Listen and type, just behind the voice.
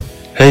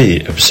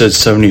Hey, episode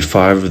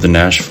 75 of the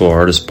Nashville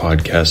Artist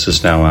Podcast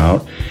is now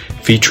out,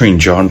 featuring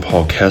John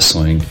Paul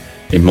Kesling,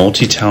 a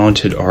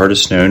multi-talented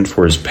artist known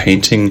for his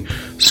painting,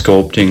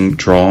 sculpting,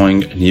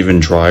 drawing, and even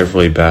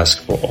drive-relay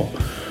basketball.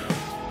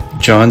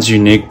 John's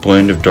unique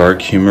blend of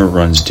dark humor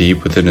runs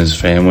deep within his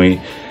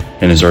family,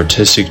 and his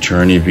artistic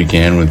journey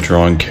began with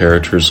drawing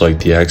characters like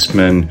the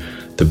X-Men,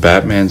 the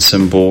Batman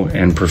symbol,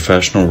 and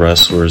professional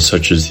wrestlers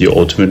such as the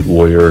Ultimate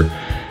Warrior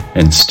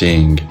and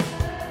Sting.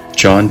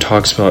 John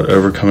talks about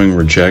overcoming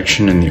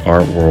rejection in the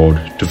art world,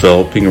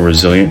 developing a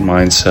resilient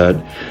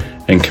mindset,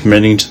 and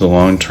committing to the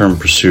long-term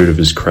pursuit of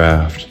his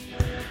craft.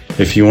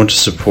 If you want to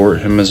support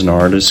him as an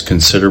artist,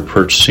 consider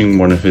purchasing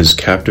one of his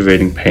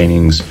captivating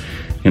paintings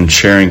and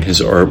sharing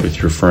his art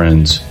with your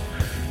friends.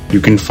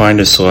 You can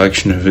find a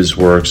selection of his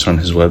works on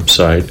his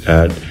website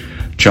at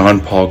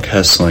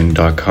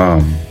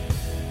johnpaulkesling.com.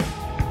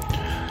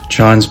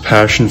 John's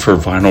passion for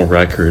vinyl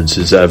records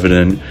is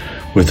evident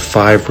with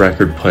 5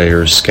 record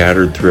players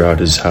scattered throughout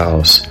his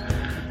house.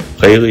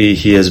 Lately,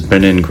 he has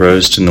been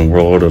engrossed in the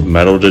world of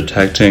metal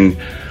detecting,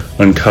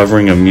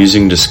 uncovering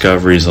amusing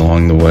discoveries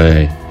along the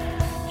way.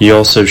 He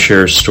also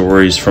shares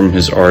stories from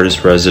his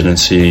artist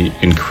residency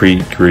in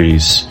Crete,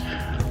 Greece,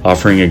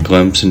 offering a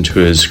glimpse into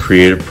his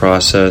creative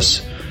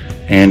process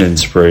and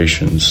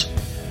inspirations.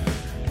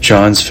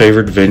 John's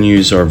favorite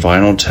venues are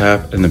Vinyl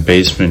Tap and the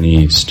Basement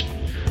East.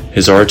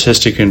 His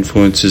artistic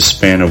influences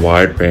span a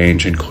wide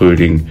range,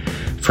 including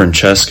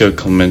Francesco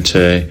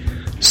Clemente,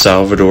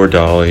 Salvador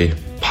Dali,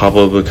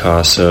 Pablo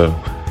Picasso,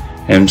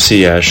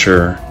 M.C.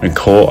 Escher,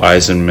 Nicole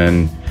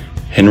Eisenman,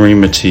 Henri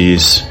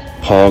Matisse,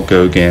 Paul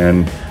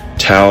Gauguin,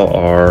 Tal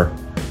R.,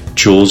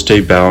 Jules de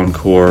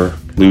Balancourt,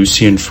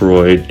 Lucien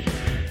Freud,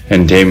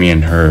 and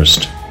Damien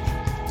Hirst,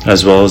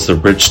 as well as the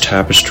rich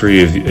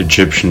tapestry of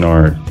Egyptian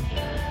art.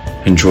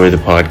 Enjoy the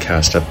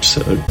podcast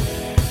episode.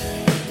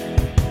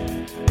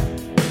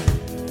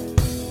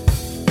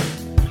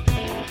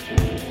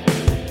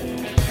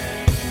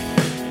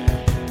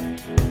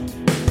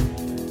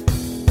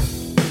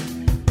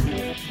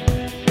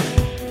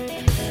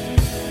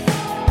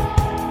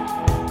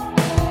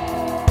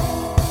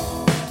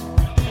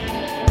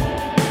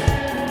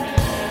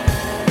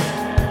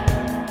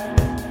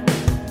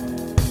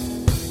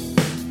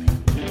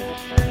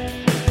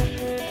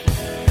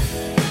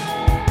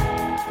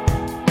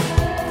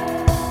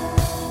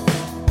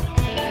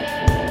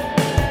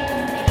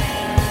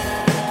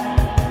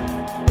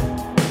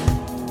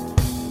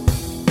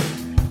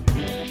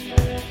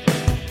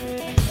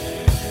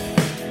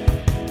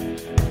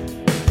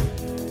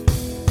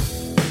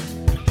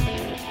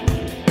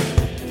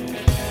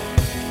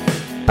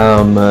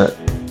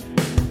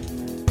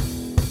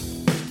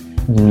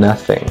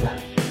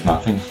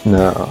 Nothing.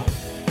 No.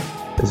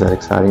 Is that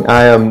exciting?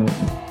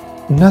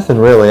 Nothing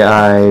really.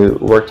 I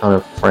worked on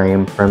a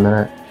frame for a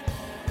minute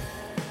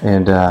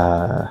and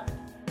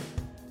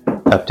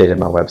updated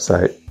my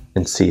website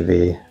and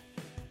CV.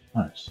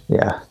 Nice.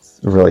 Yeah, it's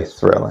really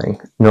thrilling.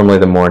 Normally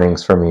the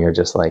mornings for me are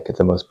just like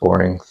the most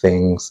boring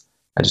things.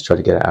 I just try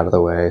to get it out of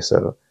the way.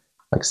 So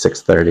like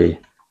 6:30,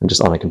 I'm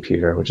just on a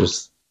computer, which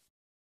is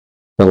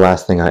the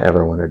last thing I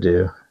ever want to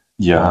do.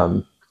 Yeah.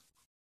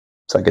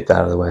 So I get that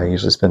out of the way. I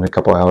usually spend a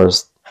couple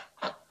hours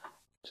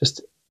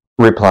just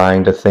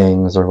replying to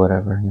things or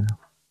whatever,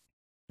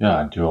 Yeah,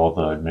 I do all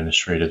the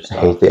administrative stuff.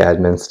 I hate the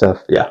admin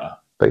stuff. Yeah.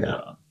 But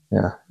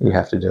yeah, you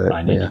have to do it.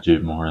 I need to do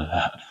more of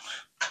that.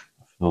 I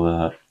feel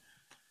that.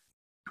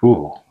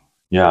 Cool.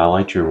 Yeah, I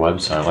liked your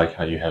website. I like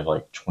how you have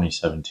like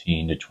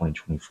 2017 to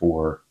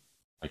 2024,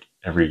 like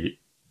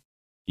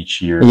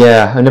each year.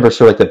 Yeah, I'm never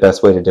sure like the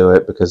best way to do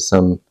it because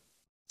some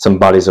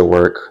bodies of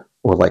work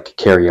will like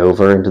carry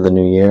over into the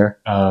new year.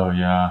 Oh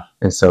yeah.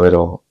 And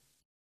so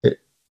it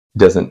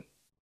doesn't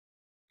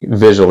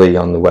visually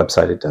on the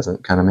website, it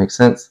doesn't kind of make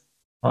sense.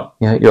 Huh.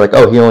 Yeah, you're like,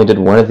 oh, he only did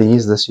one of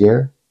these this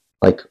year,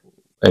 like,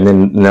 and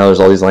then now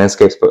there's all these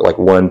landscapes, but like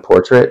one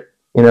portrait,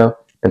 And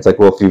it's like,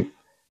 well, if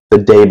the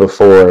day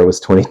before was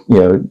 20,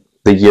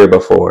 the year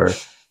before,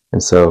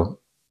 and so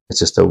it's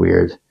just a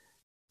weird.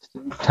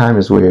 Time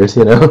is weird,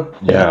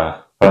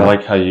 Yeah. But I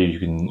like how you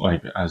can,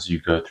 like, as you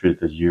go through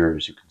the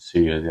years, you can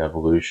see the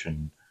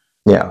evolution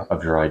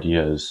of your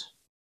ideas,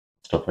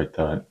 stuff like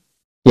that.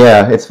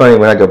 Yeah, it's funny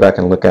when I go back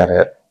and look at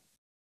it,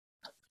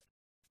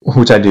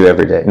 which I do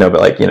every day. No,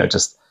 but like,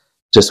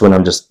 just when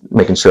I'm just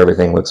making sure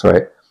everything looks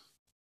right,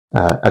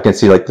 I can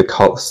see like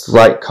the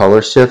slight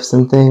color shifts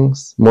and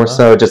things more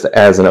so just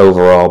as an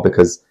overall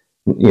because,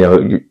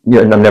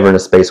 I'm never in a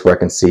space where I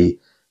can see,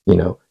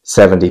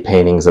 70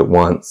 paintings at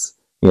once,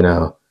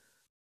 and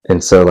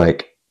so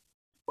like,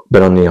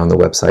 but on the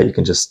website, you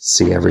can just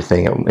see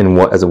everything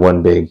as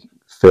one big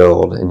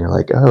field, and you're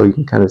like, oh, you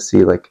can kind of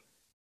see like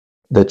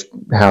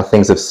how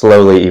things have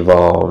slowly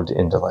evolved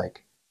into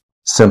like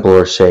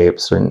simpler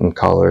shapes and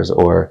colors,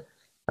 or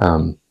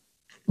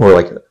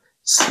like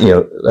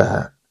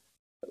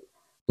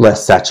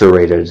less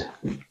saturated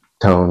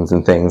tones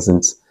and things. And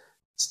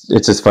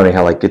it's just funny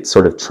how like it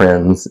sort of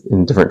trends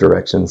in different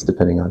directions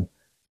depending on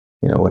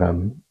what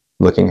I'm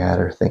looking at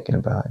or thinking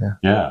about.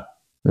 Yeah.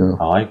 Yeah.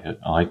 I like it.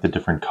 I like the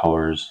different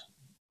colors.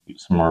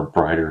 Some are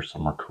brighter,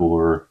 some are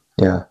cooler.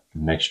 Yeah.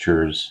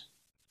 Mixtures.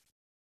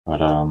 But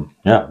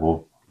yeah,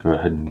 we'll go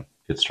ahead and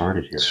get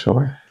started here.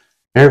 Sure.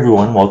 Hey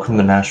everyone, welcome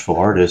to Nashville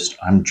Artist.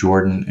 I'm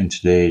Jordan, and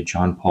today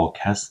John Paul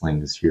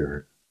Kesling is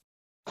here.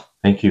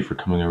 Thank you for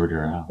coming over to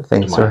your house.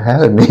 Thanks for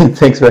having me.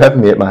 Thanks for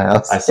having me at my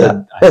house. I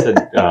said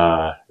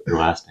your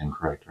last name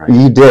correct, right?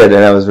 You did,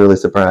 and I was really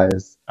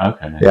surprised.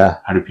 Okay. Yeah.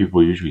 How do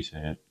people usually say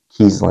it?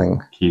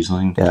 Kesling.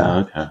 Kesling? Yeah. Oh,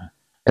 okay.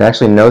 And I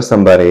actually know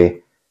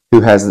somebody who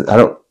has,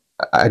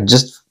 I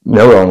just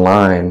know her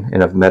online,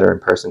 and I've met her in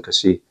person because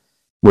she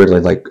weirdly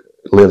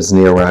lives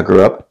near where I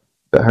grew up.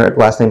 But her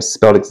last name's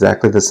spelled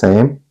exactly the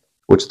same,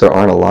 which there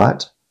aren't a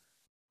lot.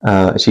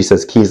 She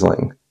says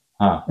Kesling.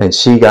 Huh. And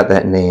she got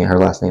that name, her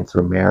last name,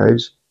 through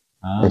marriage.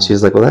 Oh. And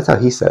she's like, well, that's how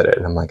he said it.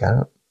 And I'm like, I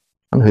don't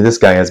know who this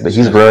guy is, but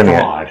he's ruining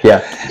God. it.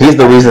 Yeah. He's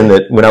the reason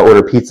that when I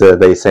order pizza,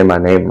 they say my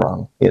name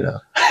wrong,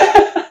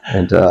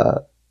 And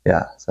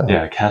yeah. So.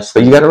 Yeah, Kesling.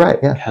 But you got it right.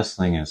 Yeah.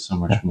 Kesling is so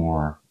much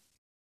more,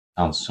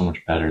 sounds so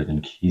much better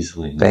than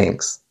Kesling.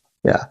 Thanks.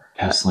 Yeah.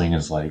 Kesling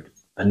is like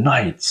the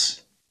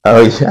knights.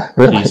 Oh, yeah.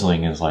 Really?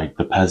 Kesling is like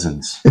the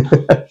peasants.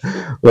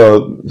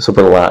 Well, so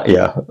for a lot,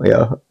 yeah.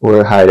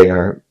 We're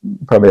hiding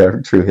probably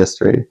our true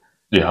history.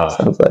 Yeah.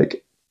 Sounds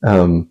like.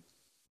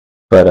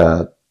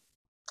 But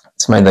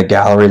it's the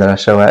gallery that I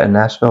show at in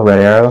Nashville, Red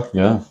Arrow.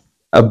 Yeah.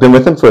 I've been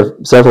with them for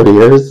several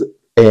years,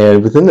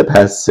 and within the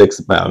past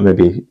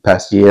maybe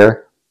past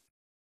year,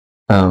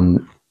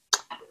 one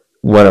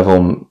of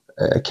them,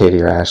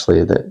 Katie or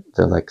Ashley, they're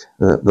like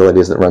the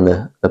ladies that run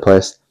the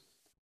place.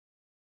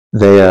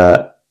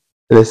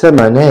 They said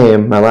my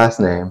name, my last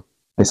name.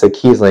 They said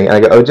Kesling, and I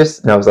go, oh,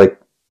 and I was like,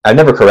 I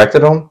never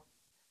corrected them,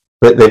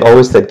 but they've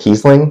always said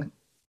Kesling.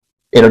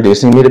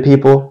 Introducing me to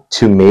people,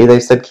 to me,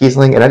 they said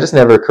Kesling, and I just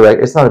never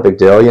correct. It's not a big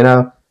deal,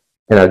 And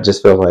I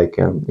just feel like,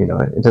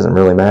 it doesn't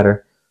really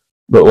matter.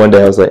 But one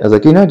day I was like,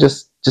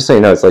 just so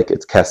you know, it's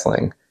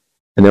Kesling.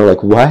 And they were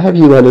like, why have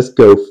you let us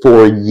go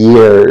 4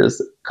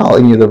 years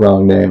calling you the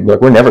wrong name?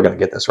 Like, we're never going to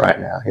get this right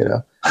now,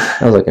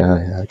 I was like, oh,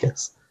 yeah, I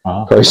guess.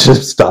 Wow. Probably should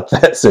have stopped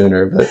that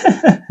sooner, but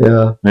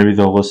yeah. Maybe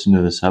they'll listen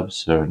to this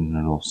episode and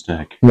it'll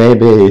stick.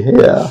 Maybe,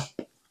 yeah.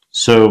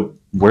 So,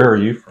 where are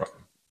you from?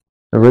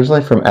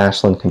 Originally from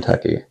Ashland,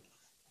 Kentucky.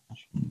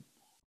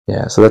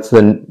 Yeah, so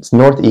it's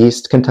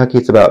northeast Kentucky.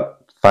 It's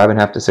about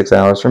 5.5 to 6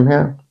 hours from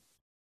here.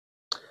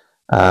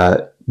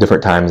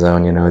 Different time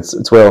zone,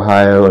 It's where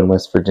Ohio and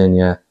West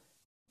Virginia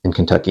and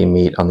Kentucky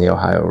meet on the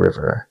Ohio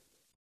River.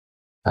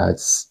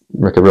 It's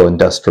like a real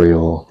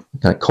industrial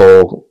kind of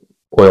coal,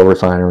 oil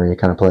refinery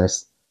kind of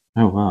place.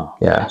 Oh wow!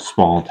 Yeah,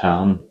 small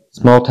town.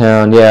 Small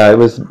town. Yeah, it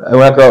was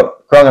when I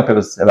growing up. It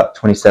was about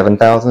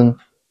 27,000.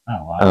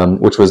 Oh wow!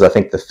 Which was, I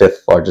think, the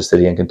 5th largest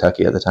city in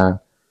Kentucky at the time.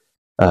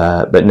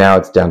 But now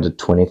it's down to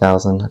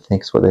 20,000. I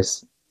think is what they.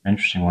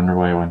 Interesting. Wonder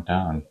why it went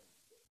down.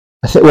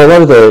 I think a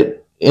lot of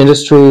the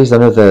industries. I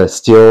know the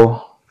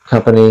steel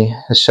company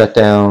has shut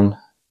down,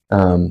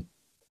 and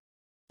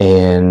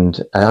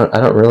I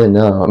don't really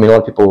know. I mean, a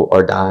lot of people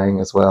are dying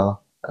as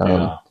well.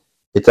 Yeah.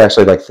 It's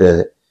actually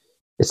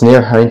it's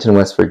near Huntington,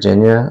 West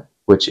Virginia,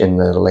 which in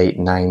the late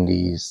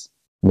 90s,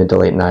 mid to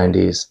late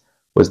 90s,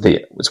 was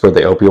where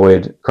the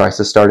opioid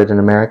crisis started in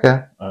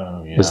America.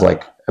 Oh yeah. It was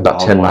like about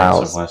all 10 the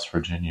miles of West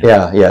Virginia.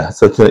 Yeah.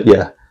 So so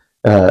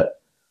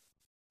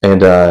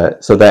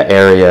that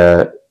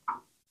area,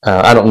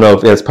 I don't know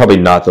if that's probably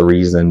not the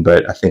reason,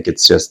 but I think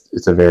it's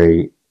a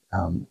very,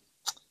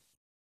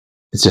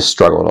 it's just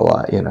struggled a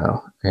lot, and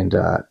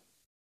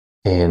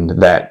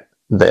that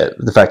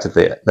the fact that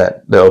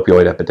the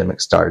opioid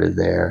epidemic started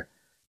there,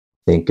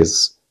 I think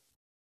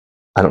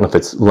I don't know if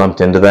it's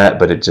lumped into that,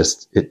 but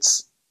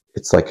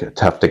it's like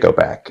tough to go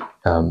back.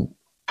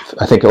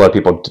 I think a lot of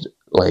people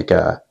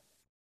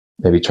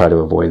maybe try to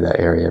avoid that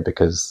area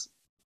because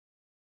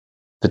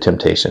the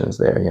temptation is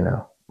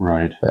there,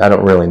 Right. I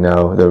don't really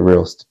know the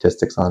real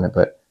statistics on it,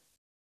 but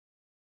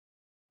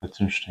that's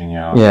interesting.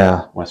 Yeah.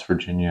 Yeah. West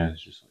Virginia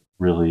is just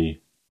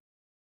really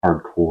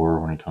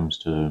hardcore when it comes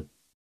to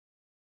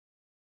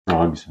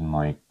drugs and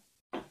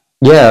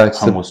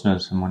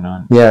homelessness and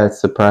whatnot. Yeah,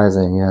 it's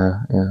surprising.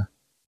 Yeah.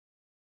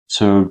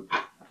 So,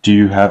 do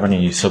you have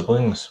any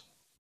siblings?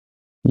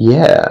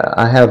 Yeah,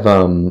 I have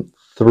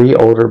 3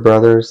 older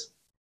brothers.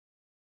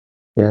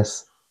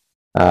 Yes,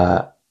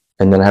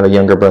 and then I have a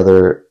younger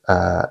brother.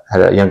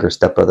 Had a younger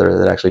stepbrother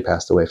that actually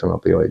passed away from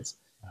opioids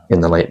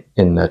in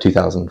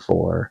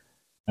 2004.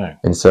 Okay.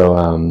 And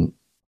so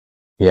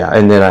yeah,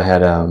 and then I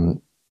had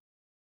then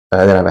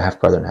I have a half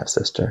brother and half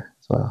sister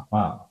as well.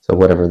 Wow. So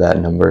whatever that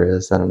number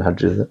is, I don't know how to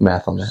do the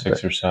math on that.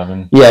 6 or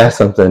 7. Yeah,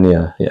 something.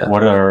 Yeah.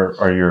 What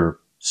are your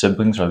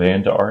siblings? Are they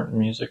into art and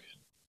music?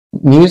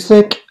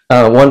 Music.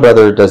 One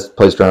brother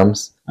plays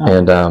drums, Oh.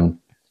 and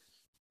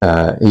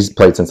he's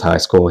played since high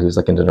school. He was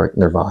into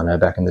Nirvana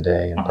back in the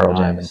day and Pearl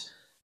Jam. Nice.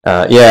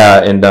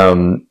 Yeah, and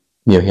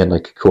he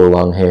had cool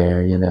long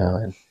hair,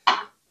 and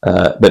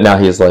but now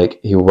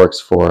he works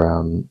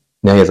for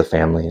now he has a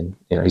family, and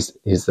he's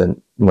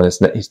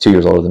 2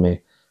 years older than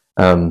me.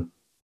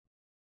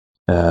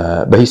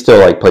 But he still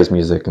like plays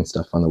music and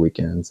stuff on the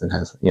weekends and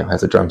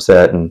has a drum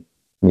set and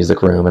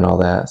music room and all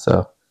that.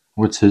 So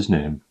What's his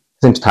name?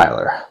 his name's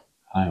Tyler.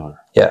 Tyler.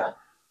 Yeah.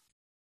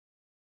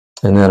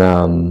 And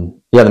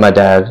then then my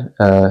dad.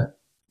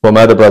 Well,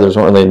 my other brothers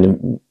weren't really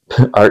into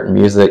art and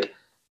music,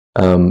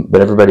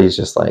 but everybody's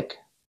just like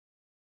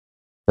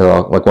they're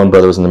all like one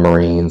brother was in the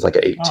Marines, like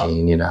at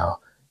 18. The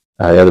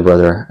other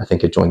brother I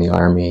think had joined the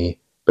army,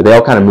 but they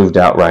all kind of moved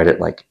out right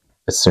at like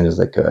as soon as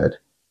they could.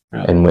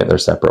 Really? And went their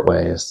separate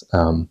ways.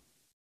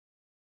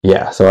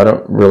 So I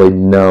don't really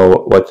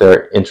know what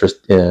their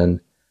interest in.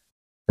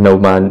 I know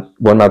one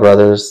of my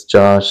brothers,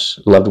 Josh,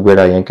 loved Weird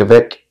Al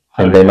Yankovic,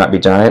 and They Might Be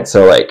Giants.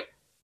 So like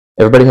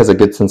everybody has a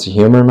good sense of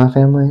humor in my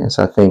family, and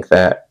so I think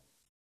that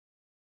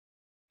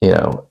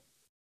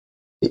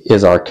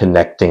is our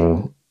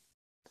connecting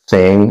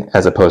thing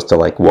as opposed to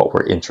like what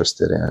we're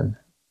interested in.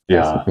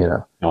 Yeah,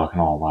 y'all can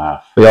all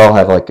laugh. We all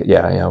have like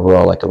we're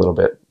all like a little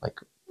bit like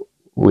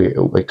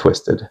we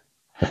twisted.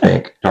 I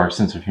think. Dark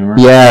sense of humor?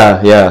 Yeah.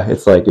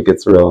 It's like, it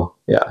gets real.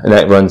 Yeah. And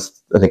that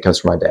comes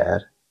from my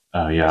dad.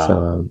 Oh, yeah.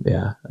 So,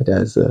 my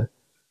dad's,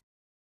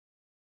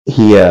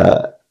 he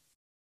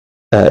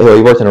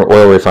worked in an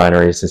oil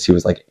refinery since he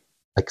was like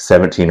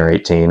 17 or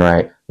 18,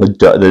 right?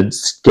 The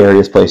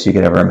scariest place you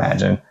could ever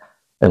imagine.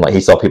 And like,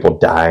 he saw people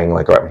dying,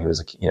 like right when he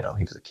was he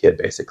was a kid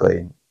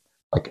basically.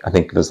 Like, I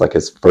think it was like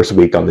his first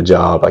week on the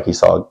job. Like he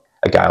saw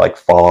a guy like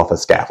fall off a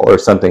scaffold or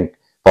something,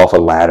 fall off a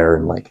ladder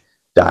and like,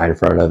 die in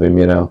front of him,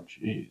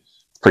 Jeez.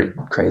 It's pretty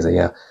crazy,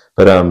 yeah.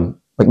 But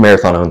like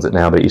Marathon owns it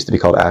now, but it used to be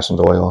called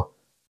Ashland Oil,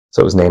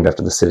 so it was named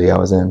after the city I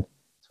was in.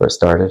 That's where it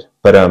started.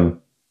 But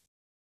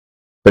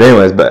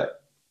anyways,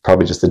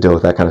 probably just to deal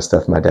with that kind of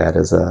stuff, my dad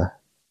is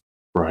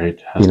right.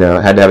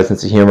 Had to have a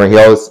sense of humor. He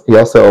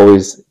also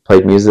always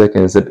played music,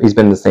 and he's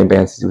been in the same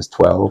band since he was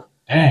 12.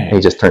 Dang. And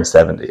he just turned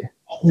 70,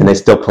 and they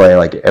still play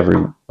like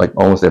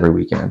almost every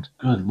weekend.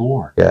 Good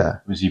Lord. Yeah.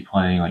 Was he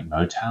playing like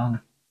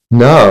Motown?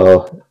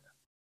 No.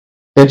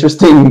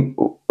 Interesting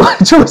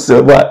choice.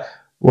 Why?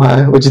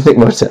 What'd you think,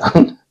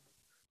 Motown?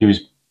 He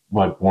was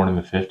born in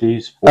the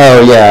 50s?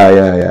 Oh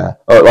yeah.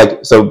 Oh,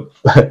 like so.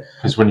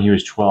 Because when he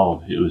was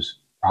 12, it was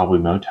probably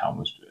Motown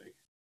was big.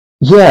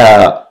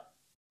 Yeah.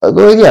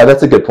 Well, yeah,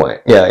 that's a good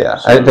point. Yeah.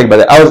 So, I didn't think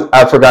about that.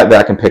 I forgot that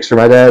I can picture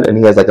my dad, and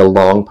he has like a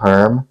long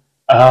perm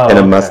and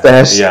a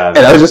mustache. Yeah.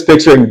 And I was just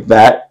picturing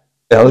that,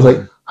 and I was like,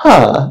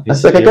 huh. I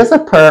was like, I guess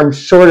a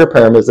shorter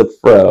perm is a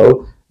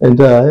fro. And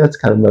that's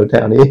kind of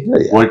Motown-y.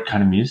 Yeah. What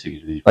kind of music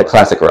did he play? Like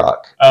classic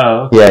rock.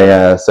 Oh, okay.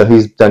 Yeah. So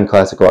he's done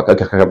classic rock,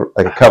 like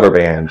a cover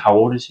band. How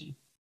old is he?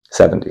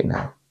 70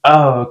 now.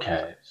 Oh,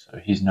 okay. So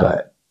he's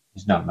not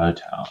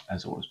Motown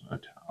as it was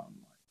Motown.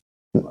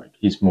 Like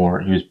he was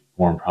born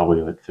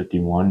probably like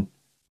 51.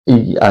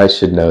 I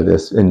should know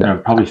this.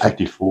 Probably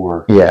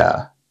 54.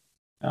 Yeah.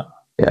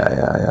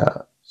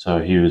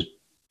 So he was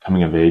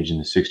coming of age in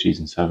the 60s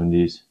and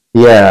 70s.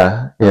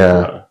 Yeah.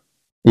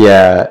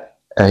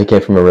 He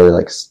came from a really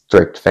like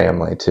strict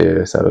family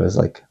too, so it was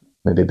like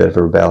maybe a bit of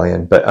a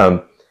rebellion. But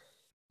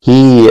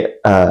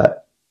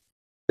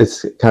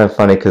it's kind of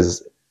funny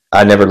because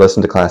I never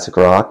listened to classic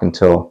rock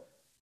until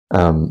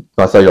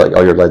I saw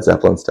all your Led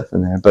Zeppelin stuff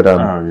in there. But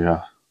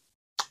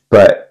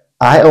but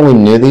I only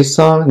knew these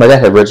songs. My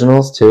dad had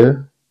originals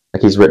too.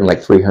 Like he's written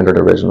like 300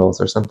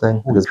 originals or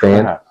something with his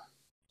band.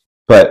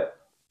 But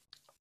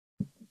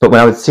when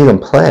I would see them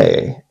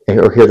play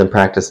or hear them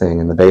practicing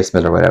in the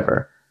basement or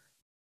whatever,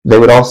 they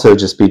would also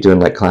just be doing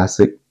like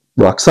classic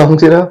rock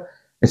songs, And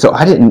so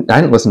I didn't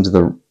listen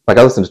to I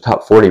listened to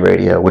top 40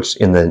 radio, which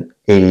in the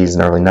 80s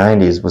and early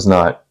 90s was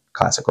not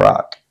classic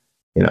rock.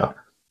 It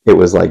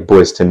was like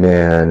Boyz II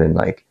Men and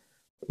like,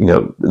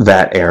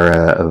 that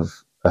era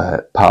of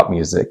pop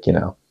music,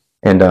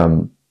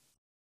 And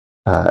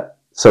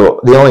so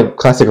the only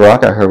classic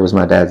rock I heard was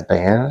my dad's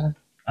band.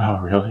 Oh,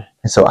 really?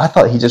 And so I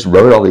thought he just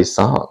wrote all these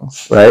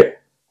songs, right?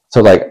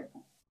 So like,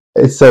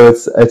 it's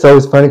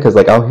always funny because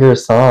like I'll hear a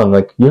song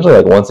like usually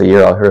like once a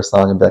year I'll hear a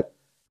song and be like,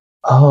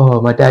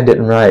 oh, my dad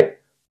didn't write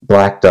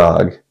Black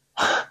Dog,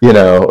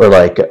 or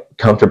like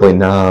Comfortably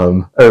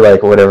Numb or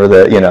like whatever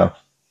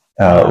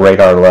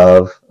Radar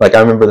Love. Like I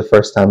remember the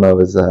first time I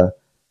was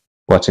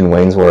watching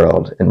Wayne's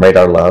World and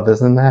Radar Love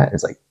is in that.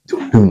 It's like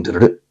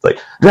like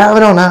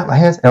driving on out my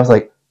hands, and I was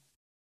like,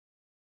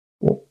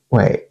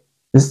 wait,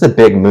 this is a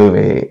big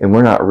movie and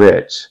we're not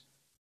rich.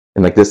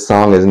 And like this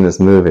song is in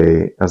this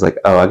movie. I was like,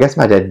 oh, I guess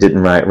my dad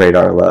didn't write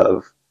Radar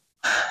Love,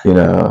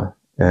 And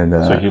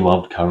so he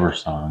loved cover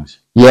songs.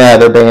 Yeah,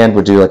 their band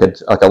would do like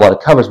a lot of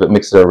covers, but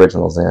mix their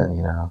originals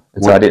in,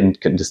 And so I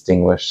couldn't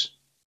distinguish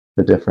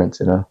the difference,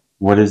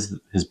 What is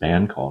his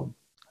band called?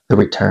 The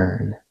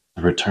Return.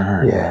 The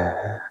Return.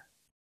 Yeah.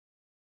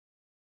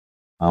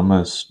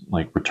 Almost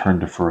like Return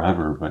to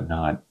Forever, but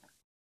not.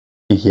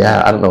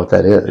 Yeah, I don't know what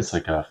that is. It's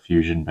like a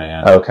fusion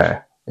band. Okay.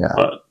 Yeah.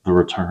 But The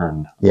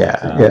Return.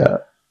 Yeah.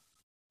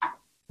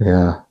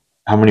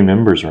 How many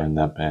members are in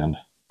that band?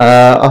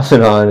 Off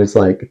and on, it's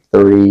like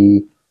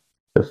 3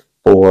 to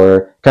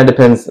 4. Kind of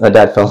depends. My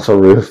dad fell off a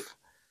roof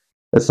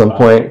at some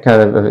point.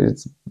 Kind of,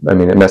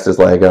 it messed his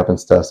leg up and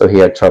stuff, so he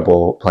had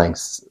trouble playing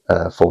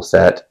full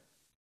set.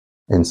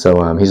 And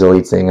so he's a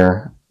lead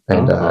singer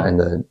and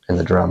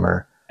the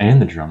drummer.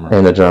 And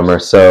the drummer.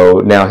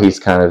 So now he's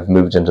kind of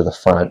moved into the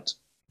front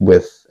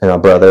with my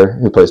brother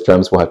who plays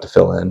drums. Will have to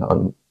fill in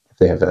on if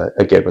they have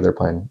a gig where they're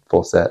playing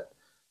full set.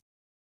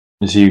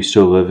 Does he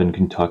still live in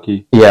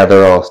Kentucky? Yeah,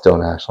 they're all still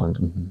in Ashland.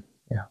 Mm-hmm.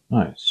 Yeah.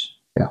 Nice.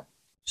 Yeah.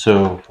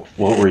 So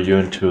what were you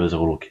into as a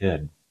little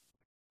kid?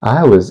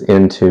 I was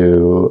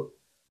into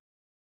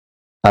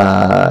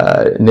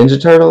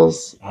Ninja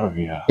Turtles. Oh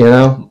yeah. You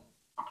know,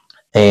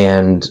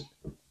 and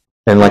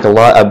like a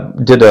lot. I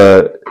did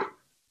a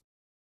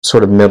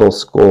sort of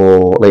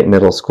late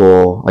middle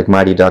school, like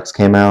Mighty Ducks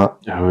came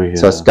out. Oh yeah.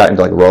 So I got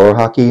into like roller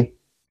hockey,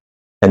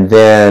 and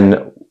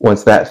then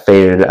once that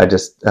faded, I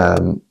just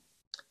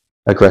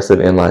aggressive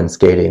inline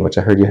skating, which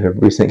I heard you had a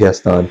recent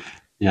guest on.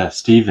 Yeah,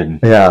 Steven.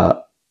 Yeah,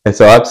 and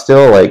so I'm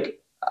still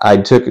like, I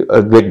took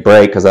a big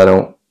break because I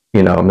don't,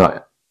 I'm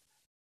not.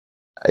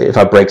 If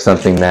I break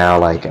something now,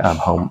 like I'm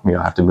home,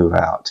 I have to move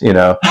out,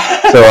 So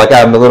like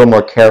I'm a little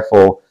more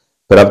careful,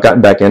 but I've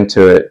gotten back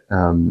into it,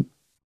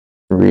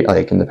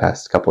 like in the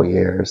past couple of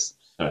years,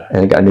 and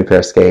I got a new pair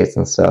of skates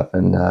and stuff,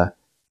 and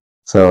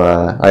so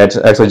I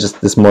actually just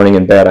this morning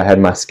in bed I had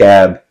my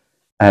scab.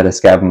 I had a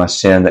scab on my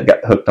shin that got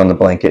hooked on the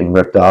blanket and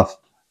ripped off.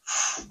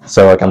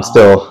 So like I'm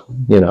still,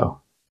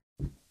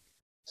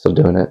 still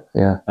doing it.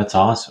 Yeah. That's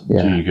awesome.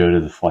 Yeah. Do you go to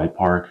the flight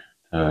park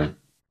to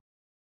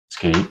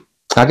skate?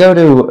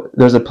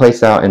 There's a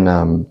place out in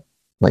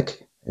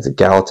is it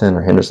Gallatin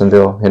or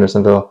Hendersonville?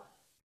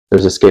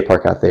 There's a skate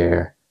park out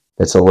there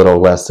that's a little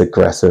less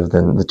aggressive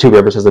than the Two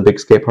Rivers has a big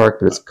skate park,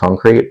 but it's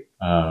concrete.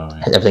 Oh.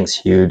 Yeah. Everything's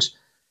huge.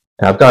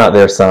 And I've gone out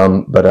there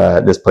some,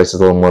 but this place is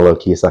a little more low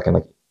key, so I can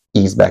like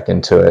ease back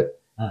into it.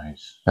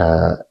 Nice.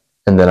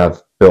 And then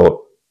I've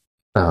built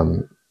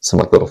some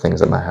like little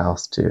things at my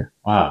house too.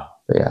 Wow.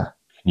 But yeah.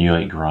 Can you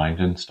like grind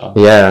and stuff?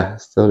 Yeah,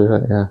 still do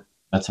it. Yeah.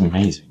 That's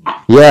amazing.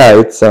 Yeah,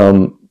 it's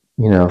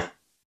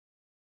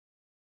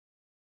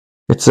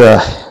it's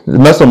the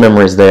muscle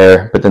memory's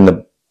there, but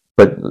then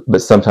but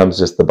sometimes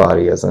just the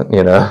body isn't,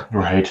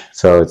 Right.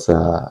 So it's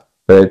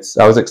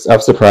I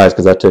was surprised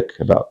because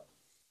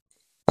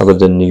I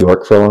lived in New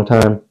York for a long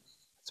time.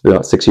 It's been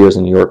about 6 years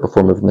in New York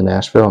before moving to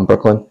Nashville and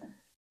Brooklyn.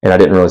 And I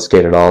didn't really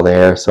skate at all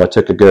there. So I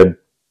took a good,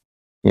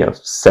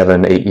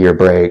 7-8 year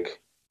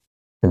break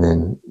and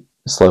then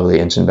slowly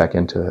inching back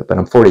into it. But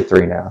I'm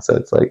 43 now. So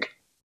it's like,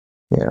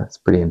 it's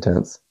pretty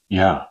intense.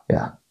 Yeah.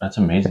 Yeah. That's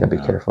amazing. I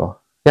gotta be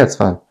careful. Yeah, it's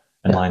fun.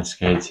 Inline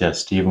skates. Yeah.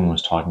 Steven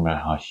was talking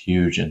about how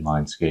huge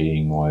inline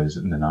skating was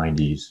in the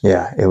 90s.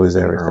 Yeah. It was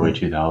everything. Early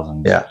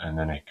 2000s. Yeah. And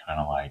then it kind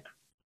of like,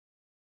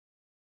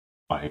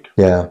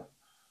 yeah.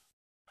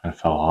 kind of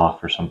fell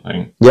off or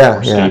something. Yeah.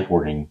 Or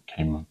skateboarding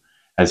came,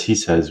 as he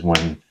says,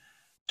 when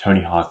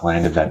Tony Hawk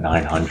landed that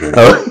 900.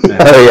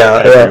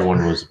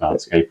 Everyone was about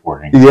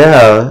skateboarding.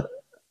 Yeah,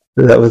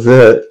 that was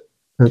it.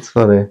 That's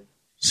funny.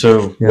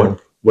 So,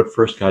 what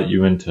first got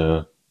you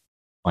into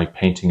like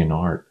painting and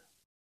art?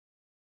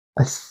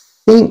 I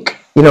think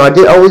I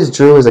did always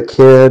drew as a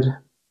kid,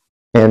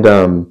 and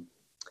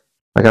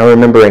like I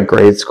remember in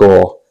grade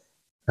school,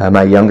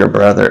 my younger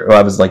brother.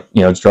 I was like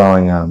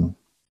drawing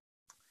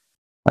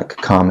like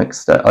comic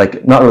stuff,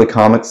 like not really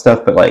comic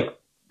stuff, but like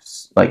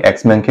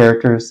X-Men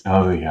characters.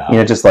 Oh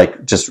yeah. Just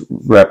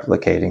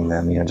replicating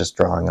them, just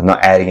drawing. I'm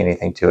not adding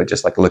anything to it,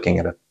 just like looking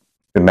at a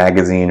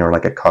magazine or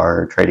like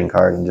a trading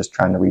card and just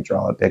trying to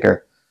redraw it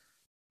bigger.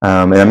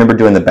 And I remember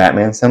doing the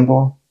Batman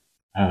symbol,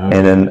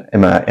 and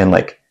then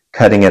like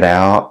cutting it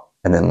out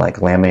and then like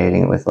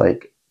laminating it with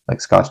like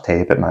Scotch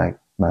tape at my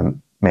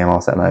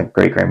mammal's at my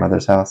great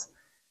grandmother's house.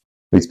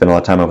 We'd spend a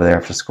lot of time over there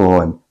after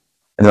school, and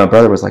then my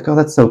brother was like, "Oh,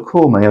 that's so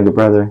cool." My younger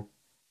brother,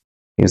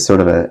 he was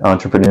sort of an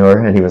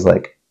entrepreneur, and he was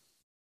like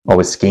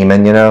always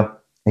scheming, And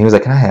he was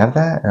like, "Can I have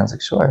that?" And I was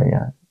like, "Sure,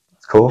 yeah,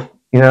 it's cool."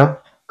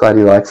 Glad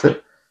he likes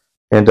it.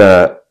 And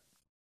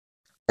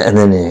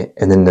then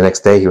the next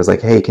day he was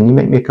like, "Hey, can you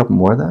make me a couple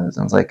more of those?"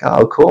 And I was like,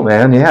 "Oh, cool,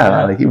 man,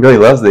 yeah." Like, he really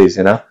loves these,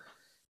 And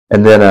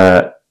then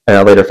and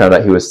I later found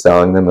out he was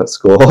selling them at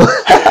school. And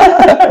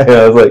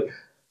I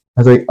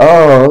was like,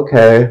 "Oh,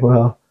 okay,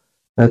 well,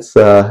 that's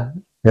I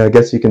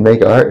guess you can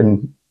make art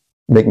and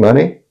make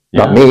money.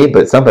 Yeah. Not me,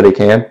 but somebody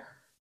can,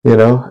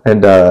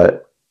 And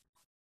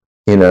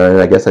and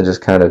I guess I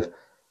just kind of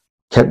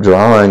kept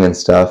drawing and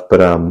stuff,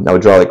 but I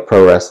would draw like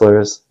pro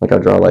wrestlers. Like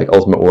I'd draw like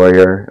Ultimate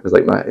Warrior. It was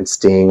like and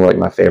Sting were like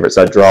my favorite.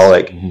 So I'd draw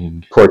like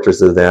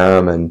portraits of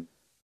them, and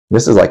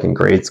this is like in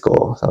grade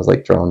school. So I was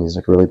like drawing these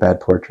like really bad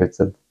portraits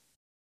of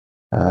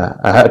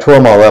I tore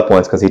them all up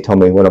once because he told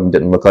me one of them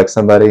didn't look like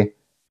somebody,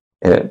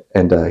 and he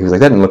was like,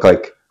 "That didn't look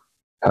like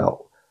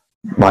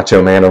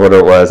Macho Man or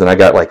whatever it was," and I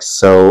got like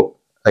so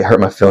I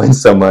hurt my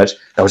feelings so much.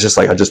 I was just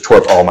like I just tore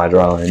up all my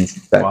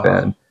drawings back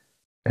then,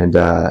 and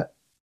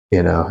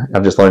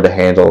I've just learned to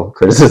handle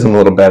criticism a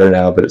little better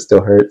now, but it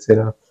still hurts,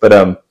 But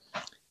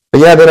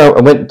yeah, then I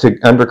went to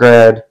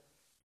undergrad,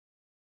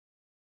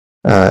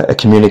 at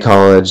community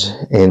college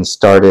and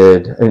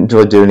didn't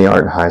really do any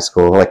art in high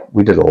school. Like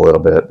we did a little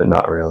bit, but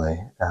not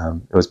really.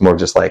 It was more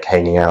just like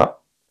hanging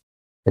out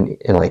and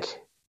like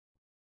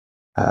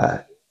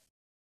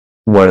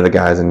one of the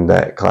guys in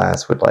that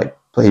class would like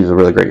play. He was a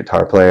really great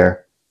guitar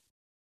player,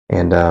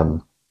 and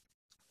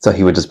so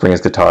he would just bring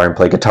his guitar and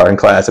play guitar in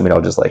class, and we'd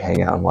all just like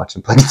hang out and watch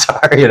him play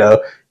guitar.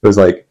 It was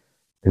like,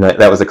 and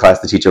that was the class.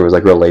 The teacher was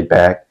like real laid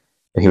back,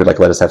 and he would like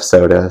let us have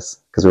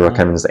sodas because we were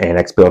kind of in this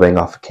annex building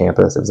off of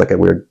campus. It was like a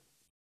weird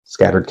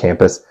scattered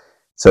campus,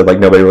 so like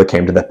nobody really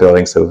came to that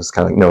building, so it was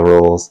kind of like no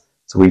rules.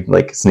 So we'd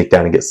like sneak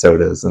down and get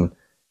sodas, and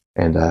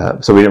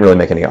so we didn't really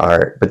make any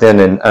art. But then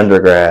in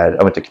undergrad,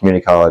 I went to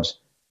community college,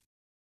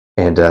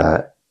 and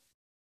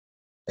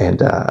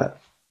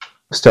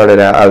started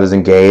out. I was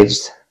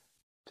engaged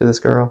to this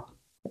girl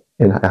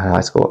in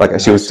high school. Like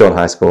she was still in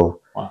high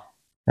school, wow.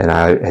 And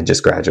I had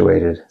just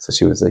graduated, so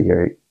she was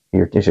 2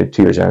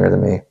 years younger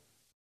than me.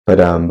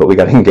 But we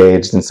got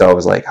engaged, and so I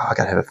was like, oh, I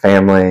gotta have a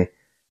family.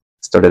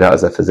 Started out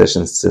as a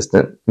physician's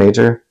assistant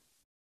major.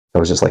 I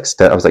was just like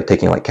I was like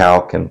taking like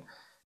calc and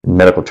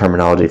medical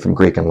terminology from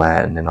Greek and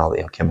Latin and all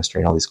the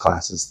chemistry and all these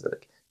classes,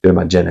 like doing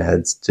my gen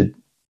eds to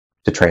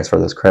transfer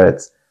those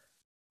credits.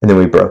 And then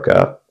we broke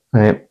up,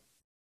 right?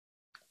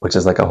 Which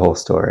is like a whole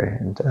story.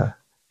 And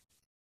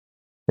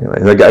anyway,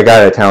 the guy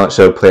at a talent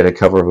show played a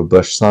cover of a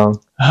Bush song.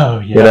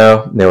 Oh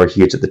yeah. They were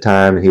huge at the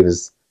time, and he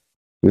was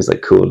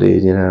like cool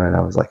dude, and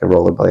I was like a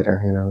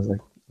rollerblader, I was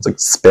like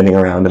spinning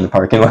around in the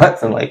parking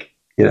lots and like,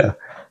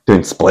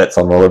 doing splits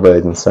on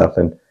rollerblades and stuff,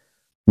 and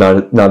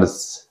not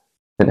as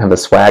didn't have the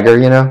swagger,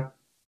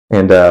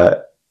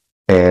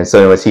 and so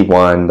anyways, he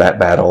won that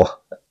battle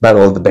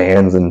of the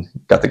bands and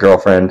got the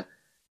girlfriend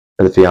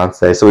or the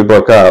fiance. So we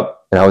broke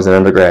up, and I was an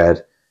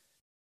undergrad,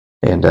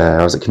 and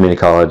I was at community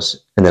college,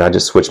 and then I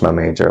just switched my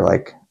major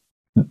like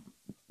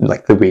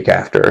the week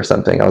after or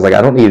something. I was like,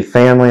 I don't need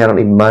family, I don't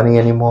need money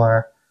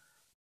anymore.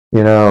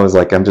 I was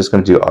like, I'm just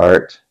going to do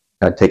art.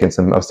 I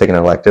was taking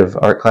elective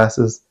art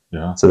classes.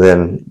 Yeah. So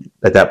then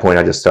at that point,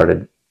 I just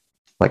started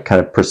like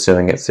kind of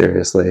pursuing it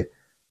seriously,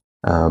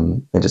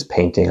 and just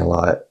painting a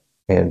lot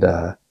and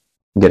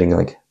getting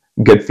like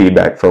good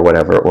feedback for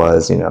whatever it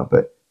was,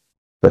 but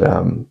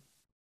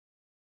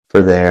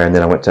for there. And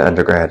then I went to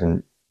undergrad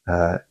and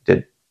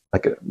did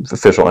like an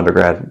official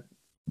undergrad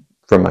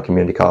from my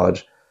community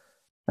college.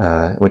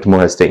 Went to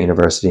Morehead State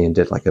University and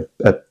did like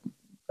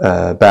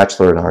a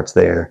bachelor in arts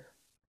there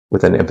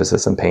with an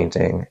emphasis on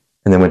painting,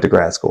 and then went to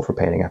grad school for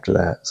painting after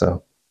that.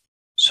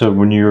 So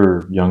when you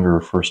were younger,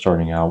 first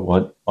starting out,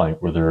 what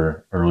were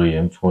there early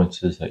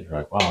influences that you're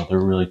like, wow, they're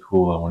really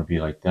cool, I want to be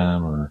like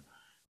them? Or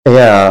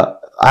yeah,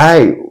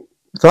 I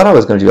thought I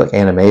was going to do like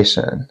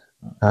animation.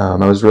 I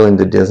was really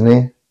into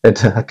Disney. I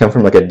come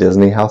from like a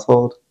Disney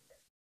household,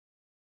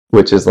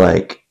 which is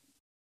like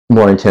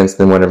more intense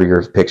than whatever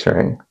you're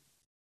picturing.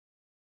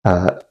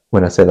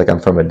 When I say like I'm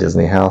from a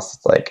Disney house,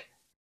 it's like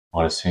a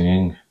lot of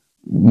singing.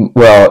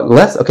 Well,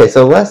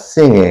 less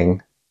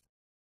singing,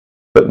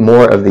 but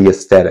more of the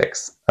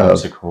aesthetics of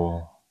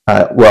musical.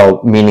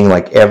 Meaning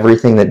like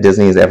everything that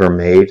Disney has ever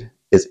made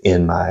is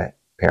in my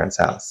parents'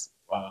 house.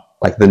 Wow.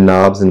 Like the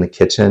knobs in the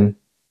kitchen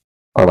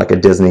are like a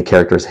Disney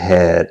character's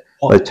head.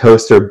 Oh. The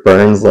toaster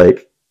burns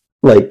like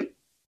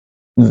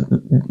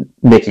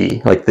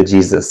Mickey, like the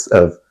Jesus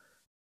of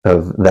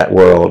that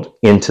world,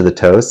 into the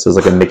toast. So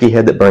there's like a Mickey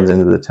head that burns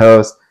into the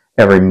toast.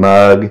 Every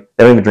mug,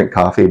 they don't even drink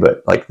coffee,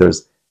 but like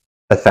there's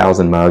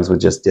 1,000 mugs with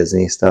just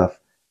Disney stuff.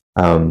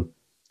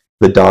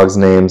 The dogs'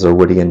 names are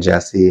Woody and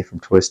Jessie from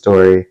Toy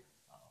Story.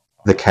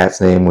 The cat's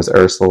name was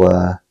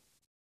Ursula.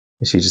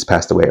 She just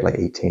passed away at like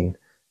 18.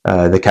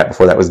 The cat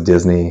before that was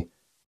Disney.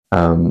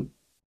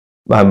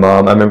 My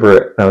mom, I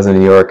remember when I was in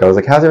New York, I was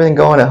like, how's everything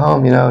going at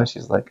home? And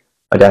she's like,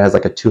 my dad has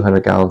like a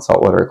 200-gallon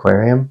saltwater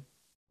aquarium,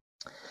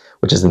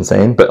 which is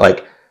insane, but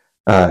like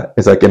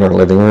it's like in our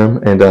living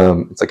room, and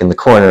it's like in the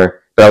corner.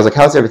 But I was like,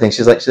 how's everything?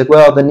 She's like,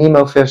 well, the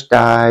Nemo fish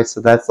died, so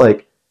that's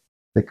like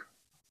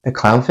a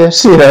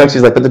clownfish, and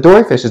she's like, but the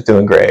dory fish is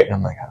doing great. And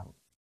I'm like, oh, is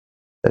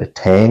that a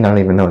tang? I don't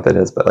even know what that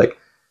is, but like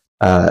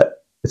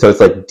so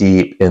it's like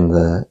deep in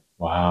the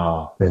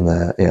wow.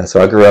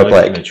 So I grew up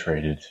like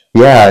penetrated.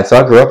 Yeah, so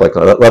I grew up like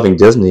loving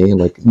Disney and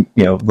like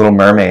Little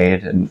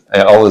Mermaid and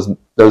all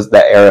those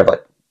that era of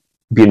like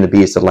Beauty and the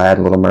Beast,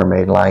 Aladdin, Little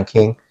Mermaid, Lion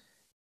King,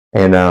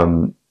 and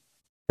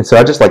so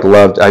I just like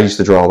loved. I used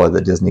to draw all of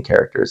the Disney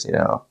characters,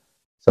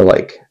 So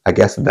like I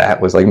guess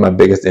that was like my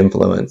biggest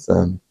influence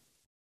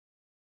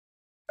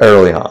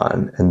early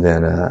on, and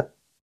then I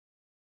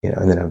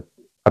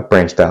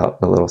branched out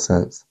a little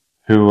since.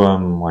 Who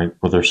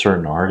were there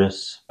certain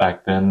artists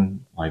back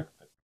then like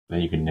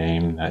that you could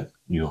name that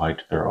you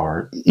liked their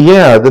art?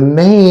 Yeah, the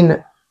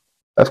main,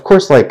 of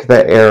course, like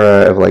that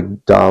era of like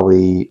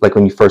Dali, like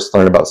when you first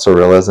learn about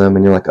surrealism,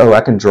 and you're like, oh,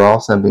 I can draw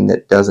something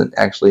that doesn't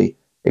actually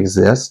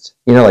exist.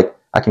 Like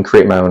I can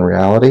create my own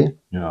reality.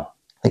 Yeah.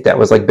 Like that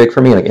was like big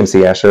for me, like MC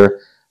Escher,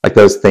 like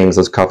those things,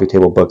 those coffee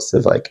table books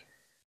of like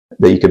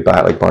that you could buy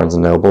at like Barnes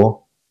and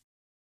Noble.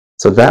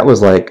 So that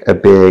was like a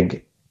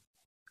big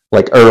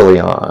like early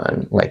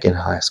on, like in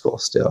high school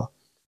still.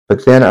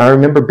 But then I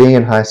remember being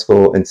in high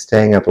school and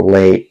staying up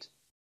late,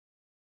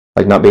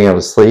 like not being able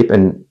to sleep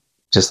and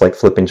just like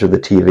flipping through the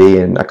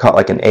TV, and I caught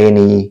like an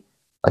A&E,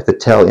 like the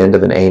tail end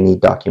of an A&E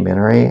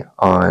documentary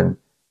on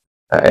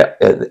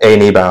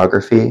A&E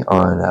biography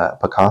on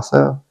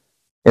Picasso,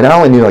 and I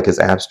only knew like his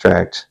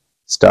abstract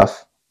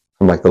stuff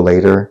from like the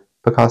later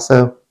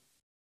Picasso,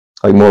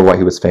 like more what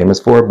he was famous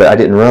for, but I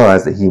didn't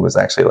realize that he was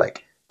actually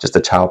like just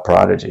a child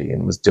prodigy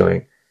and was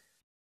doing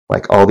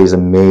like all these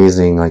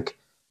amazing like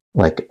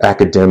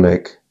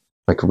academic,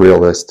 like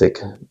realistic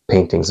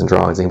paintings and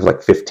drawings. And he was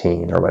like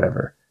 15 or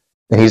whatever,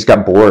 and he just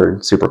got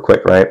bored super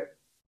quick, right?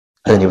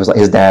 And he was like,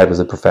 his dad was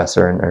a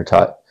professor and or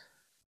taught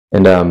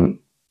and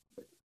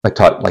like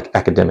taught like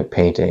academic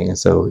painting, and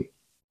so you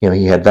know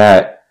he had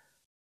that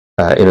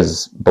in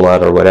his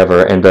blood or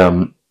whatever,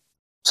 and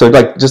so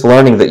like just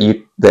learning that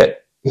he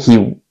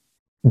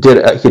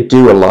could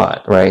do a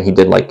lot, right? He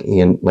did like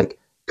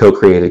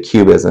co-created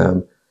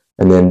Cubism,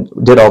 and then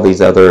did all these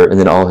other, and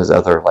then all his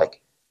other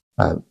like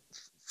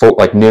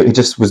new. He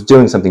just was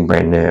doing something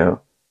brand new,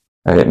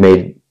 and it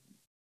made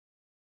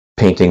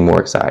painting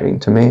more exciting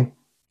to me,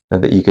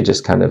 and that you could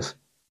just kind of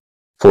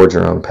forge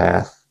your own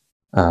path.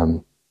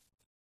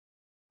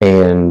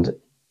 And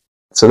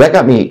so that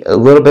got me a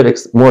little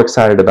bit more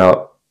excited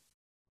about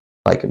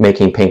like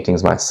making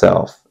paintings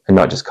myself and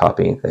not just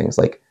copying things,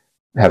 like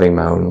having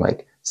my own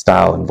like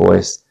style and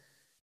voice.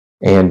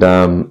 And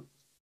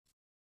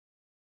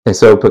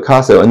so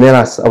Picasso, and then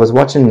I was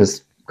watching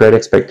this Great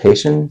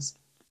Expectations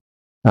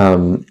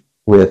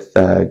with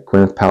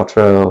Gwyneth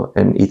Paltrow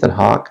and Ethan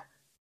Hawke.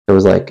 It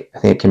was like, I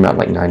think it came out in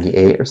like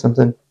 98 or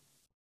something.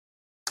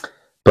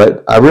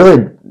 But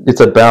it's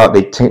about,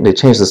 they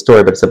changed the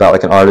story, but it's about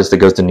like an artist that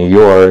goes to New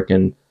York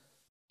and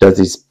does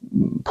these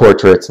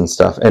portraits and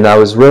stuff. And I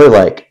was really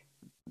like,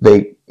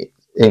 the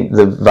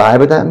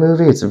vibe of that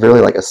movie, it's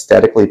really like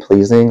aesthetically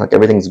pleasing. Like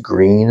everything's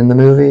green in the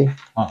movie.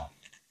 Oh.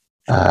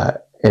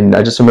 And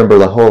I just remember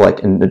the whole,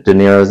 like, and De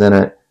Niro's in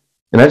it.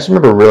 And I just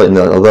remember really,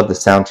 I love the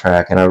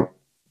soundtrack.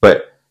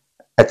 But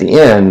at the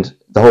end,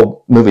 the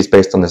whole movie's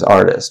based on this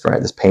artist, right?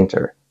 This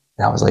painter.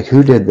 And I was like,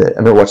 who did that? I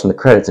remember watching the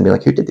credits and being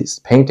like, who did these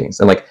paintings?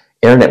 And like,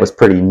 internet was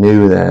pretty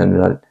new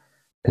then.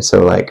 And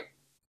so like,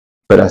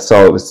 but I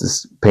saw it was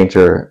this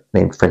painter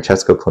named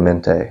Francesco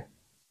Clemente.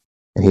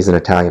 And he's an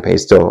Italian painter.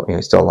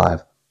 He's still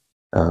alive.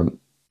 But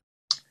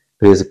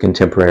he's a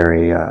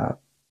contemporary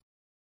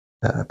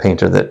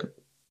painter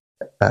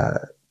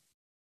that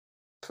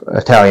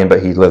Italian,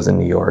 but he lives in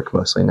New York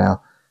mostly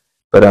now.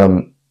 But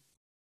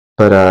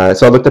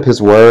so I looked up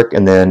his work,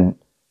 and then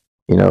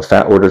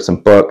ordered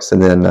some books,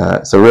 and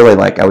then so really,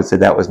 like, I would say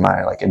that was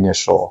my like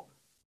initial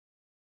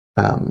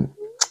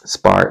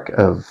spark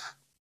of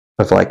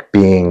like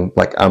being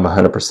like, I'm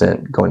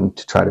 100% going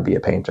to try to be a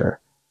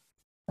painter.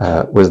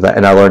 Was that,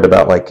 and I learned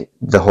about like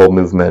the whole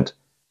movement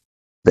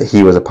that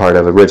he was a part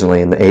of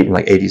originally in the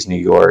 80s New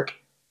York,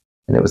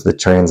 and it was the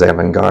trans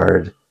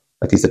avant-garde,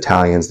 like these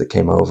Italians that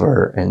came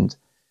over, and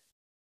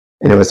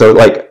it was so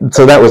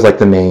that was like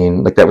the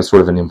main, like that was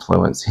sort of an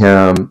influence,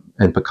 him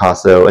and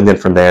Picasso, and then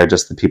from there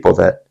just the people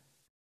that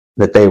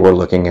they were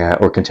looking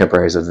at or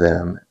contemporaries of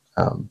them.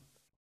 How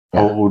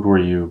old were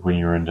you when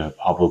you were into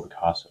Pablo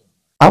Picasso?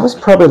 I was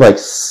probably like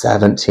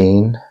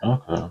 17,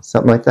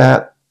 something like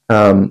that.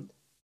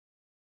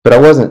 But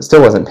I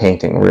still wasn't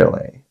painting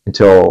really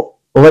until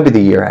maybe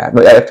the year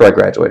after I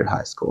graduated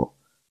high school.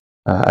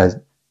 I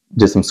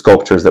did some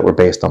sculptures that were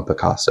based on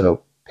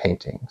Picasso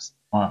paintings.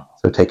 Wow.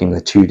 So taking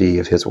the 2D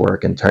of his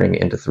work and turning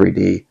it into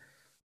 3D.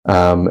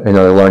 And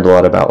I learned a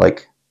lot about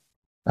like,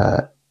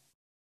 I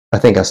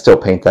think I still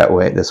paint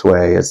this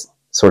way as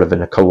sort of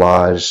in a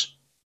collage,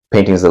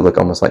 paintings that look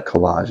almost like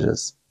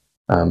collages.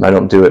 I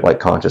don't do it like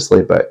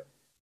consciously, but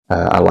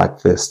I like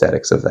the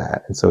aesthetics of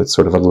that. And so it's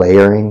sort of a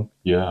layering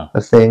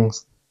of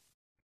things.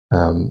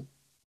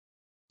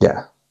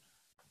 Yeah.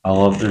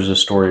 There's a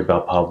story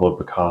about Pablo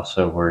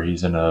Picasso where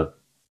he's in a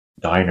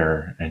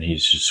diner and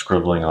he's just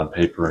scribbling on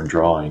paper and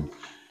drawing,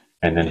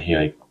 and then he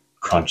like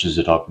crunches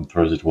it up and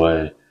throws it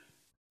away,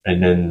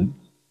 and then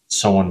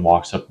someone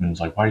walks up and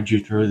is like, why did you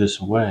throw this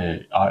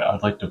away?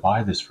 I'd like to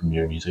buy this from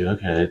you. And he's like,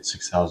 okay, it's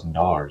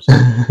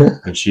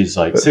 $6,000. And she's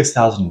like,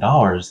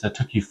 $6,000? That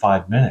took you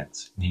 5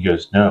 minutes. And he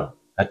goes, no,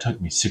 that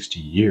took me 60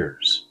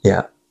 years.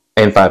 Yeah.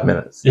 And 5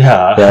 minutes.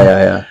 Yeah.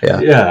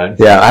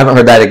 Yeah. I haven't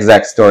heard that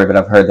exact story, but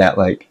I've heard that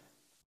like,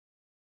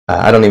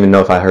 I don't even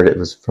know if I heard it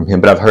was from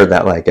him, but I've heard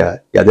that like,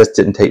 this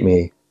didn't take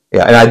me.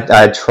 Yeah. And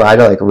I try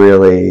to like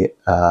really,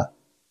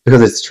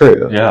 because it's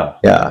true. Yeah.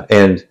 Yeah.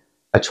 And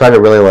I try to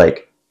really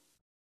like,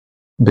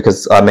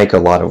 because I make a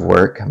lot of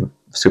work, I'm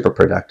super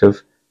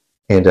productive,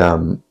 and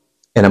I'm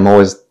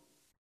always,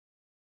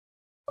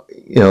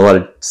 a lot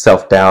of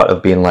self-doubt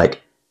of being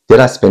like, did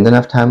I spend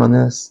enough time on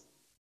this?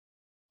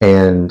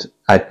 And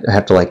I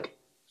have to like,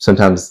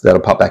 sometimes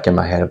that'll pop back in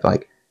my head of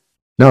like,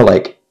 no,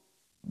 like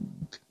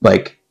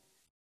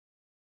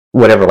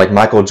whatever, like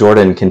Michael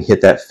Jordan can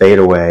hit that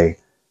fadeaway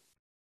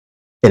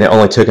and it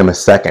only took him a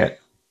second,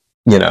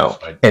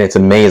 Right. And it's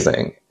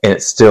amazing. and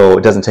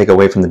it doesn't take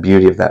away from the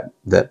beauty of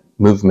that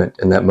movement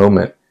in that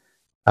moment,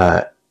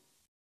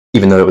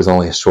 even though it was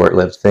only a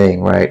short-lived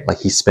thing, right? Like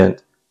he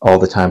spent all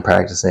the time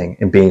practicing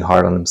and being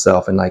hard on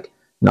himself and like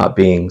not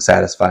being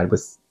satisfied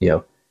with,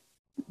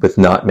 with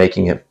not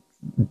making it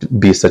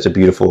be such a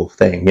beautiful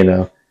thing,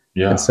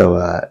 Yeah. And so,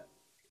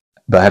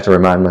 but I have to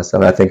remind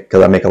myself, I think,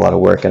 because I make a lot of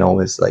work, and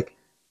always like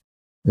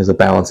there's a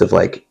balance of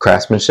like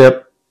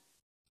craftsmanship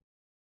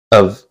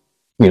of,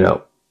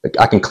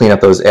 I can clean up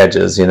those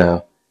edges,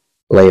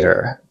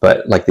 later,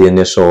 but like the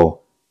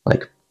initial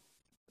like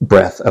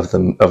breath of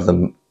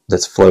the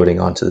that's floating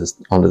onto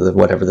the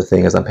whatever the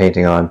thing is I'm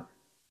painting on,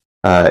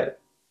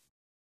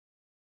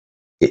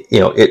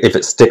 if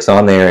it sticks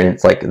on there and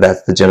it's like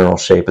that's the general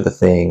shape of the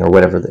thing or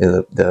whatever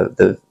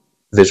the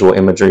visual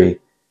imagery,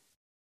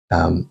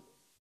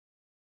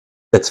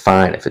 it's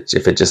fine if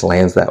it just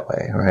lands that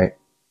way, right?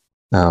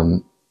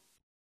 And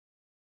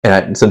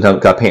I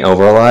sometimes got paint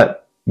over a lot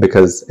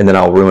and then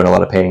I'll ruin a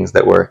lot of paintings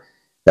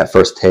that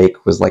first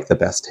take was like the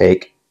best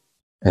take.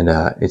 And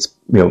it's,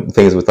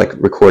 things with like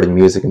recording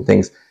music and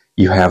things,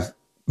 you have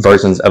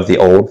versions of the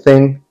old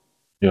thing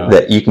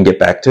that you can get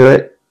back to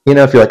it.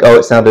 If you're like, oh,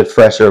 it sounded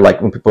fresher,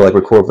 like when people like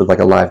record with like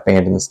a live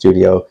band in the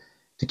studio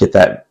to get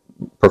that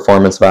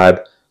performance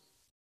vibe.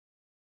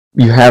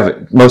 You have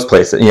it most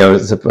places,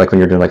 it's like when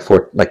you're doing like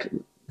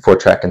four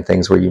track and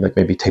things where you like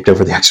maybe taped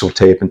over the actual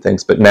tape and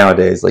things. But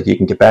nowadays, like you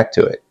can get back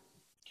to it.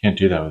 Can't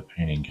do that with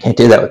painting. Can't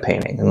do that with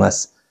painting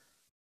unless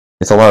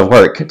it's a lot of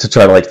work to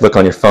try to like look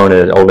on your phone at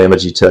an old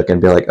image you took and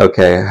be like,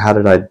 okay, how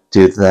did I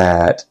do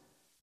that?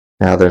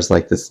 Now there's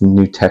like this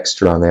new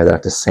texture on there that I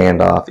have to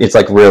sand off. It's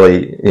like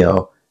really,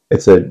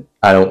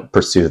 I don't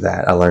pursue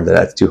that. I learned that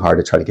that's too hard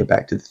to try to get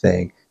back to the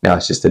thing. Now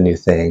it's just a new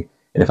thing.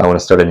 And if I want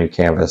to start a new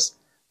canvas,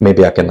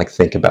 maybe I can like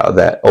think about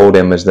that old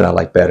image that I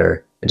like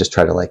better and just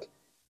try to like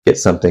get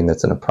something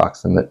that's an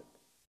approximate,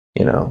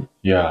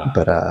 Yeah.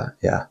 But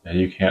Yeah,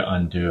 you can't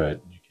undo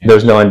it.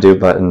 There's no undo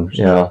button.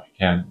 You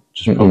can't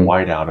just put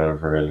white out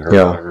over it or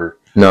whatever.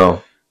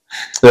 No.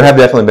 There have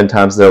definitely been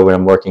times though when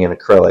I'm working in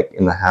acrylic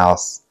in the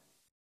house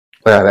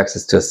where I have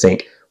access to a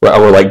sink where I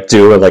will like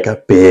do like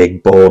a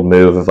big bold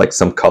move of like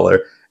some color.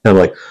 And I'm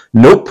like,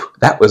 nope,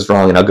 that was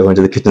wrong. And I'll go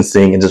into the kitchen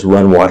sink and just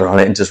run water on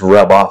it and just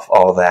rub off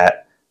all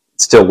that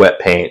still wet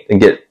paint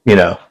and get,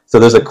 so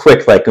there's a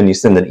quick, like when you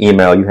send an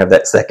email, you have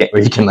that second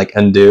where you can like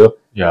undo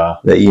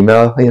the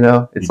email,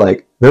 it's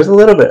like, there's a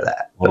little bit of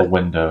that. Little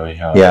window,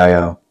 yeah.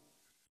 Yeah.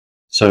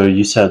 So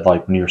you said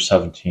like when you were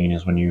 17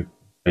 is when you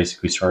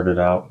basically started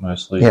out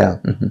mostly? Yeah.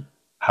 Mm-hmm.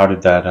 How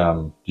did that,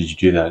 did you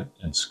do that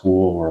in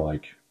school or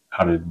like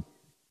how did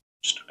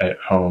just at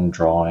home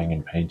drawing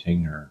and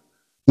painting or?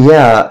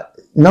 Yeah,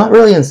 not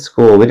really in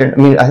school. We did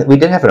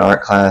have an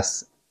art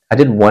class. I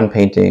did one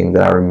painting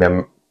that I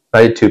remember.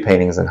 I did two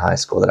paintings in high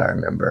school that I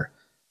remember.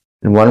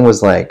 And one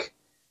was like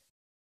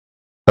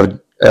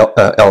of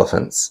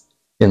elephants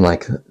in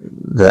like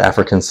the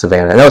African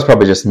savannah. And that was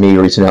probably just me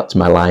reaching out to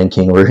my Lion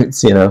King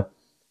roots,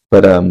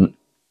 But and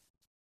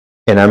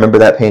I remember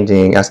that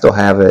painting. I still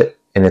have it,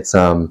 and it's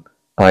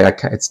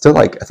it's still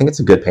like I think it's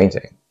a good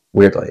painting.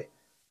 Weirdly,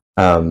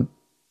 but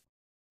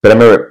I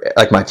remember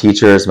like my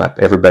teachers,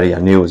 everybody I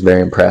knew was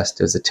very impressed.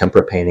 It was a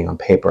tempera painting on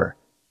paper,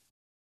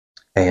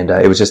 and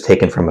it was just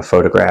taken from a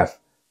photograph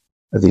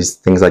of these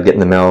things I'd get in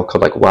the mail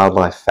called like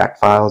wildlife fact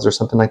files or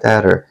something like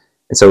that, and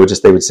so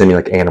they would send me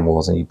like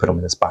animals, and you put them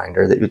in this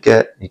binder that you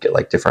get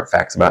like different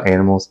facts about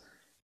animals,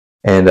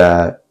 and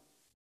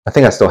I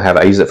think I still have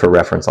it. I use it for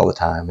reference all the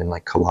time and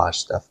like collage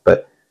stuff,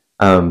 but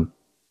yeah,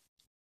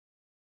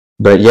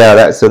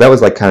 that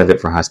was like kind of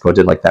it for high school. I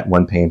did like that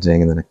one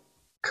painting and then a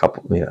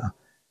couple,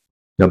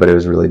 nobody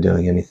was really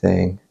doing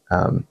anything.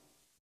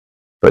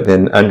 But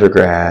then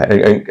undergrad,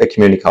 at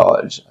community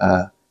college,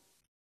 I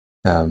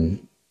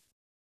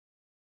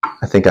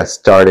think I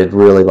started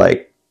really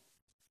like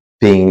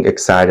being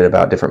excited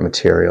about different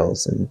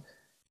materials, and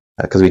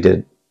because we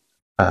did,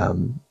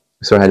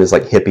 sort of had this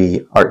like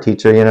hippie art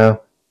teacher,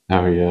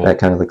 Oh yeah, that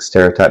kind of like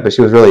stereotype, but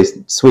she was really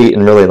sweet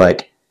and really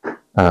like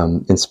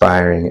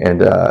inspiring,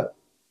 and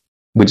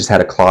we just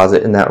had a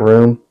closet in that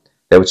room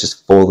that was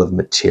just full of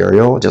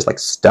material, just like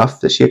stuff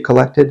that she had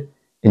collected,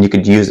 and you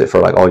could use it for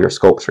like all your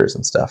sculptures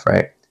and stuff,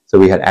 right? So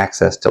we had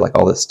access to like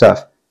all this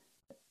stuff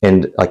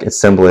and like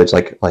assemblage,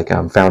 like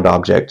found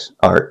object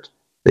art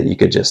that you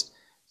could just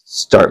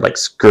start like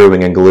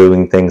screwing and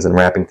gluing things and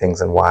wrapping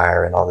things in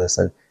wire and all this,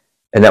 and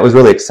that was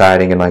really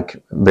exciting and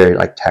like very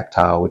like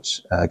tactile,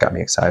 which got me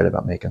excited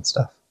about making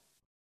stuff.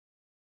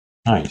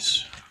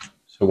 Nice.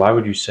 So why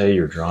would you say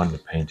you're drawn to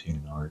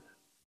painting and art?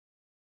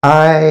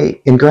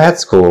 In grad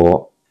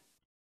school,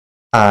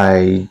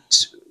 I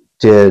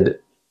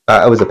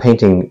was like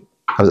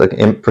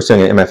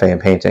pursuing an MFA in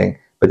painting,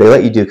 but they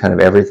let you do kind of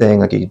everything.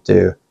 Like you could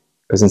do, it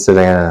was in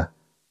Savannah,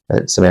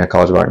 at Savannah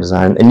College of Art and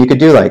Design, and you could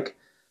do like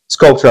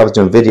sculpture. I was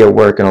doing video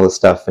work and all this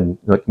stuff, and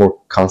like more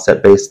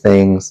concept-based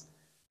things,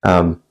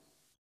 and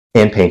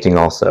painting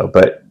also.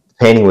 But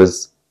painting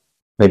was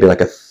maybe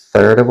like a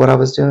third of what I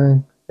was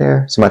doing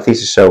there. So my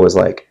thesis show was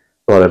like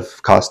a lot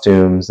of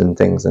costumes and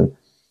things, and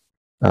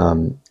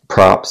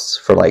props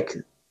for like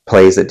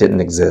plays that didn't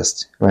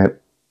exist, right?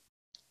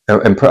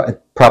 And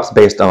props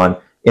based on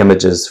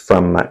images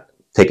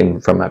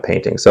taken from my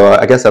painting. So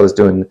I guess I was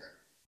doing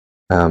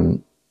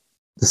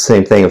the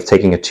same thing of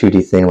taking a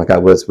 2D thing, like I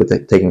was with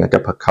taking like a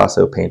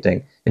Picasso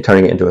painting and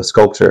turning it into a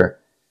sculpture.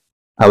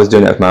 I was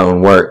doing that with my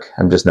own work.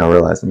 I'm just now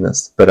realizing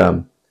this, but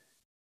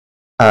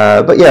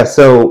yeah.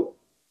 So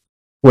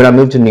when I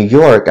moved to New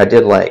York, I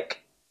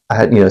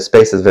had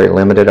space is very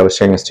limited. I was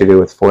sharing a studio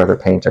with 4 other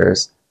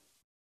painters,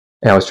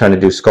 and I was trying to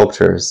do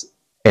sculptures.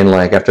 And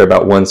like after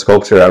about one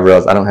sculpture, I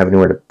realized I don't have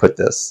anywhere to put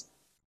this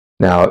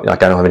now.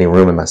 Like I don't have any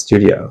room in my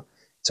studio,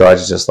 so I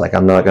was just like,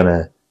 I'm not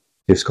gonna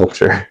do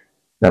sculpture.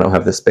 I don't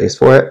have the space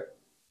for it.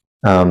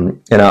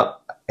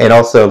 And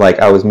also like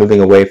I was moving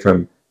away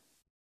from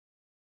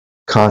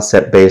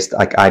concept-based,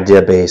 like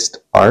idea-based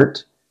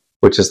art,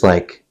 which is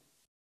like,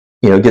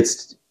 it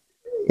gets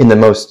in the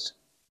most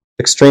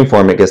extreme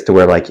form. It gets to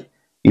where like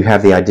you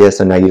have the idea,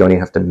 so now you don't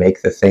even have to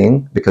make the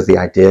thing because the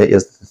idea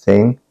is the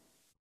thing.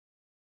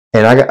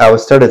 And I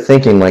started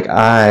thinking like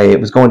I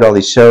was going to all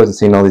these shows and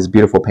seeing all these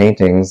beautiful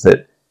paintings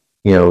that,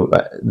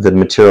 the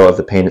material of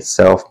the paint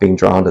itself, being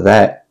drawn to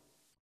that,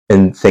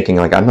 and thinking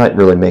like I'm not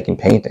really making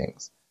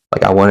paintings.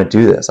 Like I want to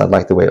do this. I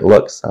like the way it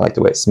looks. I like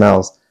the way it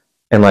smells.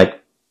 And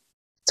like,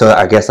 so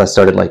I guess I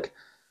started like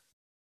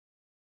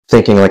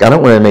thinking like I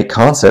don't want to make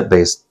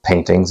concept-based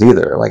paintings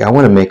either. Like I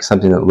want to make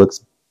something that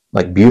looks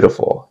like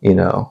beautiful,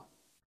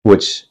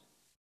 which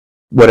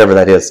whatever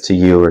that is to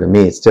you or to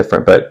me, it's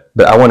different. But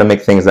I want to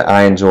make things that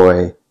I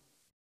enjoy.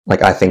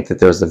 Like I think that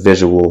there's a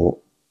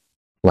visual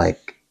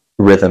like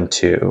rhythm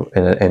to,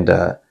 and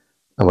I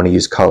want to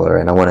use color,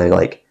 and I want to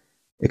like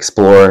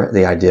explore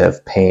the idea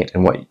of paint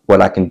and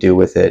what I can do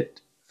with it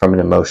from an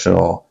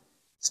emotional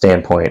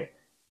standpoint.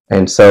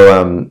 And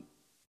so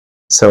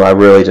I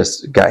really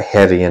just got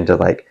heavy into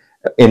like,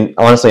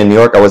 honestly in New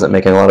York I wasn't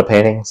making a lot of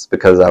paintings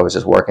because I was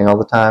just working all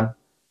the time.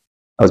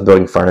 I was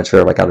building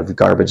furniture like out of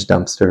garbage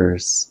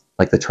dumpsters,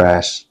 like the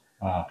trash.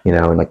 Wow.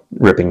 And like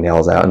ripping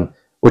nails out, and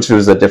which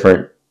was a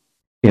different,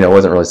 it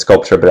wasn't really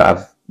sculpture, but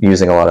I'm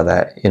using a lot of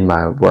that in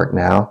my work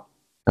now,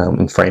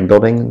 in frame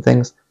building and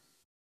things.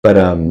 But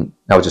I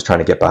was just trying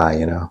to get by,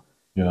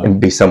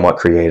 and be somewhat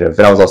creative.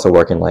 And I was also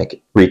working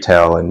like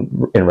retail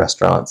and in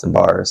restaurants and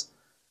bars,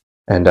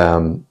 and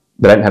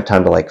but I didn't have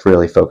time to like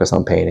really focus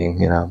on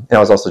painting, And I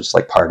was also just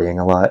like partying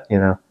a lot,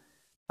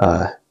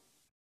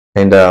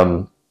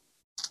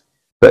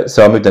 But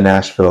so I moved to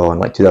Nashville in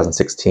like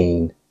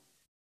 2016,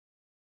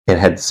 and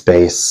had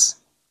space.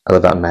 I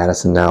live out in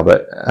Madison now,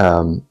 but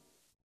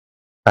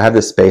I had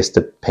this space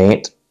to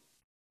paint,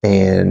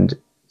 and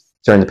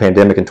during the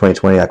pandemic in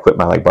 2020, I quit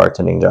my like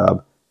bartending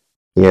job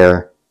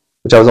here,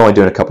 which I was only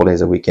doing a couple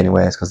days a week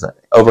anyways, because the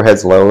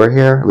overhead's lower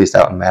here, at least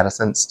out in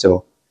Madison. It's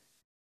still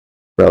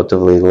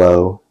relatively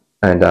low,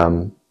 and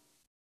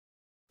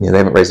they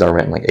haven't raised our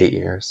rent in like 8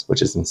 years,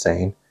 which is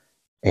insane.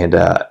 And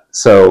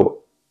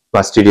so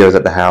my studio is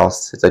at the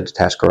house. It's a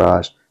detached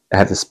garage. I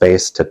have the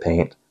space to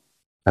paint.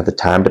 I have the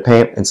time to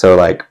paint, and so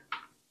like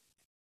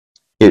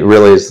it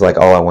really is like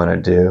all I want to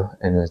do,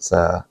 and it's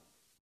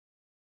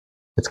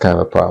kind of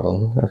a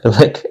problem. I feel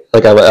like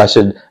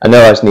I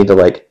know I just need to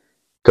like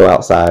go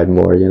outside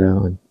more,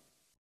 and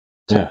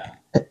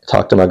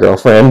talk to my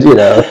girlfriend,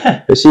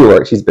 but she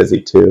works, she's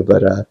busy too,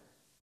 but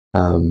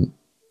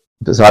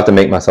so I have to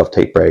make myself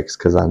take breaks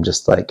because I'm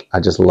just like, I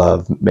just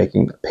love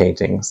making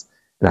paintings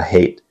and I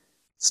hate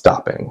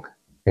stopping.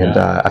 And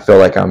I feel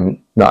like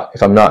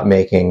if I'm not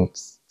making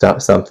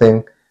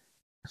something,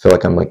 I feel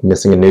like I'm like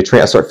missing a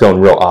nutrient. I start feeling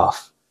real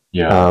off.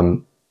 Yeah.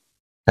 And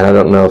I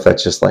don't know if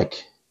that's just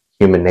like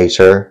human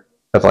nature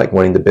of like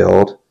wanting to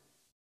build,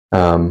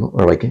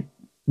 or like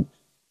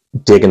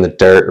dig in the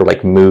dirt, or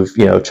like move,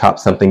 chop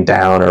something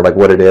down, or like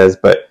what it is,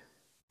 but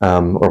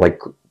or like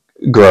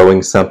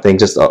growing something.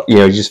 Just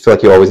you just feel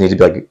like you always need to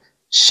be like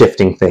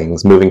shifting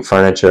things, moving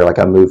furniture. Like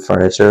I move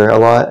furniture a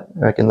lot,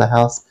 like in the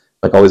house,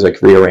 like always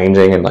like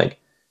rearranging, and like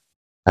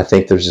I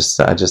think I just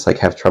like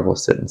have trouble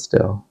sitting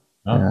still.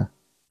 Oh. Yeah.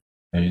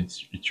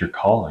 It's your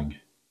calling.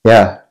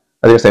 Yeah,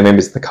 I was gonna say maybe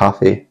it's the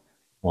coffee.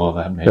 Well,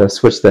 that may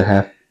switch to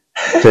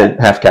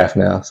half calf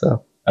now.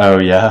 So. Oh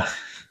yeah.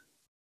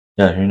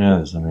 Yeah, who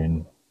knows? I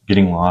mean,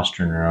 getting lost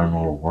in your own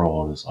little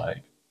world is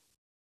like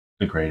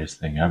the greatest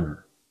thing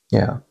ever.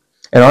 Yeah.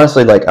 And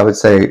honestly, like I would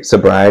say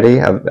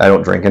sobriety, I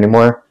don't drink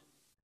anymore.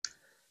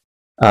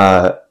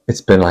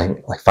 It's been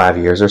like 5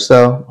 years or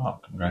so. Wow,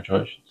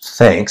 congratulations.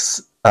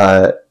 Thanks.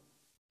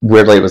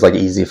 Weirdly, it was like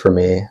easy for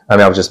me. I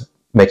mean, I was just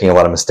making a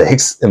lot of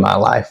mistakes in my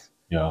life.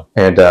 Yeah.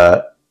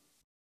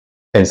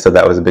 And so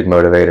that was a big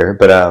motivator.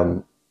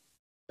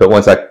 But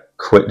once I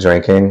quit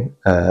drinking,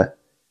 I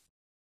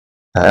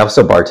was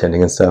still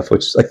bartending and stuff,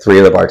 which like 3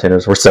 of the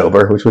bartenders were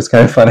sober, which was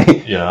kind of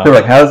funny. Yeah. They're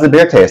like, "How does the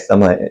beer taste?" I'm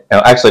like,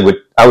 I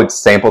would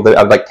sample it.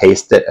 I would like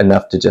taste it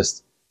enough to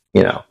just,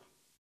 I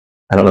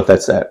don't know if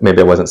that's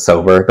maybe I wasn't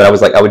sober, but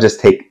I would just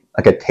take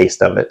like a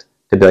taste of it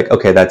to be like,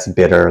 okay, that's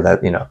bitter,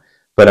 that.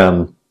 But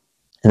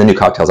in the new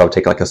cocktails, I would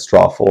take like a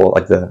straw full,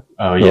 like the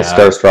little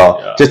stir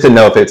straw, just to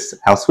know if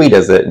how sweet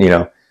is it,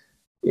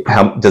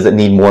 how does it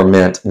need more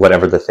mint,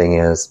 whatever the thing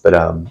is. But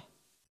I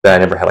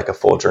never had like a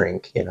full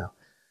drink, you know.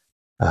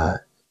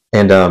 But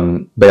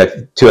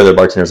like, two other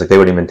bartenders, like they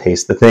wouldn't even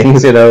taste the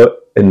things, you know,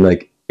 and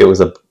like it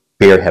was a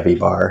beer heavy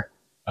bar.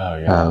 Oh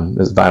yeah. It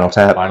was Vinyl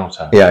Tap. Vinyl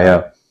Tap. Yeah,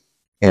 yeah.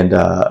 And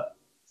so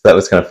that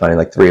was kind of funny.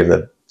 Like 3 of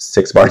the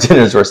 6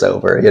 bartenders were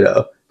sober, you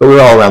know, but we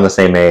were all around the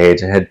same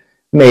age and had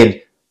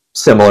made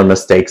similar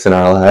mistakes in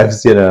our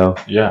lives, you know.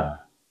 Yeah.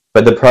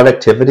 But the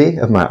productivity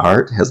of my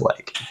art has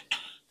like,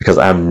 because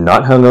I'm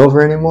not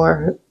hungover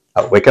anymore,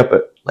 I wake up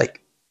at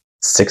like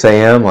 6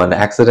 a.m. on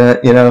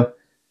accident, you know,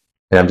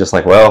 and I'm just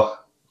like,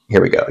 well,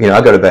 here we go. You know,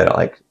 I go to bed at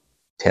like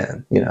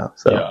 10, you know,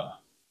 so, Yeah.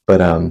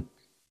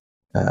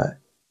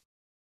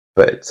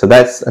 but so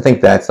that's, I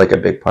think that's like a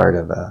big part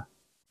of, I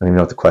don't even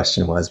know what the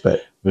question was, but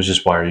It was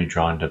just, why are you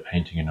drawn to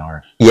painting and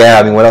art? yeah,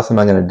 I mean, what else am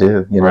I going to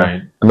do? You know,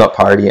 Right. I'm not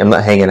partying, I'm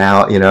not hanging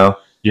out, you know.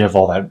 You have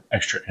all that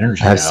extra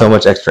energy. I have now. so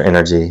much extra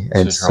energy,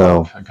 and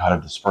so I gotta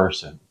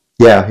disperse it.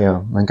 yeah,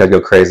 I think I'd go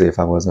crazy if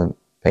I wasn't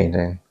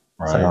painting.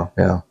 Right. So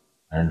yeah,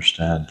 I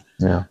understand.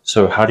 yeah,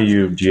 So how do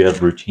you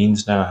have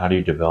routines now? How do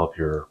you develop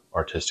your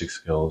artistic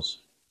skills?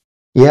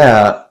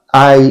 yeah.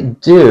 I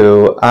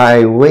do.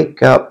 I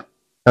wake up.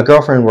 My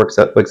girlfriend wakes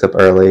up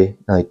early,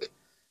 like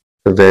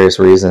for various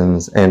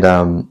reasons, and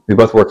we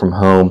both work from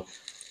home.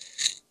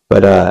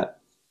 But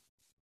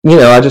you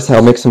know,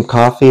 I'll make some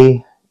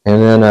coffee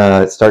and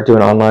then start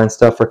doing online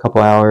stuff for a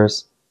couple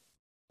hours.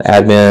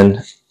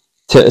 Admin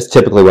is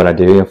typically what I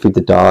do. You know, feed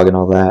the dog and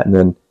all that, and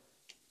then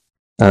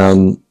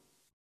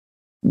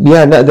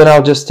yeah, then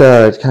I'll just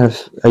kind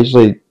of. I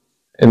usually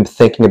am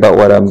thinking about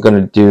what I'm going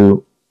to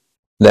do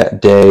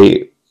that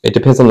day. It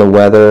depends on the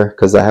weather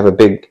because I have a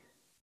big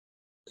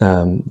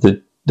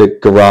the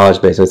garage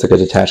basically. It's like a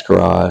detached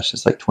garage.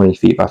 It's like 20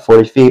 feet by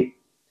 40 feet.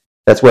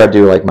 That's where I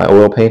do like my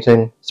oil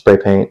painting, spray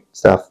paint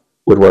stuff,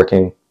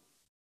 woodworking.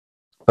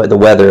 But the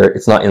weather,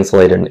 it's not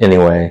insulated in any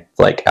way. It's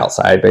like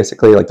outside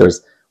basically. Like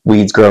there's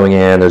weeds growing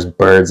in, there's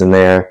birds in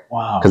there.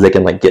 Wow. Because they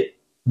can like get,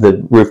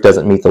 the roof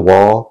doesn't meet the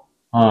wall.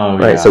 Oh,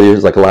 right. Yeah. So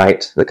there's like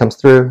light that comes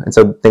through, and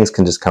so things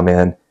can just come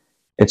in.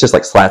 It's just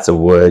like slats of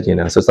wood, you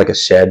know. So it's like a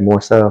shed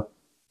more so.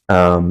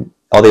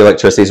 All the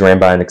electricity is ran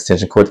by an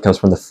extension cord that comes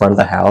from the front of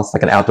the house,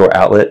 like an outdoor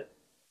outlet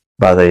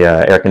by the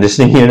air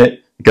conditioning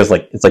unit. Because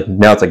like it's like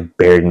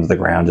buried into the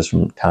ground just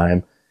from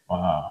time.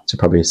 Wow. Should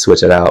probably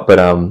switch it out, but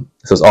so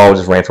it's all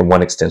just ran from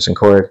one extension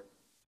cord.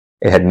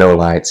 It had no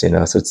lights, you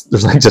know. So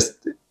there's like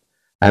just,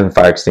 I have a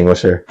fire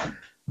extinguisher.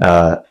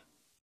 Yeah,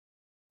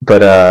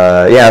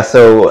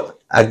 so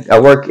I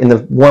work in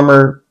the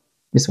warmer.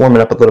 It's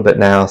warming up a little bit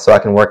now, so I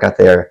can work out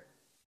there.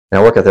 And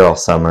I work out there all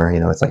summer.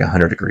 You know, it's like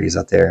 100 degrees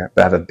out there.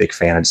 But I have a big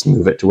fan. I just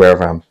move it to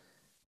wherever I'm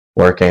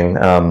working.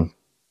 But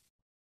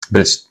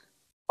it's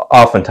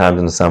oftentimes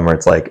in the summer.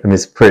 It's like, I mean,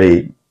 it's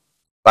pretty.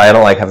 I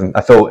don't like having.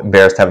 I feel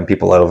embarrassed having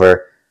people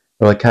over.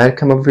 They're like, "Can I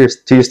come over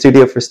to your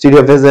studio for a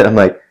studio visit?" I'm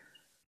like,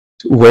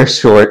 "Wear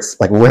shorts.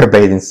 Like, wear a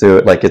bathing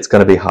suit. Like, it's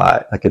gonna be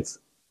hot. Like, it's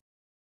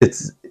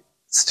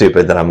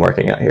stupid that I'm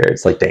working out here.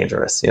 It's like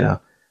dangerous, you know."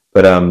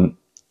 But and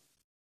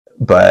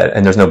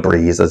there's no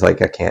breeze. It's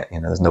like I can't, you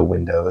know, there's no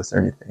windows or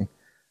anything.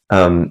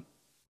 But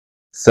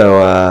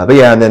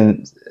yeah, and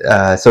then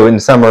so in the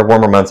summer,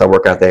 warmer months, I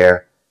work out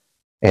there,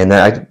 and then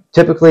I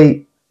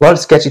typically, a lot of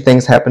sketchy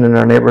things happen in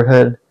our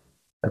neighborhood.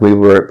 Like we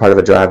were part of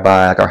a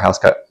drive-by. Like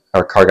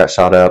our car got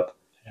shot up.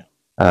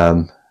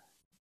 In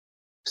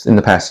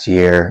the past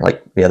year,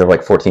 like the other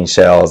like 14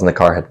 shells, and the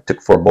car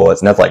took 4 bullets,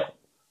 and that's like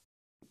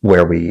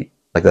where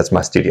that's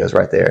my studio's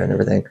right there and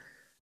everything.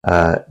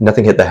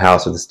 Nothing hit the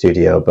house or the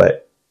studio,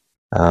 but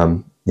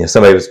you know,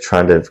 somebody was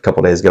trying to, a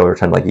couple days ago, we were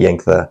trying to like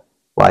yank the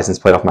license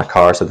plate off my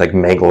car, so it like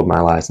mangled my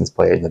license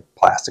plate, and the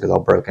plastic is all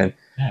broken.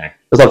 Dang.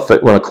 There's a lot of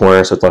foot, we're on a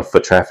corner, so it's a lot of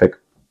foot traffic.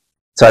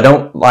 So I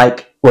don't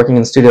like working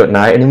in the studio at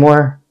night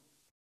anymore,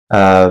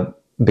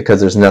 because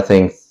there's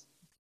nothing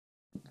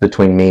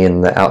between me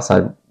and the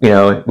outside, you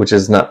know, which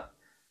is not,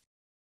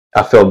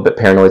 I feel a bit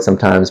paranoid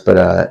sometimes,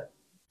 but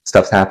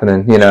stuff's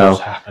happening, you know.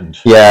 Stuff's happened.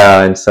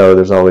 Yeah, and so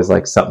there's always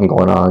like something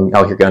going on.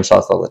 I'll hear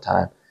gunshots all the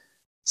time.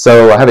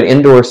 So I have an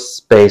indoor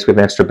space. We have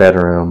an extra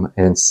bedroom,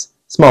 and it's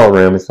a small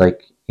room. It's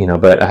like, you know,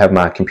 but I have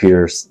my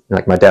computers,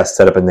 like my desk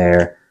set up in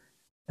there,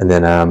 and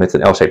then it's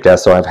an L-shaped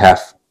desk, so I have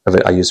half of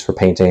it I use for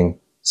painting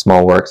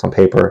small works on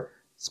paper,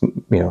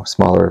 you know,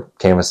 smaller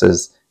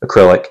canvases,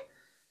 acrylic,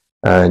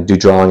 do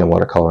drawing and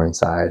watercolor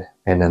inside,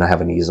 and then I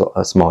have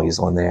a small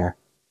easel in there.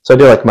 So I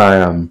do like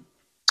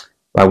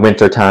my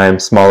wintertime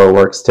smaller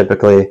works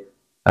typically.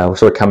 We're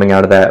sort of coming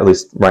out of that, at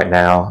least right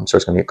now. I'm sure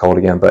it's going to get cold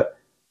again, but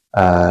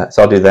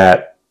so I'll do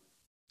that.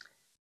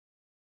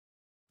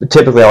 But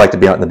typically, I like to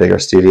be out in the bigger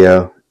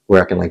studio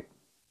where I can, like,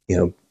 you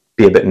know,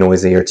 be a bit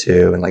noisier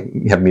too, and like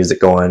have music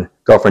going.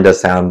 Girlfriend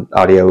does sound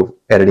audio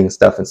editing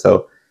stuff, and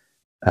so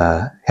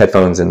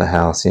headphones in the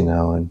house, you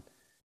know.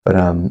 But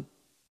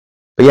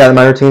yeah,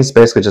 my routine is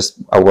basically just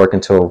I work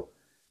until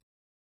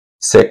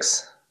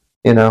 6,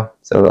 you know,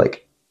 so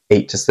like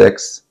 8 to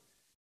 6.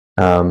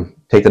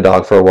 Take the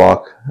dog for a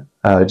walk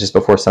just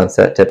before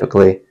sunset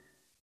typically,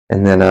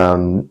 and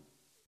then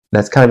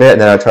that's kind of it.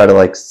 And then I try to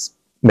like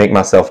make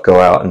myself go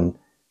out and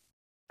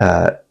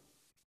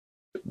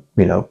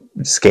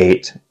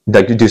skate,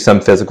 like do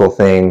some physical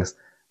things.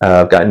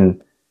 I've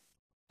gotten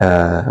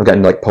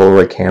like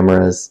Polaroid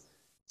cameras,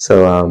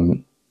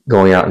 so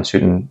going out and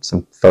shooting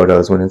some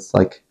photos when it's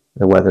like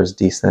the weather's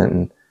decent,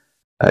 and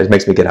it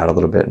makes me get out a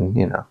little bit, and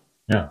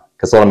Yeah.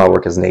 because a lot of my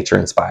work is nature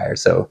inspired.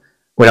 So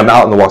when I'm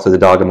out on the walk with the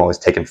dog, I'm always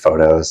taking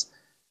photos.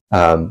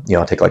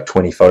 I'll take like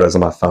 20 photos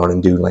on my phone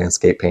and do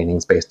landscape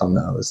paintings based on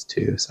those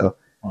too. So,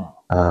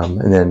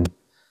 and then,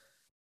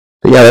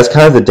 but yeah, that's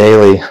kind of the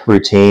daily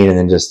routine. And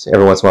then just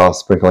every once in a while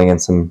sprinkling in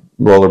some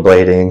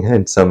rollerblading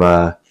and some,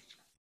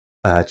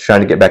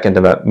 trying to get back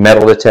into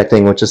metal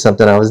detecting, which is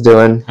something I was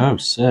doing. Oh,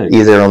 sick.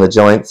 Easier on the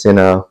joints,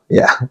 yeah.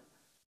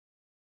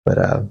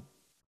 But,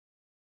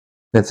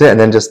 that's it. And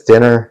then just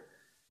dinner,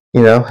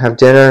 have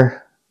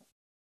dinner,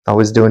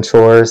 always doing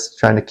chores,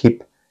 trying to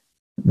keep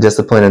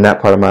discipline in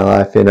that part of my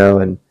life,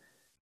 and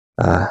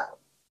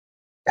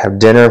have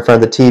dinner in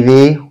front of the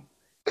TV,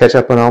 catch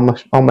up on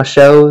all my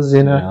shows,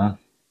 Yeah.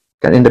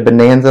 Got into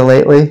Bonanza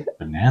lately.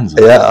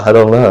 Bonanza. Yeah, I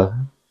don't know.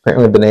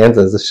 Apparently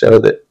Bonanza is a show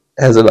that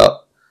has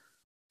about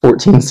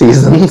 14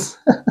 seasons.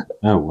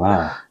 Oh,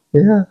 wow.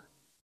 Yeah.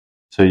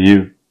 So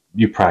you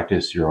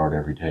practice your art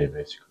every day,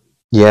 basically.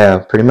 Yeah,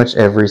 pretty much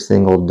every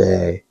single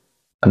day.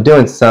 I'm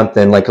doing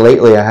something. Like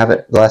lately,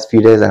 the last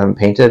few days I haven't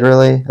painted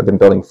really. I've been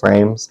building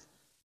frames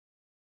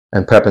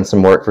and prepping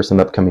some work for some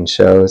upcoming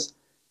shows.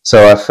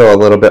 So I feel a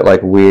little bit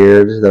like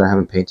weird that I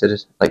haven't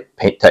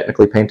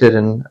technically painted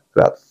in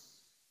about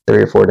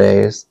 3 or 4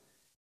 days.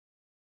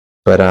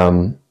 But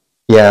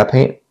yeah, I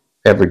paint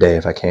every day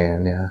if I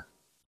can. Yeah.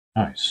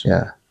 Nice.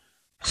 Yeah.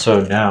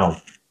 So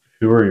now,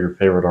 who are your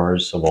favorite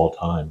artists of all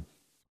time?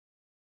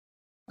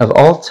 Of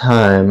all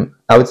time,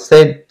 I would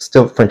say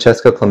still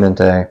Francesco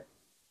Clemente.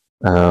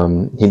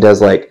 He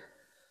does like,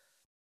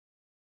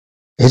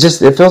 it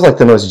feels like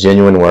the most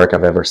genuine work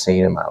I've ever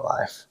seen in my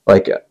life.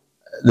 Like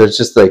there's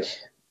just like,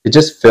 it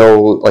just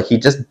feels like I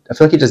feel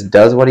like he just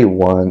does what he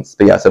wants.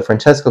 But yeah, so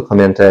Francesco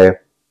Clemente,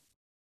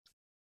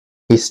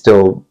 he's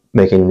still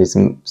making these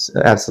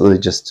absolutely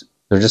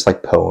they're just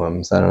like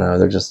poems. I don't know.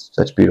 They're just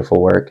such beautiful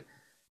work.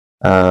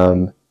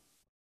 And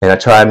I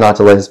try not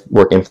to let his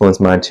work influence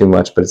mine too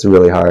much, but it's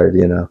really hard,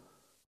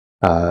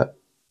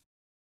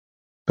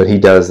 but he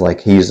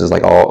uses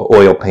like all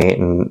oil paint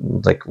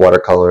and like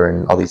watercolor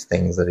and all these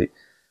things that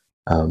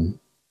and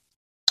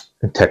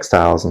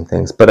textiles and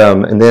things. But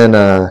and then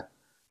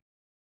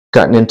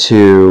gotten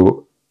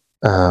into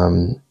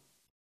Nicole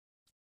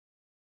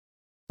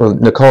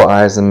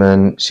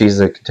Eisenman. She's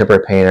a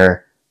contemporary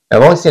painter.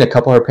 I've only seen a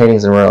couple of her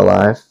paintings in real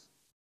life.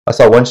 I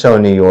saw one show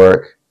in New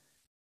York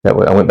that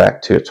I went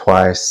back to it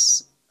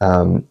twice,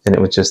 and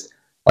it was just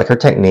like her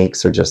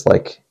techniques are just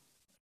like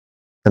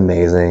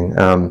amazing.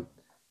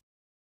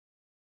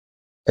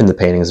 And the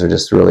paintings are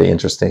just really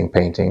interesting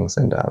paintings.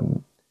 And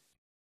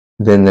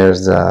then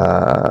there's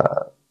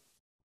I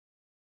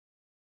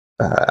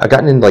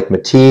gotten into like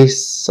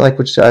Matisse, like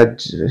which I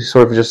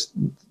sort of just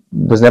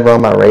was never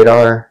on my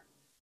radar.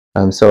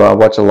 So I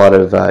watch a lot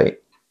of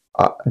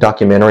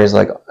documentaries,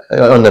 like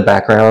on the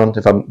background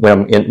when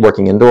I'm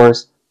working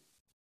indoors.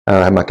 I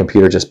have my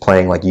computer just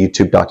playing like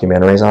YouTube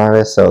documentaries on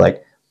artists. So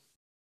like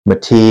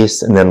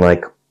Matisse, and then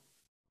like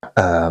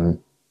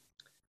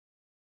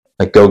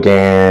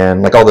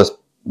Gauguin, like all this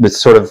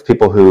sort of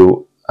people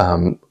who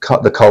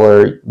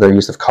their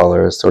use of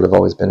color has sort of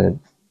always been a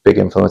big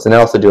influence. And I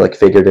also do like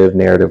figurative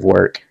narrative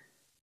work.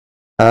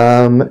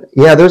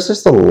 Yeah, there's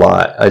just a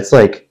lot. It's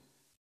like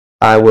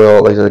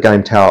there's a guy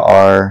named Tao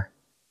R,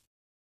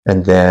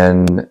 and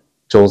then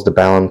Jules de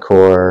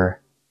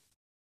Balancourt.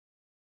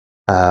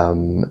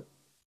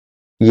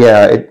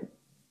 Yeah, it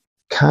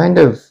kind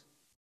of,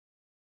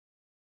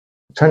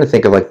 I'm trying to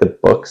think of like the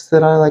books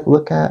that I like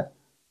look at.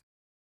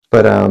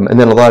 But and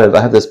then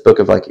I have this book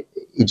of like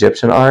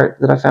Egyptian art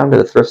that I found at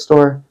a thrift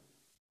store,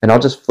 and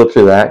I'll just flip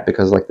through that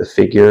because like the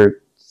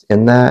figure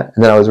in that.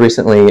 And then I was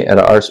recently at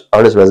an artist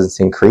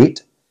residency in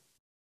Crete,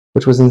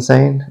 which was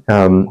insane.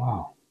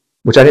 Wow.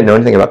 Which I didn't know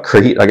anything about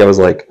Crete. Like I was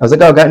like, oh, I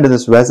got into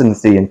this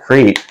residency in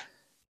Crete.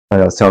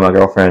 And I was telling my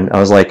girlfriend, I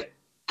was like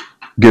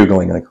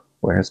Googling like,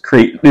 where's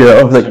Crete?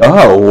 I was like,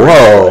 oh,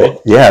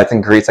 whoa, yeah, it's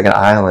in Crete. It's like an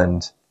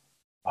island.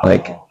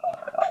 Like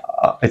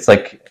it's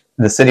like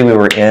the city we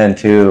were in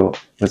too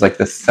was like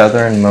the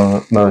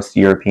southernmost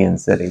European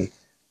city,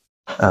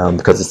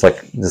 because it's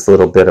like this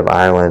little bit of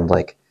island,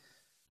 like,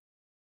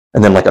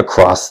 and then like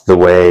across the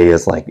way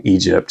is like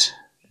Egypt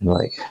and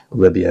like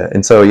Libya.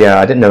 And so yeah,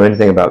 I didn't know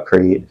anything about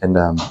Crete, and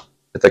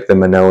it's like the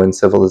Minoan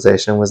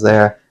civilization was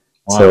there.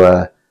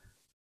 Wow.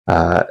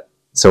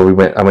 So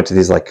I went to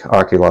these like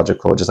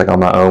archaeological, just like on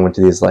my own, went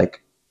to these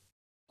like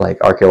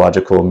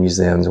archaeological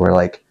museums where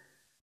like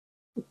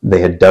they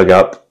had dug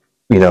up,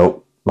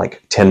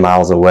 like 10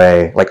 miles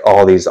away, like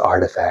all these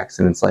artifacts,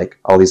 and it's like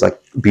all these like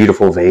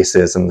beautiful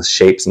vases, and the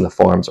shapes and the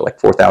forms are like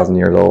 4,000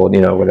 years old,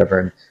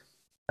 whatever.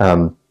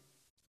 And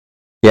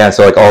yeah,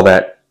 so like all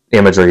that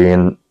imagery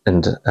and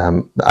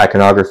the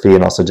iconography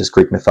and also just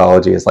Greek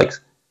mythology is like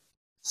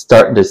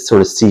starting to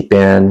sort of seep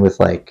in with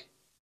like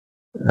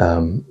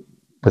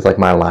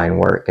my line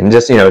work, and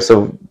just,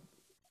 so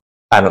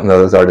I don't know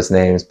those artists'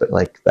 names, but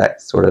like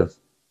that sort of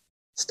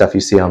stuff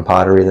you see on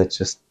pottery that's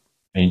just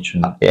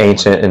ancient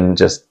and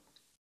just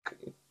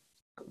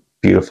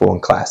beautiful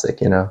and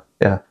classic,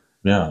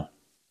 Yeah.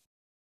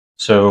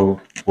 So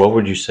what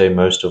would you say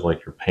most of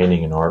like your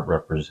painting and art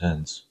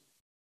represents?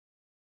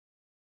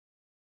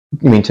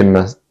 You mean to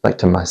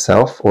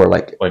myself, or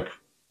like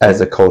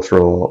as a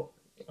cultural?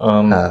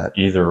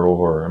 Either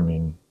or. I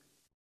mean,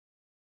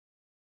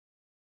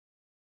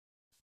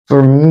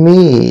 for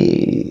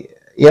me,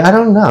 yeah, I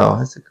don't know.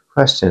 That's a good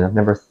question. I've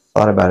never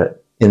thought about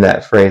it in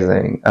that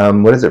phrasing.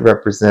 What does it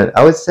represent?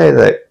 I would say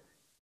that,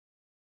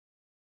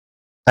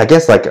 I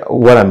guess, like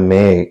what I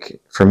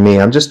make, for me,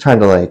 I'm just trying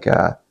to like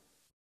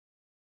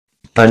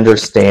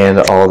understand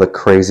all the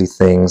crazy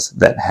things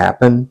that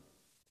happen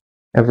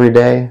every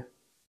day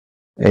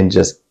and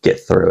just get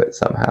through it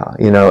somehow,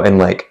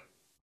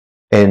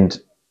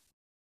 and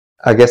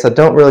I guess I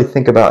don't really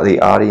think about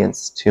the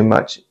audience too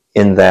much,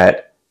 in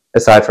that,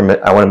 aside from it,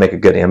 I want to make a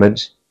good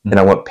image, and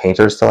I want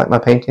painters to like my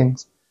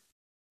paintings.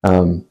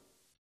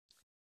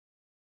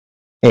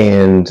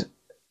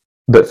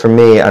 But for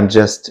me, I'm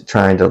just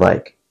trying to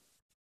like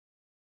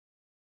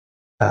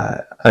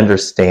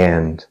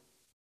understand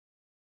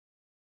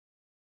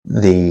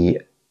the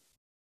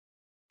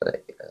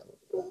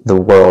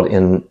world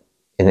in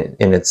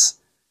its.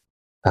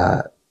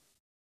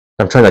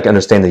 I'm trying to like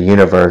understand the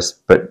universe,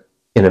 but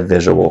in a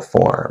visual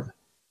form,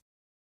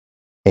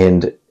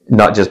 and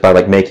not just by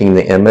like making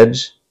the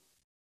image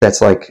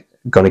that's like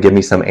going to give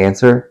me some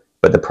answer,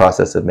 but the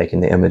process of making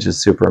the image is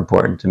super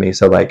important to me.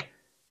 So like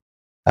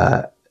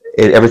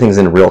everything's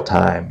in real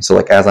time. So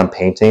like as I'm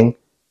painting,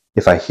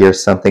 if I hear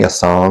something, a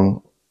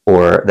song,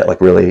 or that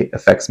like really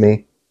affects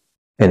me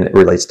and it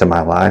relates to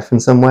my life in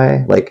some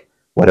way, like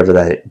whatever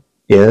that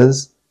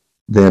is,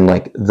 then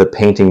like the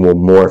painting will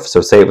morph.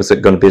 So say it was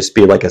going to just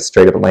be like a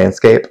straight up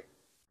landscape.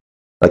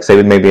 Like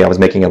say maybe I was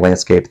making a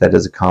landscape that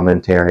is a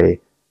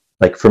commentary,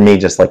 like for me,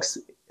 just like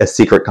a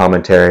secret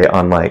commentary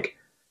on like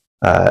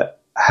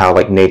how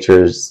like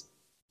nature's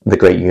the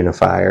great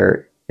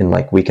unifier, and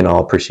like we can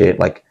all appreciate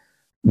like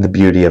the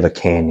beauty of a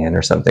canyon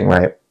or something,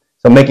 right?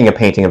 So I'm making a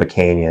painting of a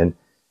canyon,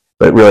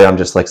 but really I'm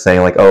just like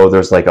saying like, oh,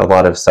 there's like a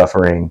lot of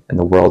suffering and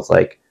the world's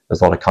like,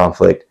 there's a lot of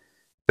conflict,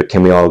 but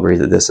can we all agree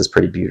that this is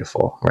pretty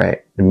beautiful,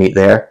 right? And meet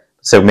there.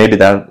 So maybe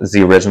that is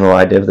the original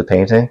idea of the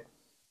painting.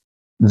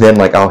 Then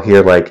like I'll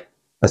hear like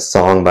a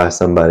song by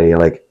somebody,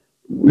 like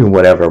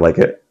whatever, like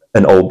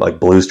an old like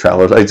blues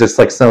traveler, like just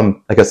like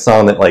some like a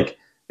song that like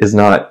is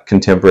not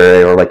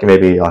contemporary, or like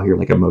maybe I'll hear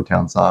like a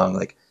Motown song,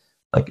 like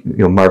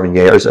Marvin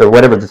Gaye, or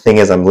whatever the thing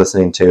is I'm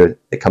listening to,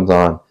 it comes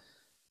on.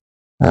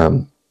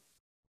 Then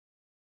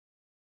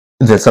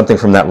something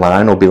from that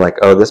line will be like,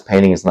 oh, this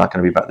painting is not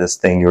going to be about this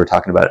thing you were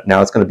talking about.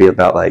 Now it's going to be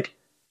about like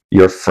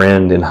your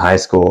friend in high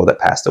school that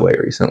passed away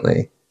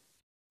recently,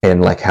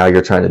 and like how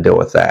you're trying to deal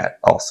with that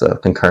also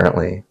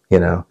concurrently,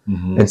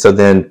 mm-hmm. And so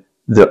then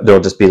there'll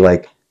just be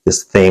like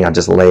this thing I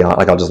just lay on,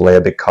 like I'll just lay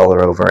a big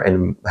color over,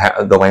 and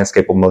the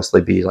landscape will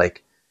mostly be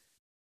like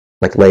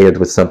layered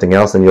with something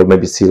else, and you'll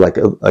maybe see like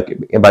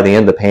and by the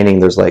end of the painting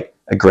there's like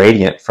a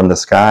gradient from the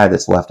sky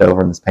that's left over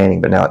in this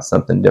painting, but now it's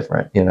something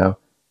different,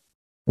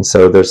 And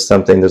so there's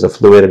a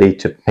fluidity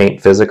to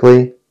paint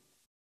physically,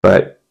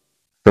 but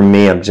for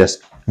me, I'm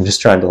just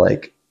trying to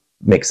like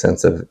make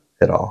sense of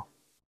it all.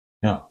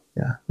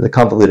 Yeah, the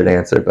convoluted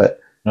answer, but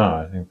no,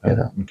 I think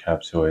that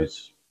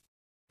encapsulates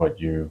what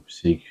you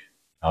seek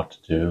out to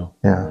do.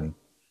 Yeah. And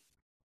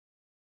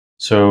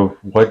so,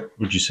 what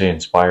would you say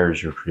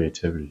inspires your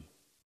creativity?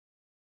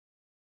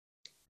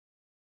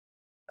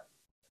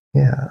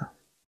 Yeah,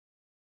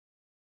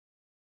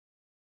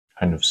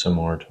 kind of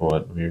similar to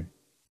what we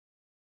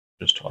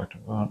just talked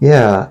about.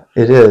 Yeah,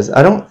 it is.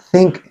 I don't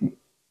think.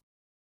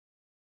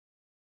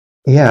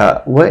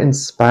 Yeah, what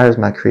inspires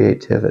my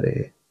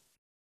creativity?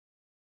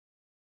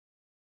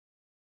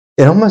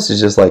 It almost is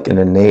just like an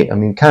innate. I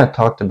mean, kind of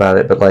talked about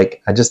it, but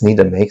like I just need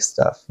to make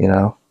stuff,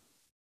 And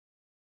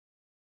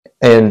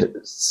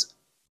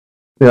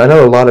I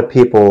know a lot of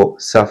people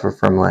suffer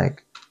from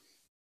like,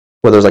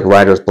 well, there's like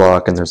writer's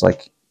block, and there's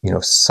like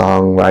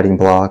songwriting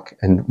block,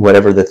 and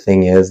whatever the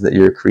thing is that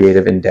your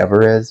creative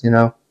endeavor is, I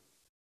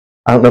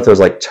don't know if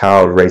there's like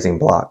child raising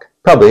block.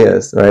 Probably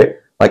is, right?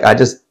 Like I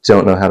just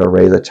don't know how to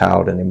raise a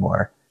child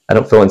anymore. I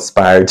don't feel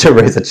inspired to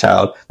raise a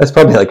child. That's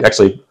probably like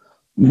actually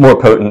more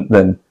potent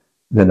than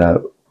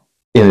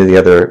any of the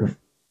other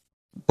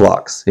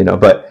blocks,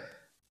 But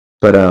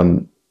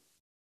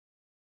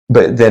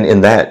then in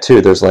that too,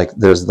 there's like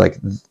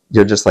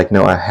you're just like,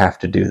 no, I have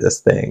to do this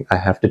thing. I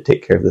have to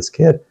take care of this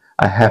kid.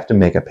 I have to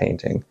make a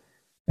painting,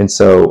 and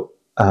so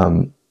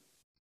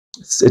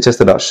it's just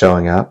about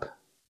showing up.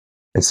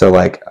 And so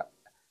like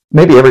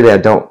maybe every day I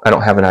don't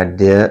have an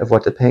idea of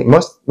what to paint.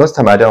 Most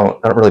time I don't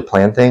really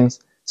plan things.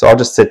 So I'll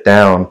just sit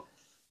down,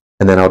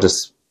 and then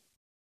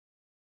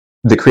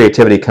the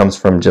creativity comes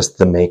from just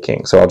the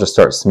making. So I'll just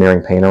start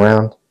smearing paint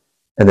around,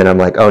 and then I'm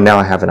like, oh, now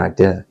I have an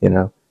idea,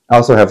 I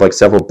also have like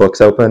several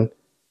books open,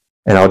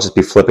 and I'll just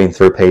be flipping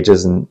through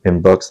pages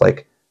in books,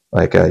 like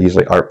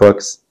usually art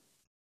books,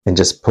 and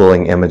just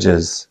pulling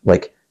images,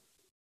 like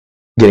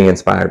getting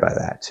inspired by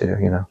that too.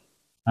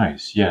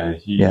 Nice. Yeah.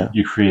 Yeah.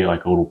 You create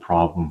like a little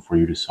problem for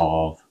you to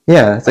solve.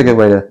 Yeah, it's a good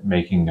way to.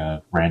 Making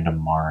a random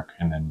mark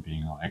and then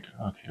being like,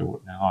 okay,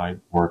 well, now I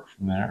work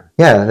from there.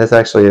 Yeah, that's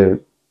actually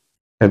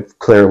a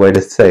clear way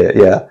to say it.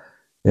 Yeah,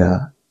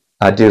 yeah.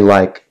 I do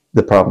like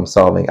the problem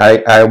solving.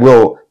 I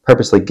will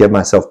purposely give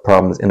myself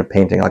problems in a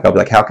painting. Like I'll be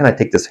like, how can I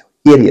take this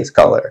hideous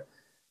color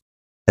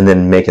and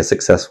then make a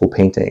successful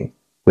painting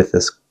with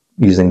this,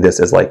 using this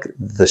as like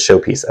the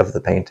showpiece of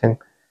the painting.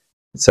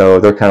 So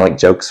they're kind of like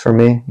jokes for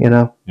me,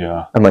 Yeah.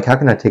 I'm like, how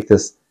can I take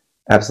this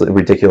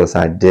absolutely ridiculous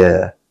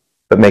idea,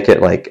 but make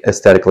it like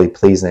aesthetically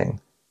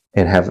pleasing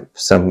and have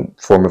some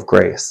form of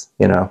grace,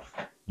 Yeah.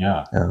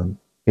 Yeah,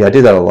 I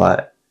do that a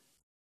lot.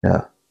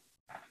 Yeah.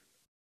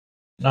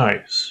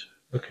 Nice.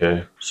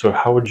 Okay. So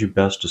how would you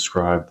best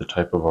describe the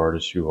type of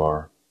artist you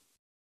are?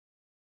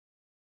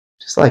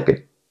 Just like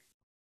a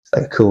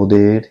cool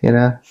dude,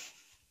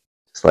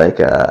 Just like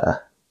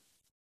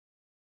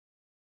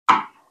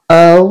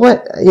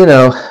what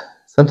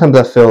sometimes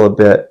I feel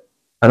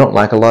I don't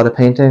like a lot of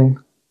painting,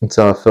 and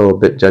so I feel a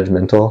bit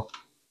judgmental.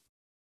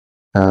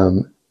 But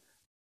I'm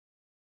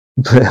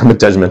a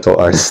judgmental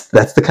artist.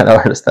 That's the kind of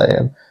artist I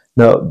am.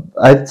 No,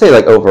 I'd say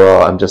like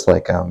overall I'm just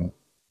like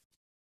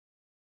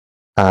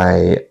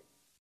I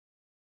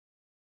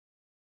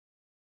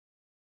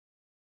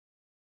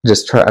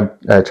just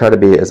I try to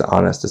be as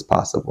honest as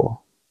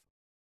possible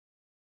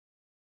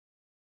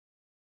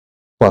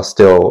while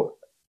still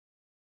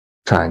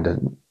trying to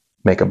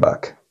make a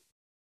buck.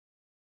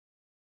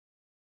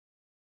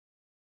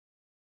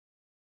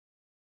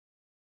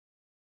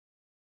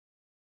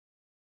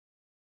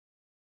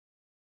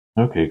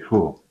 Okay,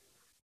 cool.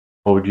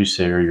 What would you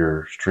say are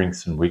your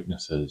strengths and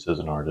weaknesses as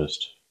an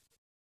artist?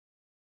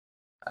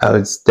 I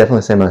would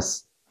definitely say my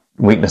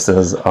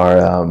weaknesses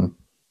are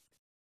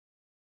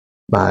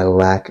my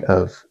lack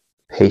of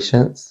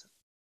patience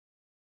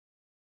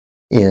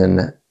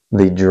in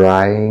the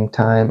drying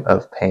time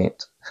of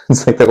paint.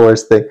 It's like the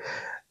worst thing,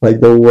 like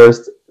the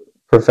worst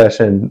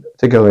profession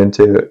to go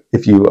into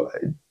if you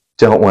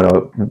don't want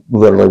to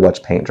literally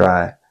watch paint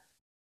dry.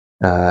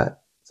 So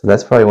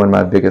that's probably one of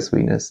my biggest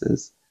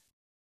weaknesses.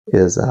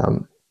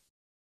 And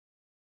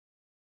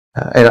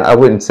I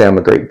wouldn't say I'm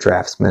a great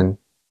draftsman.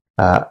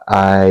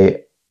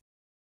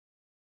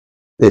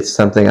 It's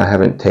something I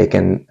haven't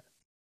taken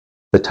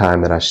the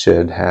time that I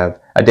should have.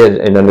 I did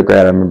in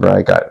undergrad. I remember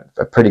I got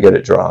pretty good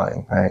at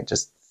drawing. Right,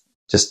 just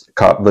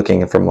caught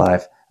looking from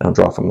life. I don't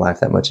draw from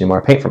life that much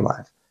anymore. I paint from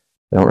life.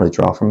 I don't really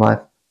draw from life.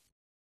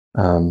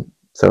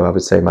 So I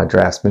would say my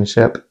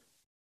draftsmanship.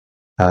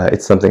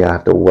 It's something I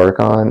have to work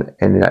on,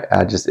 and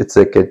it's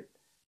like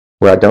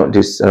where I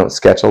don't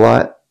sketch a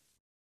lot.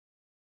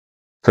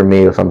 For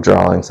me, if I'm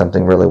drawing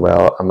something really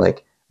well, I'm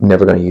like, I'm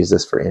never going to use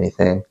this for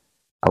anything.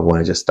 I want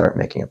to just start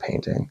making a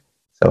painting.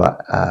 So,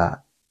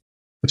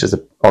 which is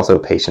also a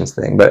patience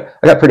thing. But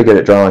I got pretty good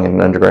at drawing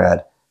in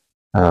undergrad,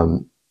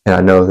 and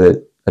I know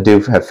that I do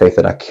have faith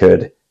that I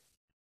could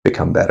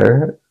become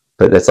better.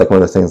 But it's like one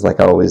of those things. Like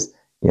I always,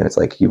 it's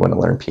like you want to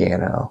learn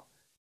piano.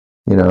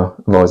 I'm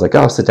always like,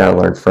 oh, I'll sit down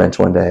and learn French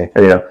one day,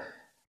 or,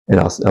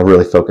 and I'll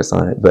really focus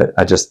on it. But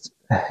I just,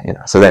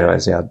 So,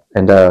 anyways, yeah.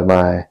 And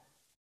my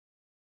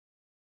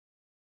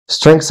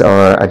strengths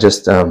are I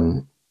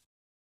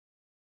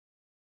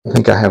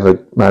think I have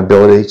my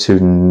ability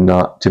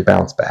to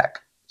bounce back,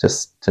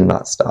 just to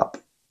not stop,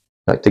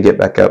 like to get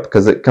back up,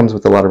 because it comes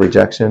with a lot of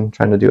rejection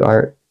trying to do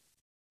art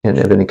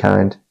of any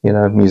kind,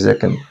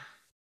 music and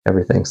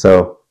everything.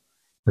 So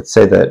let's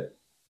say that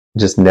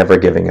just never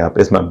giving up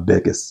is my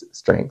biggest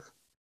strength.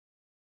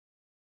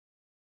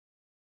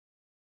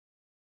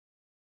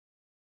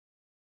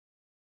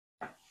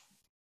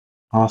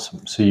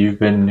 Awesome. So you've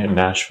been in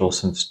Nashville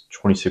since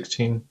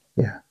 2016?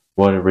 Yeah.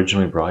 What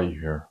originally brought you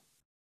here?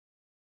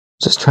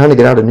 Just trying to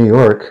get out of New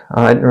York.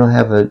 I didn't really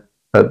have a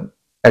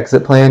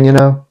exit plan,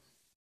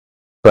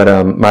 But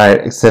I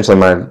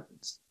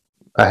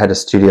had a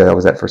studio I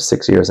was at for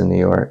 6 years in New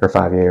York, or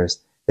 5 years.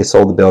 They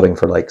sold the building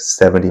for like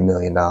 $70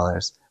 million.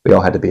 We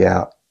all had to be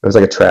out. It was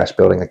like a trash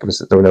building. Like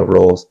there were no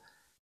rules.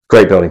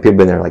 Great building.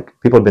 People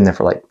had been there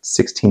for like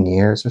 16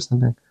 years or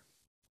something.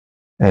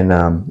 And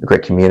a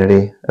great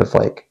community of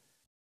like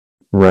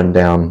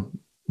rundown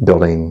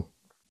building.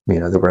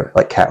 There were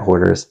like cat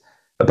hoarders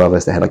above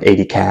us. They had like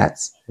 80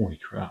 cats. Holy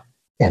crap.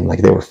 And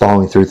like they were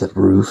falling through the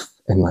roof,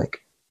 and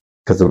like,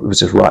 because it was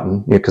just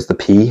rotten, because the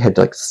pee had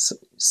like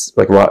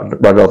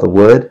rotted all the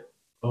wood.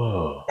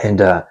 Oh. And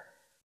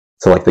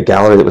so like the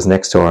gallery that was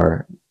next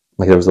to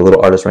there was a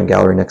little artist run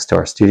gallery next to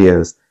our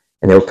studios,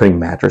 and they were putting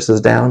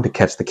mattresses down to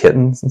catch the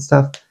kittens and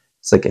stuff.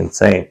 It's like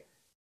insane.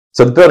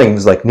 So the building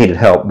was like needed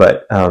help,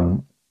 but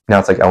now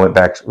it's like I went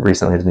back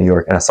recently to New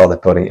York and I saw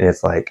that building, and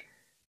it's like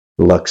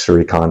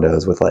luxury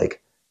condos with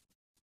like,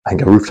 I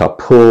think, a rooftop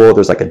pool.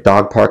 There's like a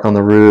dog park on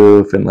the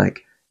roof, and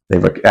like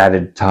they've like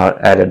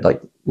added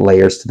like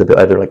layers to the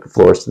other like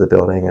floors to the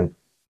building, and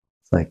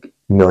it's like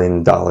 $1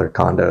 million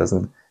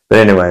condos. But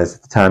anyways,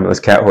 at the time it was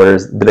cat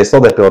hoarders. But they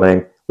sold that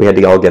building. We had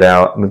to all get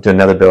out, moved to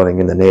another building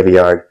in the Navy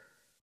Yard.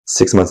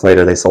 6 months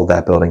later, they sold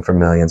that building for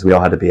millions. We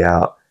all had to be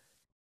out.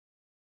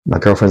 My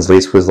girlfriend's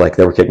lease was like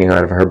they were kicking her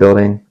out of her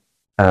building.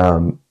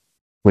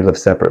 We lived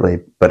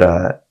separately,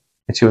 but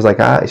and she was like,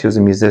 she was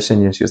a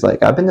musician, and she was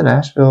like, I've been to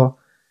Nashville.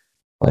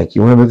 Like,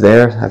 you want to move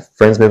there? I have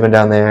friends moving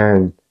down there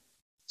in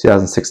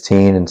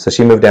 2016, and so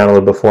she moved down a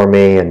little before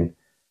me, and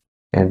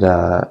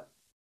I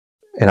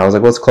was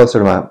like, well, it's closer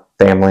to my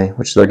family,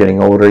 which they're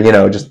getting older. You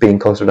know, just being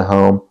closer to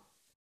home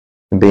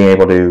and being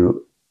able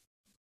to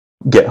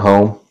get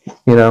home.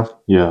 You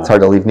know, Yeah. It's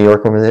hard to leave New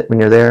York when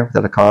you're there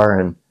without a car,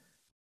 and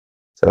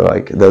so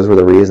like those were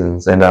the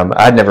reasons. And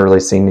I'd never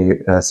really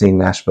seen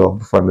Nashville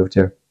before I moved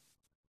here.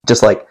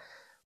 Just like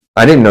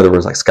I didn't know there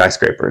was like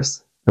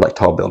skyscrapers or like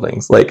tall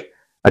buildings. Like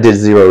I did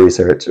zero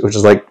research, which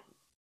is like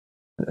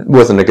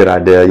wasn't a good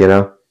idea, you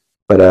know.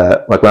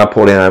 But like when I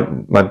pulled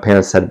in, my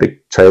parents had a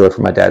big trailer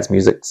for my dad's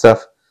music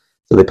stuff,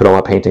 so they put all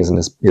my paintings in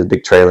his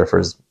big trailer for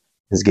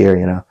his gear,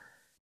 you know.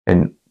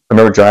 And I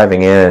remember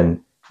driving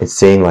in and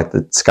seeing like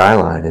the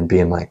skyline and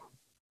being like,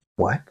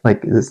 "What?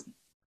 Like this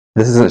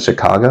isn't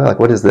Chicago? Like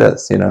what is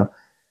this?" You know.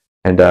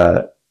 And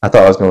I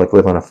thought I was going to like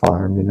live on a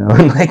farm, you know.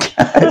 And like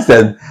I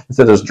said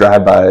there's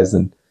drive-bys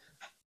and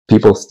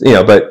people, you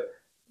know. But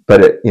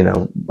it, you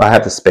know, I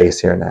have the space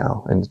here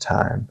now and the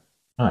time.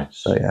 Nice.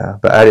 So yeah,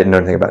 but I didn't know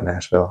anything about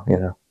Nashville, you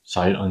know.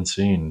 Sight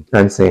unseen.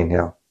 Unseen,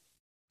 yeah.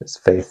 It's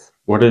faith.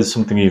 What is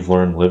something you've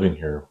learned living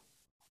here?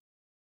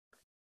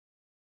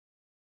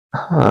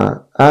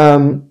 I've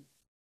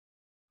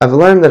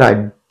learned that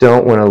I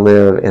don't want to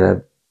live in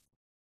a.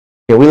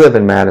 You know, we live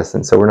in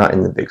Madison, so we're not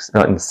in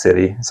the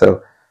city.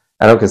 So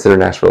I don't consider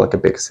Nashville like a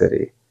big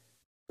city.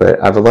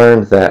 But I've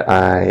learned that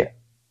I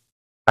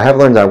have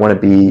learned that I want to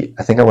be.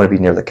 I think I want to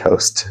be near the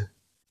coast.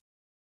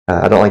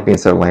 I don't like being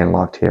so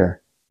landlocked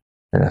here,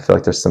 and I feel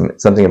like there's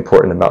something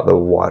important about the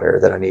water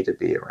that I need to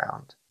be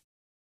around.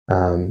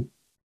 From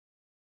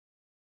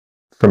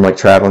like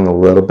traveling a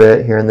little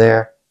bit here and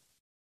there.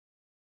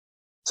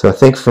 So I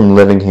think from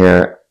living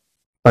here,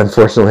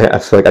 unfortunately, I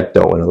feel like I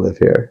don't want to live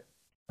here.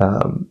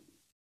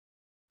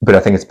 But I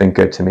think it's been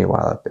good to me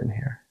while I've been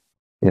here.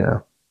 You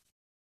know,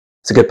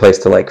 it's a good place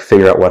to like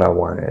figure out what I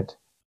wanted.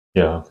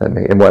 Yeah.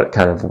 And what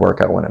kind of work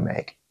I want to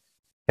make,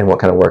 and what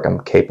kind of work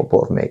I'm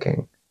capable of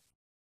making.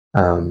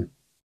 But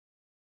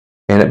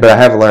I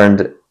have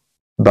learned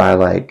by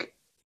like,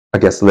 I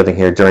guess living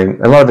here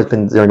during a lot of it's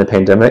been during the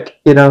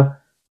pandemic. You know,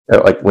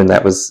 like when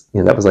that was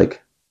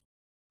like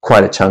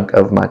quite a chunk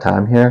of my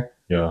time here.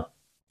 Yeah.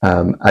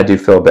 I do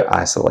feel a bit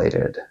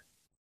isolated,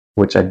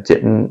 which I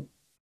didn't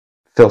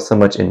feel so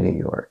much in New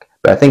York.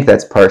 But I think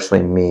that's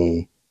partially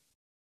me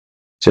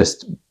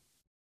just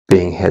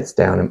being head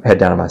down in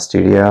my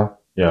studio.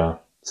 Yeah.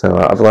 So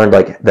I've learned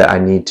like that I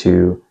need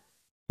to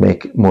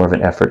make more of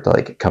an effort to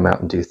like come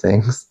out and do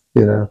things,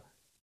 you know.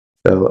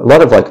 So a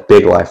lot of like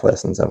big life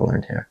lessons I've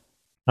learned here.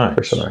 Nice.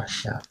 For sure.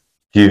 Yeah.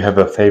 Do you have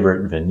a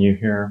favorite venue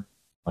here,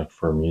 like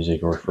for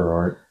music or for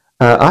art?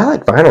 I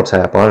like Vinyl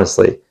Tap,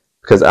 honestly,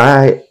 because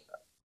I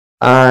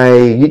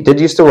did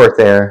used to work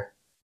there,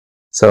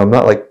 so I'm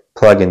not like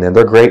plugging them.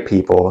 They're great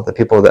people. The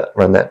people that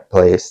run that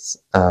place,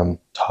 Todd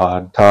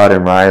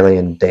and Riley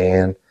and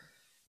Dan,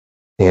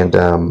 and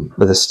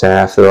the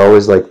staff. They're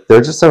always like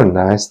they're just so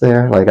nice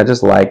there. Like I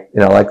just like, you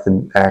know, I like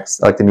the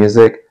acts, I like the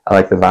music, I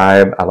like the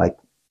vibe, I like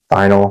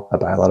vinyl. I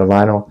buy a lot of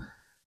vinyl.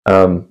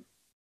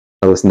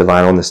 I listen to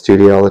vinyl in the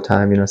studio all the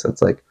time, you know. So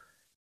it's like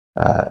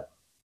I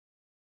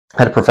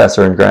had a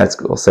professor in grad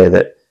school say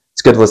that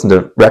it's good to listen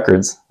to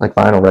records, like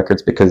vinyl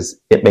records, because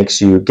it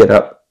makes you get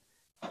up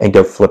and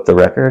go flip the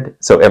record.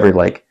 So every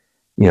like,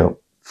 you know,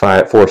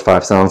 4 or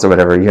 5 songs or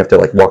whatever, you have to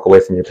like walk away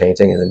from your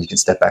painting and then you can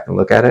step back and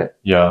look at it.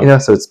 Yeah. You know,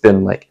 so it's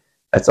been like,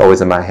 that's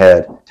always in my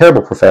head.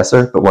 Terrible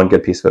professor, but one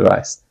good piece of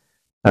advice.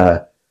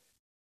 But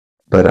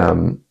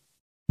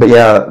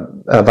yeah,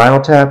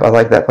 Vinyl Tap, I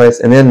like that place.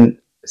 And then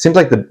it seems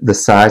like the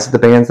size of the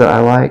bands that I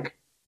like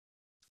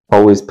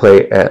always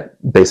play at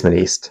Basement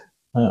East.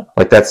 Yeah.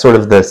 Like that's sort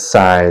of the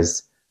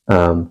size.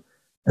 And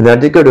then I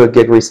did go to a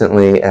gig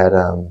recently at,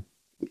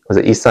 was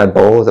it East Side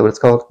Bowl? Is that what it's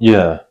called?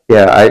 Yeah.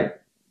 Yeah, I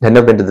had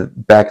never been to the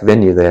back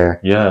venue there.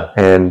 Yeah.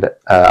 And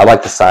I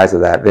like the size of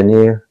that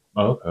venue.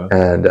 Oh, okay.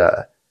 And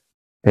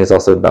it's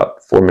also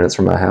about 4 minutes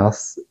from my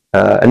house.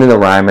 And then the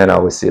Ryman, I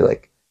always see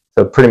like,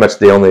 so pretty much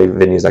the only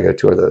venues I go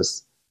to are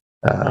those.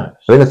 Nice.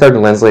 I mean, the Third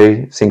and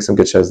Lindsley, seeing some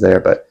good shows there,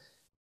 but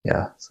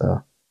yeah,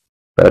 so,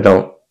 but I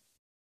don't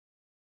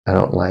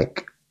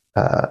like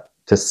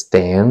to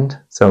stand.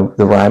 So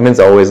the Ryman's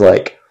always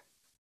like,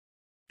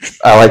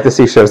 I like to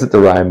see shows at the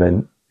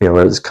Ryman, you know,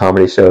 whether it's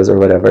comedy shows or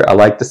whatever. I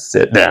like to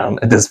sit down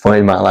at this point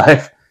in my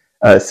life.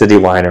 City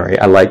Winery,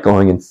 I like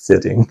going and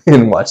sitting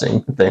and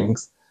watching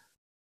things.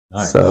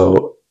 Nice.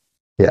 So,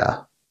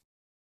 yeah,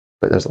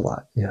 but there's a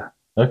lot, yeah.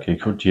 Okay,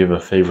 cool. Do you have a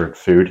favorite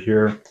food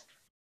here?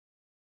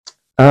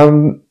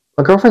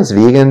 My girlfriend's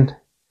vegan,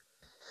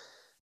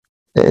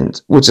 and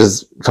which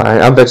is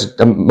fine.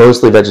 I'm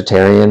mostly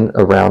vegetarian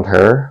around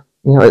her,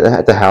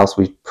 at the house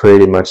we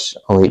pretty much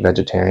only eat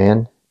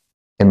vegetarian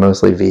and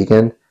mostly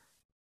vegan.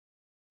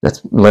 That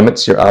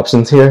limits your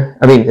options here.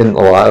 I mean, in a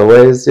lot of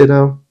ways,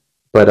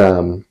 but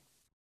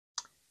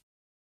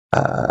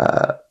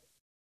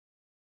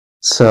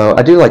so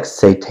I do like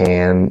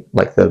seitan,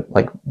 like the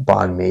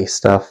banh mi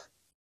stuff.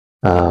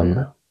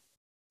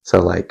 So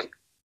like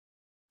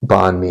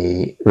banh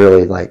mi,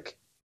 really like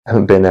I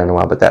haven't been there in a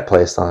while, but that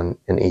place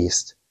in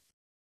East,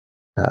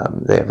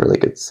 they have really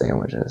good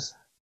sandwiches.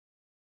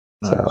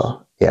 Nice.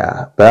 So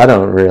yeah, but I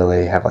don't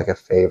really have like a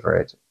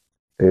favorite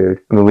food.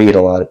 I mean, we eat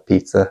a lot of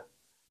pizza.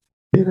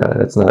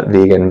 It's not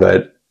vegan,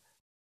 but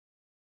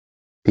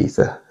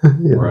pizza.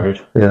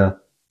 Right. Yeah.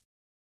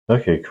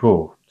 Okay,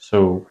 cool.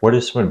 So what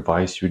is some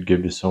advice you would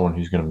give to someone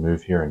who's going to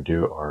move here and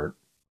do art?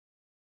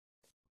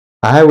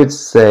 I would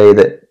say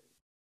that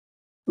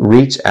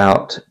reach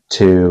out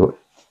to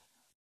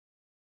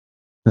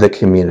the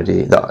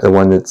community, the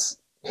one that's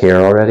here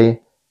already,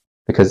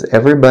 because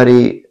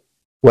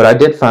what I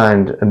did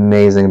find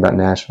amazing about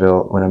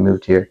Nashville when I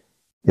moved here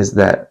is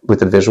that with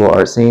the visual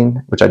art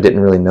scene, which I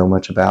didn't really know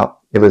much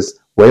about, it was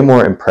way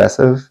more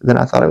impressive than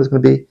I thought it was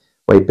going to be,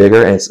 way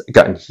bigger, and it's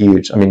gotten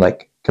huge. I mean,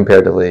 like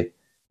comparatively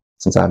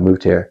since I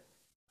moved here.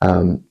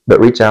 But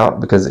reach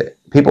out, because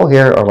people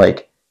here are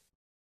like,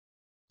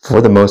 for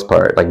the most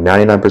part, like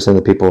 99% of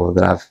the people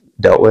that I've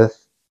dealt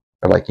with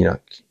or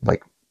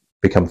like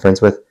become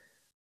friends with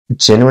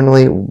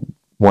genuinely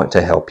want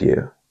to help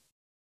you.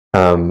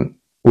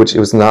 Which it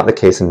was not the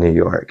case in New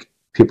York.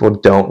 People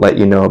don't let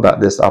you know about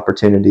this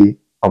opportunity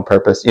on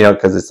purpose,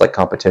 because it's like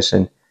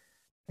competition.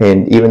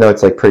 And even though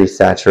it's like pretty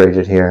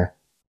saturated here,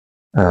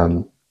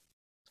 I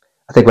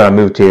think when I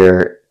moved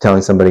here,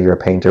 telling somebody you're a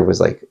painter was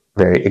like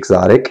very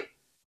exotic,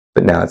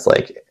 but now it's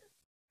like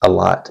a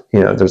lot.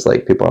 There's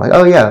like people are like,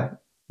 oh yeah,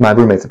 my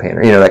roommate's a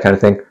painter, that kind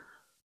of thing.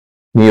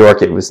 New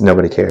York, it was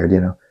nobody cared,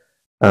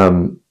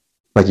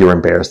 like you were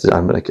embarrassed. I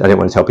didn't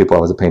want to tell people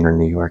I was a painter in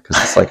New York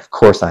because it's like, of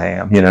course I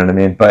am, you know what I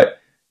mean? But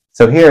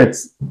so here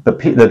it's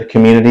the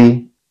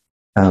community,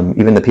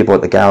 even the people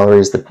at the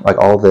galleries,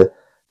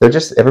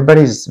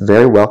 everybody's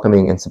very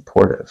welcoming and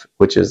supportive,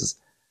 which is,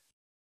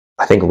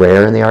 I think,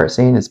 rare in the art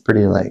scene. It's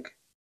pretty like,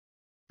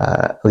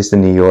 at least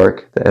in New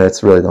York,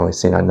 that's really the only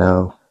scene I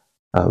know.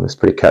 It's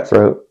pretty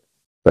cutthroat,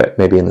 but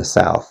maybe in the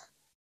South,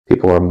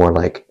 people are more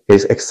like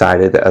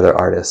excited that other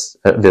artists,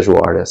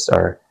 visual artists,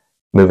 are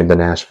moving to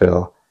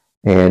Nashville.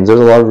 And there's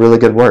a lot of really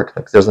good work.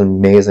 Like there's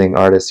amazing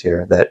artists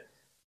here that,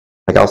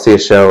 like, I'll see a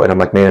show and I'm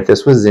like, man, if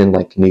this was in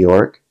like New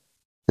York,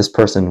 this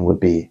person would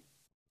be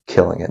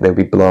killing it. They would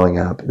be blowing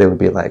up. They would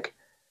be like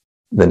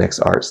the next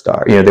art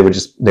star.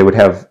 They would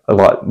have a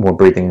lot more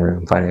breathing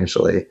room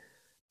financially.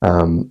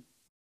 And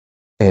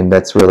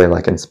that's really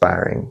like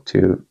inspiring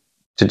to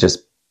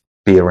just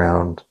be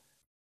around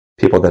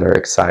people that are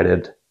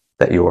excited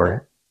that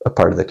you're a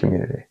part of the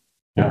community.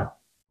 Yeah.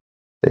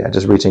 So yeah,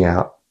 just reaching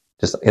out.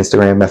 Just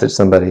Instagram message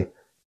somebody,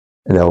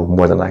 and they'll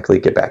more than likely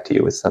get back to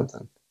you with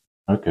something.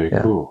 Okay,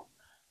 yeah. Cool.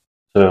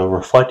 So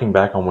reflecting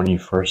back on when you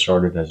first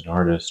started as an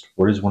artist,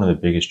 what is one of the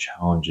biggest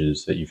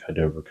challenges that you've had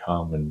to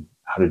overcome, and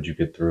how did you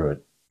get through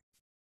it?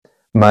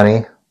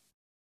 Money,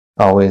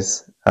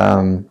 always.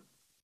 Yeah,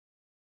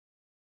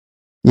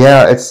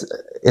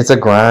 it's a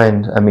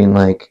grind. I mean,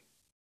 like,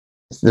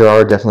 there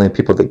are definitely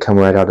people that come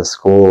right out of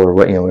school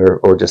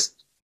or just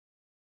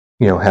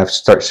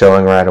start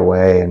showing right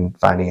away and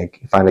find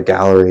a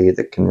gallery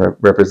that can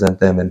represent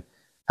them and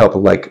help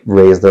like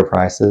raise their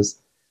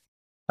prices.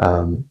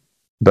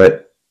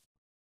 But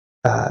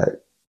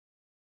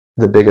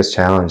the biggest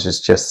challenge is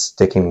just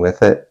sticking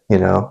with it.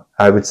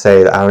 I would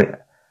say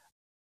that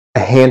a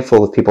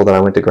handful of people that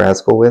I went to grad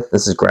school with,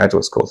 this is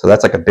graduate school, so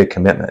that's like a big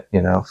commitment,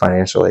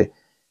 financially.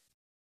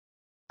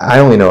 I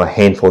only know a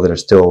handful that are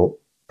still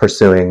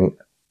pursuing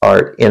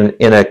art in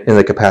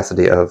the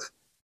capacity of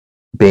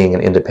being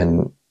an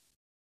independent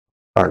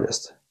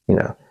artist,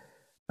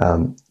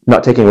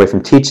 not taking away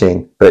from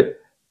teaching, but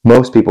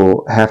most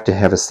people have to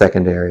have a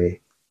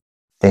secondary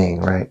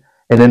thing, right?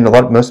 And then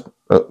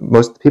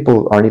most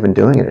people aren't even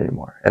doing it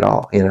anymore at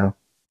all,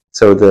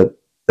 So the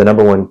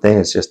number one thing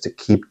is just to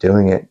keep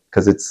doing it,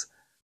 because it's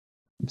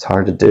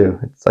hard to do.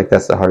 It's like,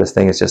 that's the hardest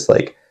thing. It's just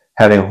like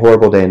having a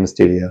horrible day in the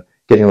studio,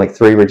 getting like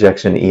 3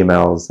 rejection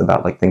emails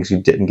about like things you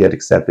didn't get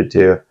accepted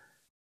to,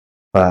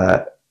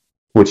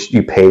 which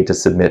you paid to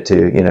submit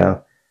to,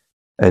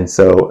 and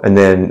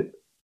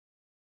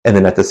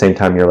then at the same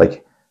time you're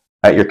like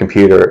at your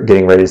computer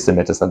getting ready to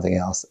submit to something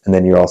else, and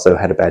then you also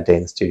had a bad day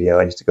in the studio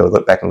and you have to go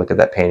look back and look at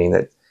that painting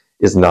that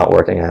is not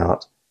working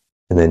out,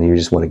 and then you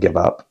just want to give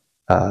up.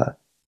 So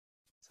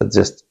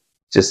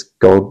just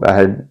go. I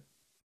had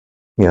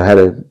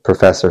a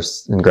professor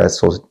in grad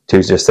school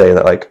to just say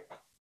that, like,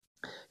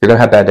 you're gonna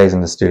have bad days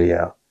in the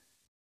studio,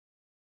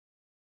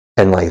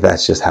 and like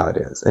that's just how it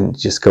is, and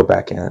just go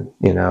back in,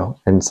 and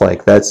it's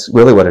like that's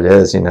really what it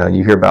is.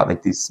 You hear about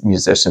like these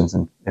musicians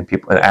and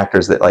people and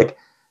actors that like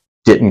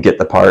didn't get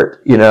the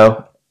part,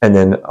 and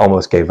then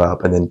almost gave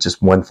up, and then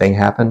just one thing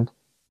happened.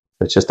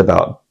 It's just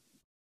about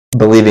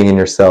believing in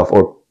yourself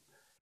or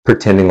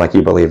pretending like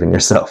you believe in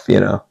yourself,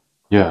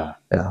 Yeah.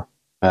 Yeah.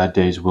 Bad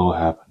days will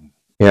happen.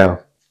 Yeah.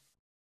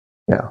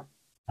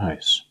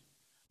 Nice.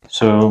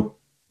 So,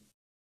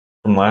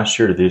 from last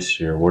year to this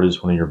year, what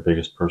is one of your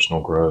biggest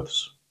personal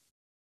growths?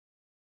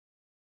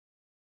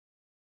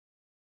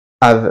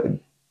 I've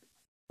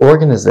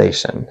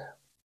organization.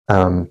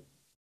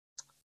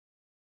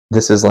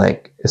 This is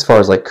like, as far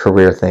as like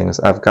career things,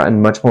 I've gotten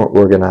much more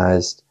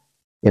organized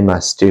in my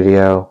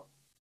studio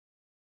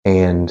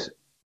and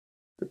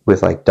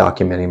with like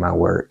documenting my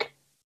work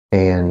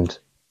and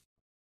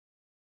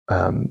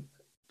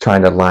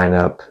trying to line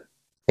up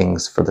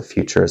things for the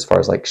future as far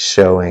as like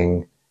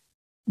showing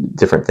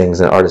different things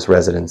in artist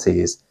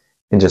residencies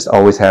and just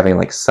always having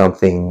like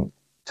something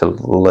to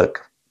like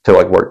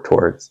work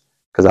towards,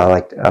 because I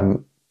like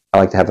to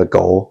have a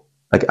goal.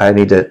 Like I'm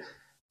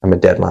a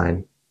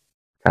deadline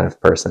kind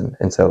of person,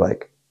 and so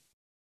like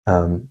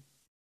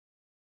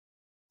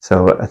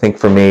so I think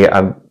for me,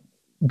 I'm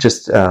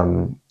just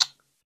I've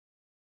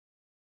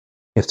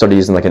started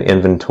using like an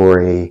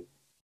inventory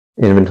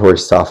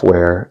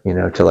software,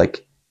 to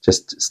like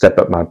just step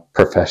up my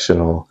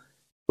professional,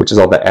 which is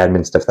all the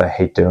admin stuff that I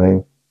hate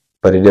doing.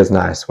 But it is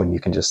nice when you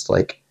can just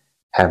like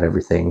have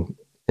everything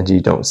and you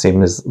don't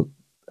seem as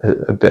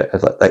a bit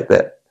like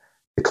that.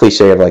 The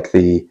cliche of like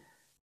the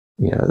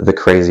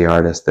crazy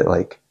artist that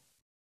like,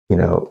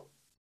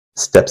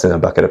 steps in a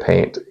bucket of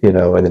paint,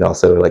 and then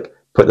also like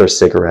put their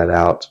cigarette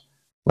out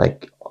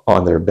like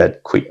on their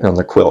on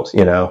their quilt,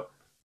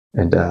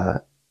 and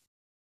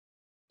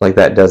like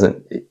that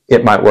doesn't,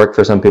 it might work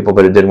for some people,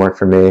 but it didn't work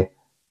for me.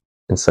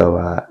 And so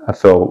I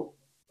feel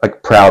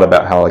like proud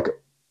about how like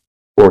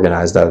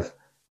organized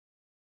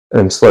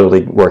I'm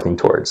slowly working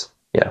towards.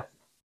 Yeah.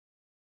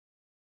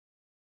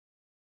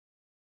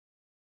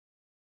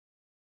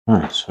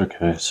 Nice.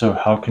 Okay. So,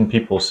 how can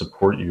people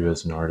support you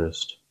as an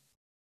artist?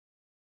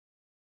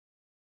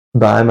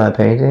 Buy my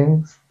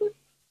paintings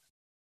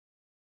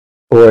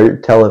or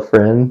tell a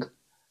friend.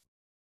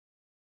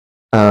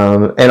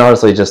 And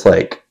honestly, just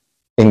like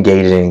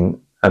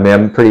engaging. I mean,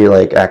 I'm pretty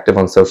like active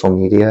on social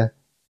media.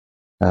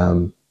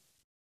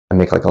 I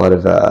make like a lot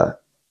of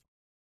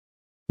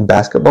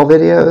basketball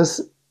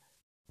videos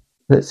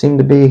that seem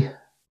to be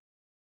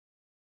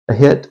a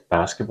hit.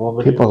 Basketball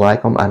videos? People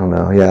like them. I don't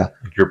know. Yeah.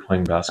 Like you're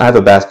playing I basketball? have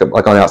a basketball,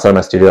 like on the outside of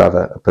my studio,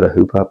 I put a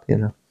hoop up,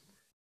 and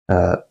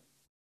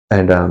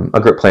I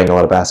grew up playing a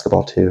lot of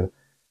basketball too.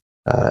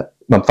 I'm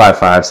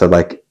 5'5", so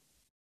like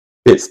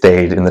it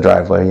stayed in the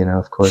driveway,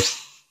 of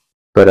course.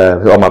 But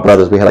all my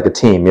brothers, we had like a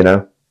team,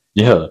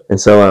 Yeah. and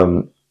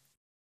so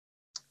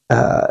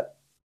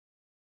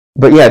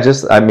but yeah,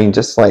 just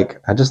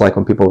like I just like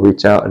when people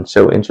reach out and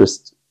show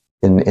interest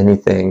in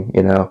anything,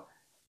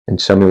 and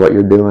show me what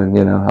you're doing.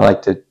 I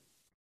like to,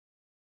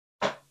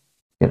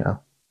 yeah,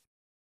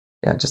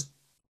 just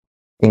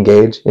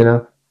engage.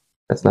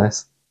 That's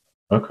nice.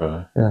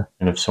 Okay. Yeah.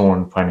 And if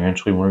someone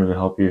financially wanted to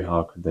help you,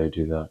 how could they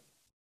do that?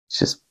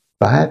 Just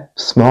buy a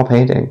small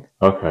painting.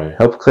 Okay.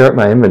 Help clear up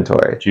my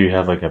inventory. Do you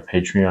have like a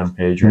Patreon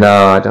page?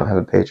 No, I don't have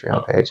a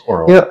Patreon page.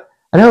 Or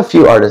I know a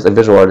few artists,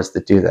 visual artists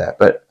that do that,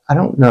 but I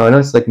don't know. I know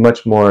it's like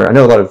much more. I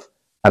know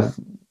I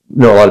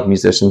know a lot of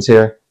musicians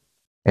here,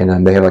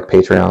 and they have like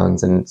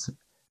Patreons, and so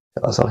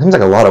it seems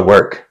like a lot of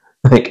work,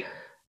 like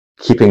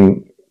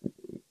keeping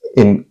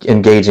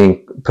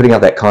engaging, putting out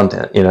that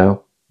content, Yeah.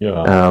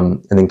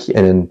 and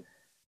then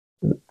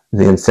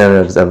the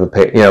incentives of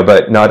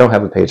But no, I don't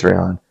have a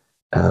Patreon.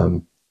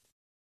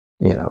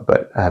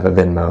 But I have a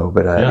Venmo.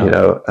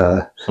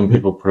 But some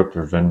people put up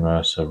their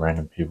Venmo so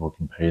random people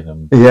can pay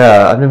them.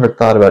 Yeah, I've never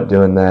thought about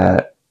doing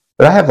that.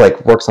 But I have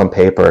like works on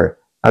paper.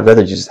 I'd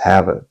rather just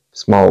have a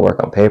small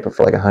work on paper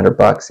for like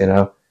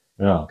 $100,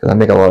 Yeah. because I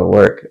make a lot of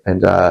work,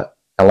 and I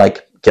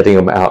like getting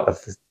them out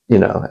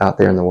out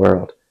there in the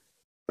world.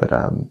 But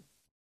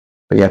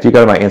yeah, if you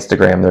go to my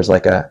Instagram, there's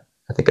like I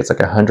think it's like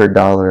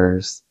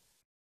 $100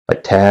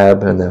 like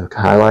tab and the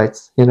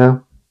highlights.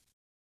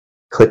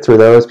 Click through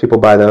those. People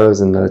buy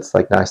those, and it's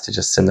like nice to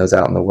just send those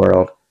out in the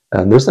world.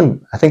 I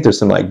think there's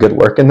some like good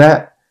work in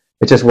that.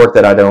 It's just work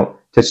that I don't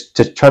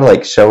to try to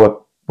like show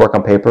up work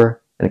on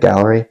paper in a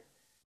gallery.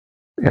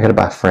 I got to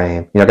buy a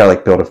frame. I got to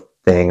like build a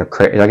thing or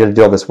create. I got to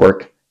do all this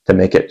work to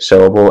make it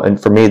showable.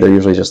 And for me, they're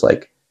usually just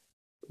like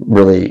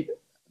really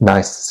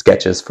nice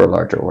sketches for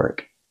larger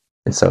work.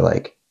 And so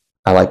like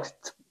I like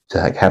to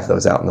like have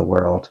those out in the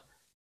world,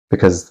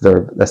 because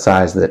they're the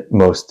size that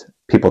most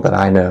people that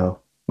I know,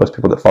 most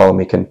people that follow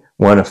me can,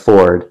 one,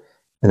 afford,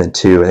 and then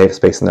two, they have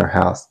space in their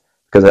house.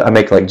 Because I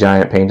make like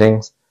giant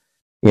paintings,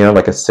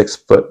 like a 6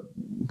 foot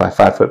by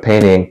 5 foot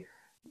painting.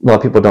 A lot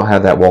of people don't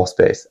have that wall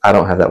space. I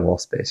don't have that wall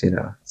space,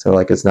 So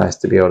like it's nice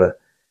to be able to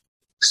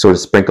sort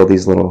of sprinkle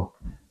these little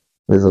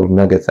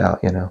nuggets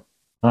out,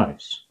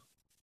 Nice.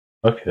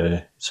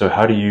 Okay. So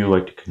how do you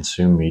like to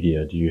consume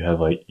media? Do you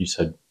have, like you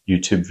said,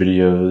 YouTube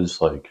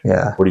videos? Like,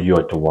 Yeah. what do you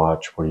like to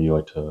watch? What do you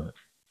like to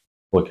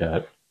look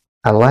at?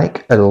 I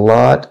like a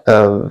lot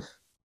of,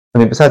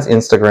 besides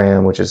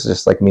Instagram, which is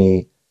just like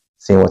me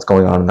seeing what's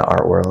going on in the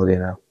art world,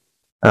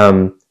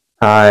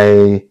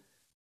 I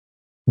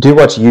do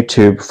watch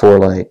YouTube for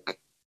like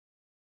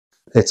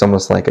it's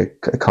almost like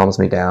it calms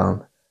me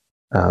down,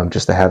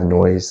 just to have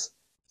noise.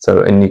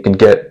 So, and you can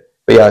get,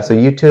 but yeah, so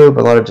YouTube,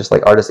 a lot of just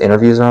like artist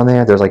interviews are on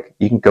there. There's like,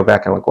 you can go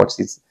back and like watch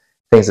these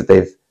things that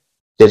they've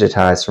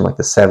digitized from like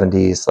the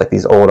 70s, like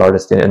these old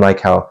artists, and like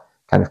how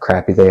kind of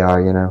crappy they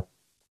are, you know.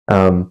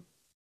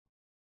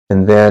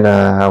 And then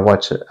I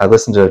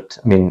listen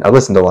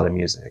to a lot of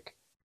music.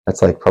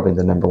 That's like probably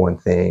the number one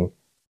thing.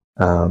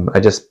 I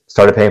just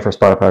started paying for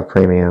Spotify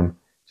Premium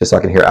just so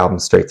I can hear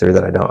albums straight through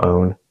that I don't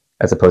own,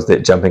 as opposed to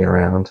it jumping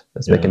around.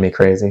 That's making me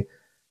crazy.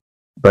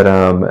 But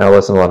I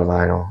listen to a lot of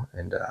vinyl,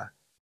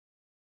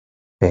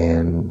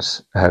 and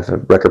I have a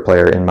record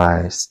player in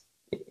my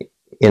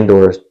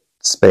indoor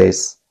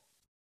space,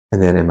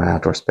 and then in my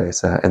outdoor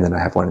space, and then I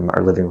have one in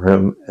our living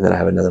room, and then I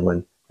have another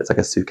one that's like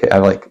a suitcase. I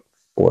have like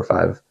 4 or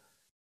 5.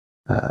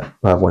 I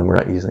have one we're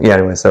not using. Yeah,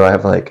 anyway, so I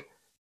have like,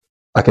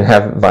 I can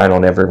have vinyl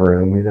in every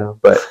room, you know,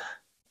 but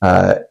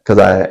because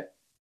I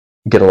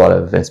get a lot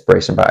of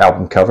inspiration by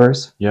album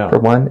covers, for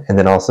one, and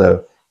then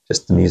also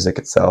just the music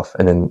itself,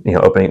 and then, you know,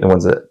 opening the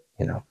ones that,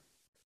 you know,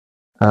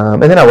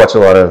 and then I watch a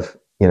lot of,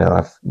 you know,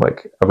 I've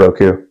like a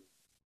Roku,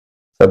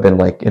 so I've been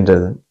like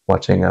into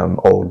watching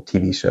old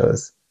TV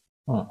shows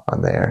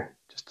on there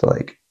just to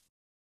like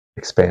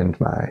expand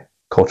my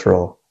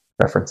cultural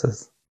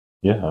references.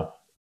 Yeah.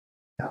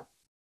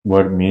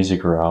 What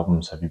music or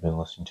albums have you been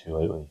listening to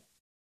lately?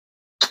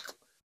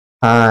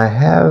 I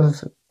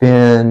have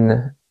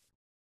been.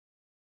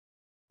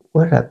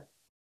 What did I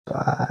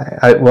buy?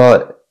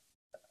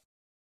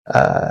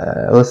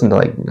 I listened to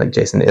like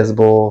Jason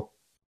Isbell,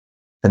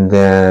 and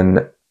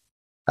then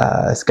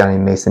this guy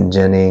named Mason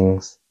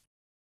Jennings.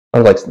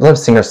 A lot of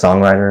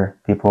singer-songwriter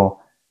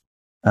people.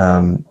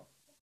 And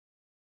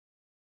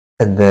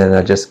then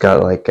I just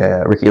got like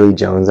a Ricky Lee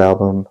Jones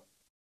album.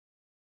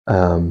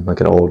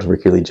 Like an old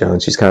Ricky Lee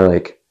Jones. She's kind of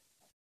like,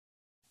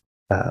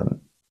 I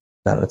don't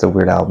know, it's a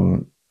weird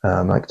album.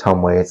 Like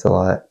Tom Waits a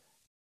lot.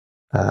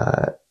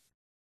 And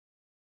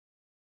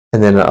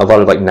then a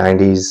lot of like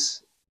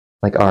 90s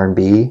like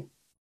R&B.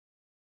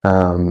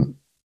 And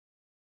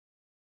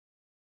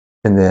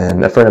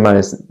then a friend of mine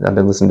I've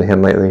been listening to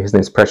him lately. His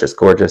name's Precious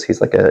Gorgeous.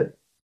 He's like a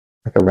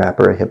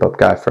rapper, a hip hop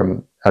guy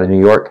from out of New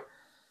York.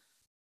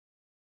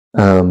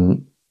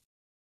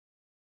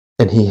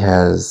 And he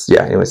has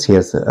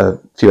a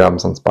few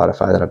albums on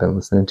Spotify that I've been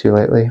listening to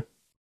lately.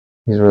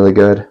 He's really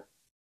good.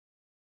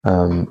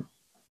 But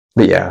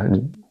yeah,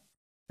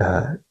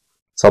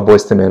 saw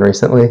Boyz II Men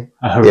recently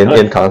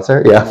in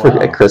concert. Yeah,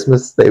 at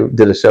Christmas they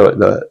did a show at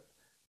the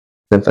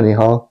Symphony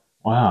Hall.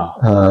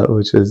 Wow.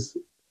 Which is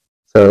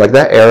so like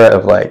that era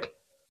of like,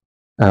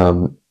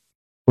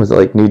 was it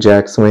like New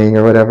Jack Swing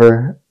or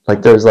whatever?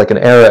 Like there's like an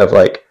era of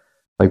like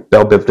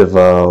Belle Biv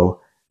DeVoe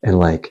and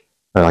like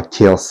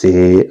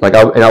TLC. Like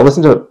I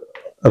listen to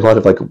a lot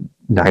of like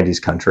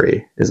 90s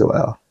country as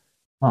well.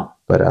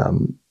 But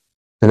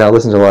and I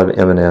listen to a lot of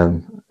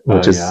Eminem,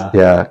 which is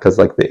because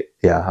like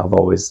I've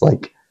always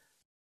like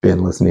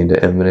been listening to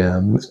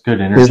Eminem. It's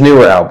good energy. His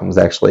newer albums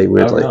actually,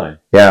 weirdly. Really?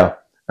 Yeah.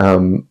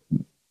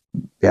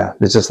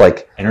 It's just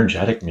like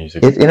energetic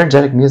music. It's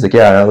energetic music.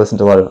 Yeah, I listen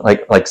to a lot of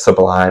like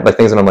Sublime, like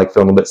things when I'm like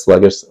feeling a bit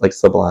sluggish, like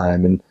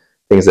Sublime, and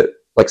things that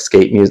like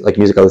skate music, like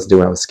music I listened to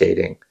when I was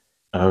skating.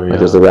 Oh yeah. Like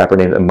there's a rapper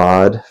named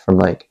Ahmad from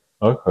like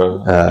who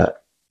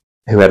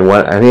had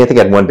one. I think he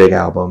had one big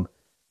album,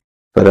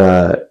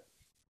 but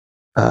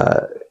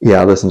I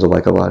listened to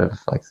like a lot of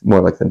like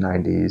more like the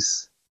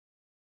 90s,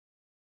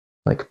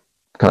 like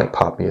kind of like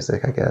pop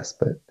music, I guess,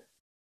 but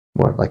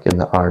more like in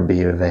the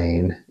R&B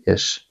vein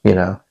ish, you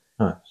know.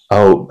 Nice.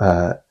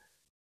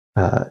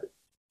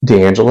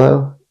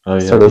 D'Angelo. Oh yeah.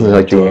 So listening to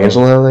like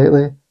D'Angelo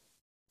lately.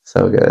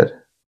 So good.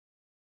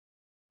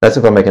 That's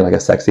if I'm making like a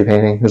sexy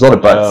painting. There's a lot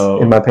of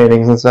butts in my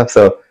paintings and stuff.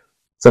 So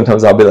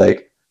sometimes I'll be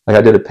like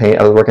I did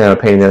I was working on a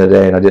painting the other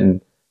day and I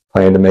didn't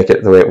plan to make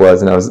it the way it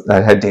was, and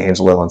I had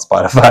D'Angelo on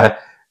Spotify,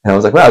 and I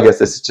was like, well, I guess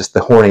this is just the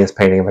horniest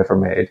painting I've ever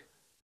made.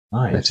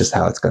 Nice. That's just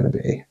how it's going to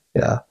be.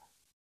 Yeah.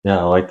 Yeah,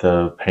 I like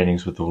the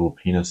paintings with the little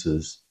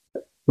penises.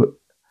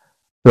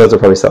 Those are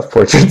probably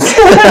self-portraits.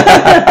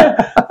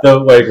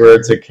 Like where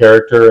it's a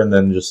character and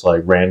then just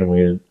like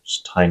randomly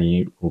just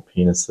tiny little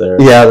penis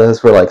there. Yeah,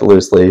 those were like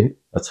loosely.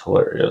 That's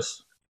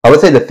hilarious. I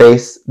would say the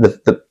face,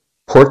 the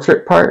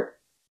portrait part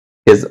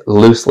is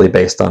loosely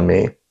based on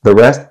me. The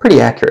rest, pretty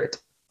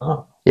accurate.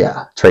 Oh.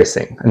 Yeah,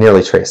 tracing. I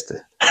nearly traced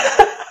it.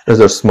 Those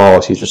are small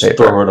sheets of paper.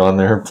 Just throw it on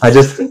there. I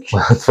just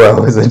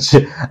throw.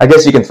 I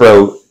guess you can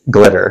throw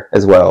glitter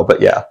as well,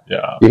 but yeah.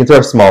 You can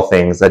throw small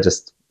things. I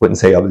just wouldn't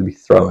say I would be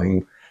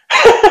throwing.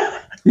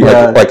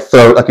 Like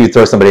you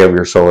throw somebody over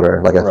your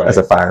shoulder, like as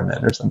a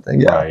fireman or something.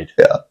 Yeah. Right.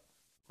 Yeah.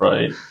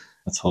 Right.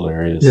 That's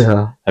hilarious.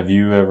 Yeah. Have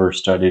you ever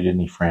studied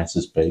any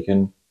Francis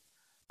Bacon?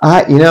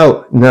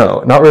 No,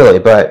 not really,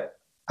 but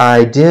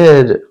I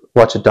did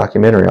watch a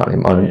documentary on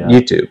him on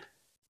YouTube.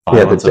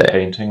 Violence of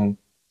Painting.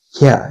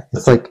 Yeah,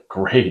 it's like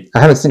great. I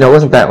haven't seen. No, it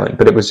wasn't that one,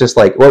 but it was just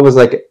like what was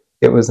like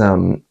it was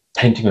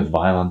Painting with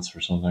Violence or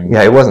something.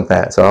 Yeah, it wasn't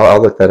that. So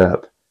I'll look that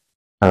up.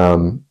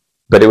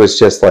 but it was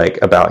just like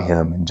about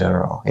him in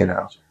general, you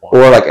know.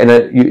 Or like, and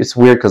it's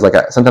weird because like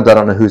sometimes I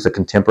don't know who's a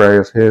contemporary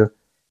of who,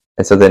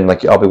 and so then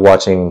like I'll be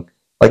watching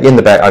like in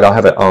the back, like, I'll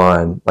have it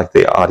on like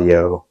the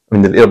audio. I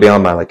mean, it'll be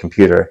on my like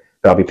computer,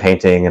 but I'll be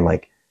painting and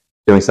like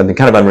doing something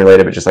kind of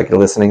unrelated, but just like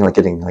listening, like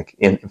getting like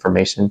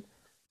information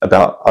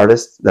about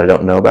artists that I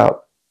don't know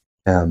about.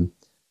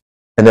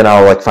 And then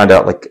I'll like find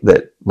out like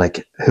that,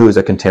 like who is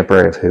a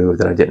contemporary of who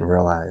that I didn't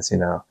realize, you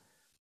know,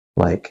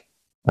 like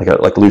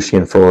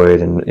Lucian Freud,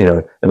 and you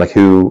know, and like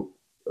who,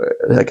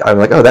 like I'm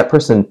like, oh, that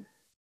person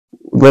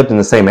lived in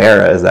the same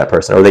era as that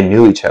person, or they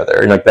knew each other,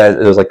 and like that.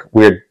 It was like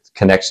weird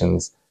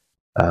connections.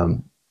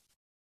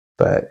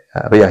 But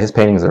yeah, his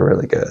paintings are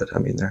really good. I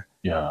mean,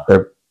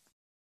 they're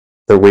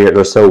weird.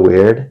 They're so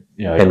weird,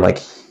 and like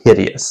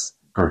hideous.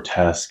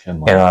 Grotesque and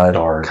like and I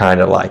dark.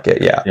 Kind of like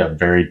it, yeah. Yeah,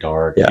 very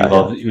dark.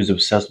 Yeah, he was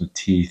obsessed with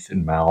teeth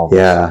and mouths.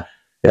 Yeah.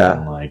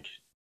 And like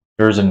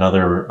there's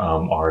another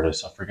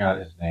artist, I forgot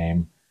his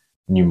name,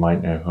 and you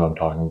might know who I'm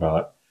talking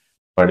about.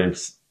 But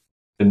it's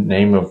the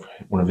name of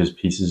one of his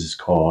pieces is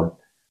called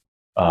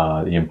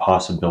 "The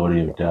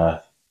Impossibility of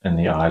Death in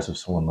the Eyes of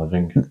Someone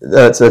Living."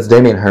 That's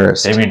Damien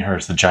Hirst. Damien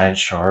Hirst, the giant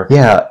shark.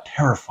 Yeah,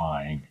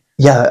 terrifying.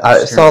 Yeah,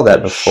 I saw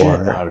that before.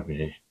 Shit out of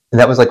me. And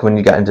that was like when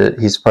you got into.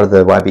 He's part of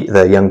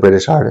the Young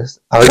British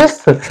Artists. Oh,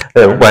 yes, the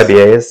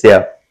YBAs.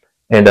 Yeah,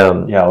 and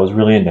I was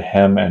really into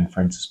him and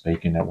Francis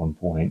Bacon at one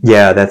point.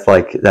 Yeah, that's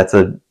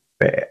an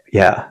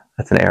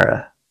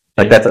era.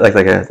 Like that's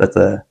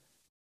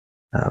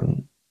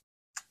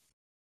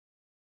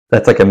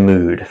a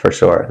mood for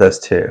sure. Those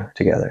two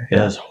together.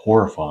 Yeah, it's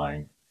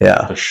horrifying.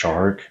 Yeah, the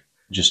shark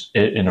just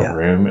in a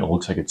room. It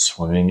looks like it's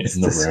swimming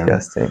in the room.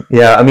 Disgusting.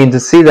 Yeah, I mean to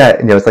see that,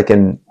 you know, it's like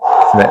in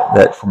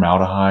that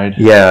formaldehyde.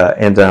 Yeah,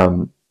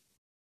 and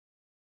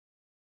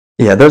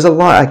yeah, there's a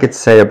lot I could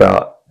say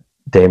about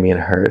Damien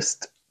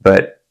Hirst,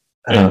 but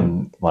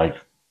and like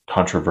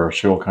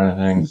controversial kind of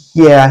thing.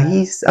 Yeah,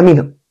 I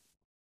mean,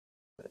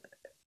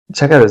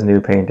 check out his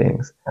new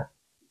paintings.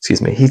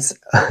 Excuse me, he's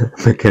I'm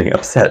getting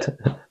upset.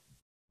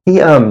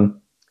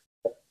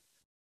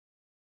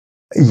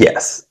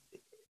 Yes.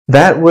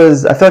 I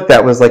feel like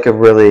that was like a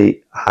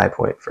really high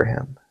point for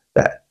him.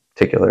 That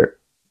particular,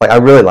 like, I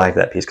really liked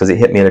that piece because it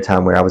hit me at a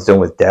time where I was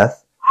dealing with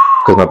death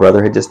because my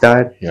brother had just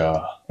died.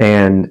 Yeah.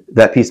 And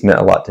that piece meant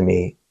a lot to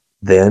me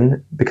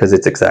then because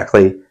it's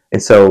exactly,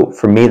 and so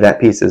for me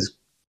that piece is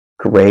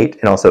great,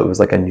 and also it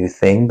was like a new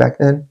thing back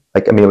then.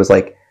 Like, I mean, it was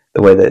like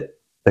the way that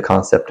the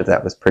concept of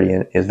that was very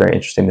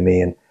interesting to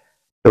me. And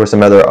there were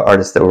some other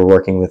artists that were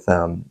working with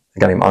a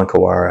guy named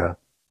Ankawara,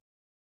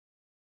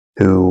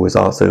 who was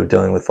also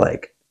dealing with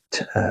like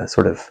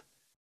sort of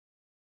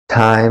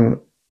time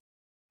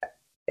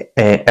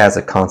as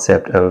a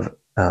concept of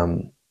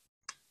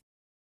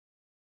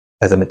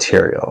as a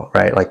material,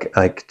 right?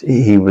 Like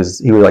he would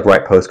like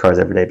write postcards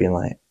every day, being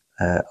like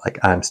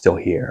I'm still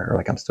here, or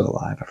like I'm still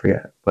alive. I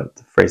forget what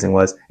the phrasing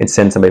was, and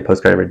send somebody a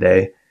postcard every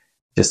day,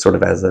 just sort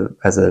of as a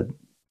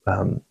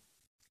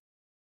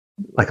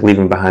like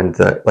leaving behind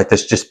like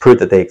this just proved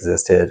that they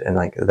existed, and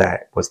like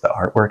that was the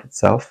artwork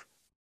itself,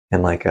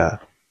 and like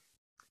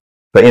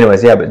but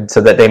anyways, yeah. But so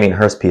that Damien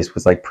Hirst piece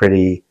was like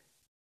pretty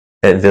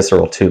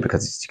visceral too,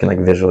 because you can like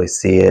visually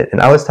see it.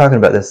 And I was talking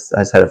about this. I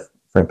just had a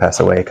friend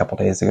pass away a couple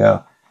days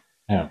ago.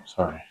 Yeah,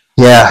 sorry.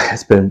 Yeah,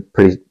 it's been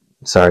pretty.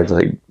 Sorry to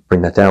like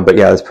bring that down, but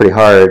yeah, it was pretty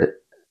hard.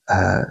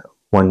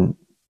 One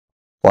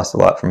lost a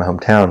lot from my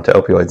hometown to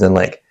opioids, and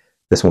like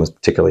this one was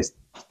particularly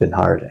been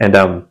hard. And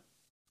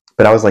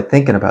but I was like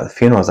thinking about the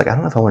funeral. I was like, I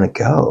don't know if I want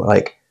to go,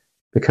 like,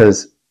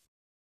 because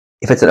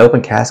if it's an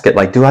open casket,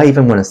 like, do I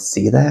even want to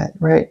see that,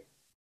 right?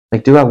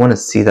 Like, do I want to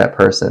see that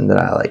person that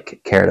I like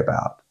cared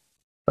about?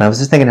 And I was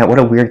just thinking, what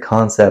a weird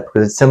concept,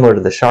 because it's similar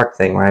to the shark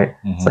thing, right?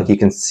 Mm-hmm. It's like you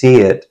can see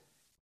it.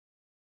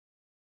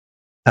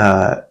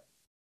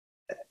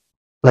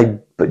 Like,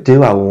 but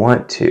do I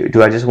want to?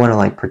 Do I just want to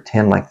like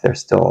pretend like they're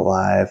still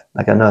alive?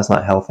 Like, I know it's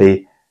not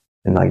healthy,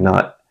 and like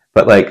not,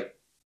 but like,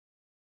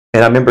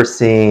 and I remember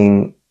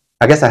seeing.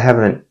 I guess I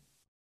haven't.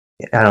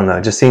 I don't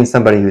know. Just seeing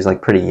somebody who's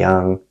like pretty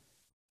young,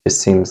 just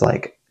seems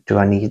like, do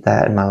I need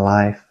that in my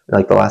life?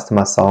 Like the last time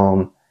I saw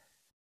him.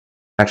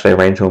 Actually, I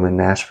ran into him in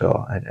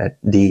Nashville at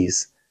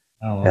D's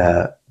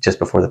just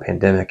before the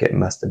pandemic. It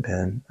must have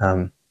been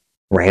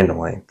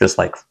randomly, just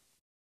like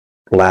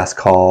last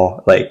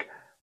call. Like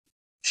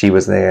she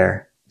was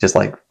there, just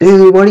like,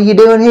 dude, what are you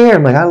doing here?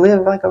 I'm like, I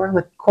live like around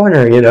the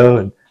corner, you know.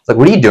 And it's like,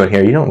 what are you doing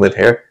here? You don't live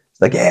here. It's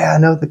like, yeah, I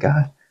know the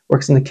guy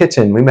works in the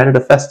kitchen. We met at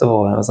a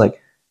festival, and I was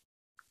like,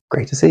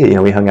 great to see you. You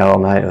know, we hung out all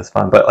night. It was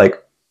fun, but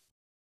like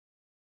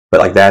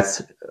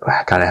that's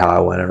kind of how I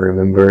want to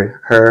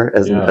remember her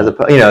as a,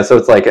 you know. So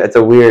it's like, it's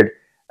a weird.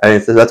 I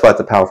mean, that's why it's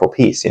a powerful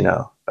piece, you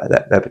know.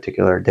 That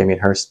particular Damien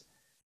Hirst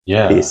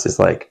piece is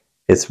like,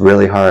 it's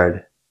really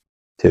hard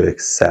to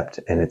accept,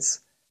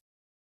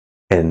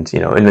 and you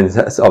know, and then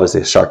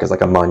obviously a shark is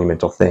like a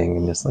monumental thing,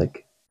 and just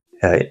like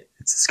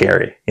it's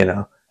scary, you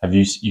know. Have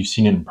you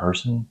seen it in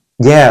person?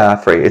 Yeah,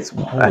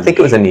 I think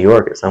it was in New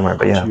York or somewhere,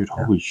 but yeah. Dude,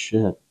 holy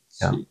shit!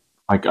 Yeah.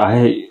 Like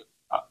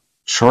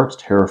sharks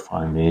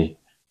terrify me.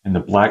 and the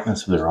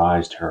blackness of their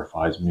eyes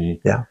terrifies me.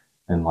 Yeah.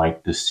 And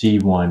like to see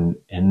one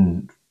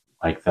in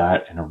like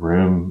that in a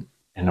room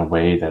in a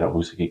way that it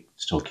looks like it could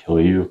still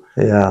kill you.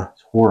 Yeah.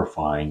 It's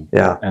horrifying.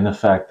 Yeah. And the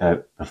fact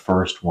that the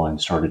first one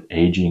started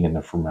aging in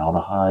the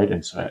formaldehyde,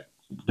 and so it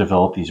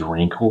developed these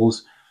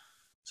wrinkles,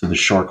 so the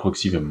shark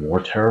looks even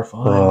more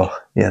terrifying. Oh,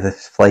 yeah, the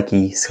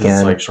flaky skin.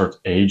 It's like starts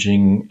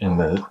aging, and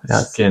the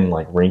skin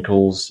like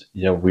wrinkles.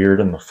 Yeah, weird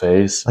in the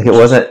face. Like it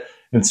wasn't.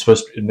 It's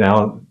supposed to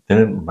now. Then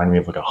it reminded me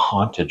of like a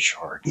haunted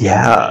shark.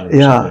 Yeah.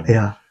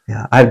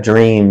 I have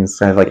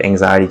dreams. I have like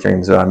anxiety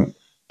dreams where I'm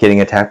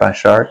getting attacked by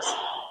sharks.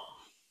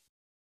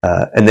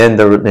 And then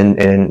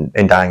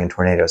and dying in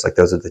tornadoes. Like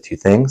those are the two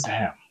things.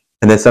 Damn.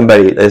 And then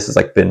this has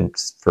like been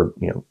for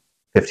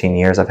 15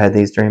 years I've had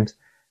these dreams.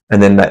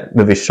 And then that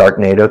movie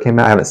Sharknado came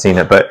out. I haven't seen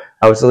it, but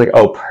I was just like,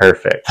 oh,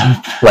 perfect.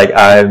 Like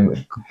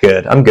I'm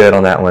good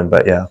on that one.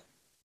 But yeah.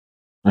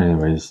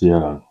 Anyways,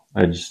 yeah,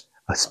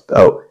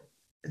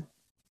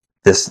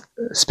 this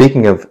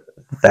speaking of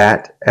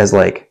that, as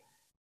like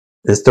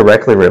this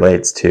directly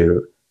relates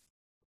to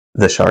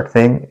the shark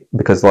thing,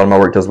 because a lot of my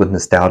work deals with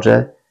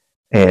nostalgia.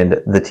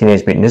 And the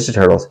Teenage Mutant Ninja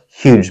Turtles,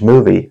 huge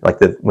movie, like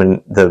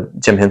the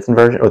Jim Henson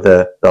version or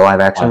the live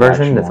action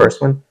version, the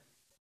first one,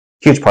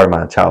 huge part of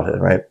my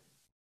childhood, right?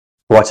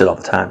 Watch it all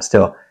the time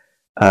still,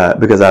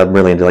 because I'm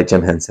really into like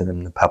Jim Henson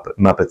and the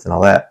Muppets and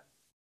all that.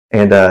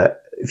 And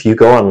if you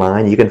go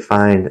online, you can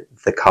find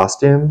the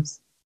costumes,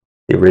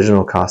 the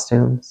original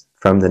costumes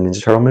from the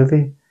Ninja Turtle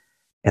movie,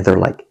 and they're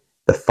like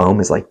the foam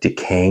is like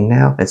decaying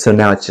now, and so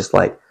now it's just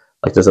like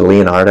there's a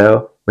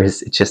Leonardo where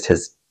it's just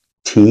his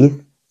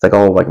teeth. It's like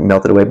all like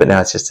melted away, but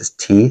now it's just his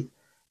teeth.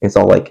 It's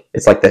all like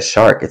it's like the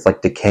shark. It's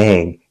like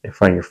decaying in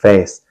front of your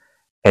face,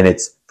 and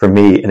it's for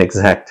me an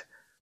exact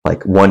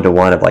like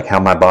 1-to-1 of like how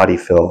my body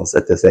feels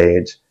at this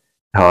age.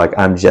 How like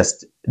I'm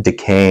just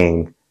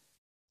decaying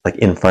like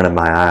in front of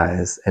my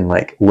eyes, and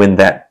like when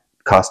that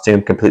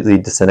costume completely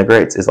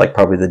disintegrates is like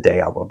probably the day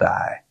I will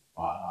die.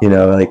 Wow.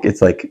 Like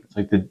it's like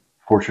the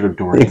portrait of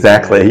Dorian.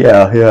 Exactly.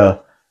 Yeah.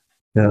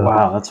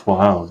 Wow, that's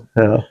wild.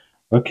 Yeah.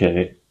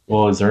 Okay.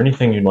 Well, is there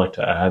anything you'd like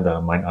to add that I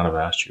might not have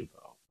asked you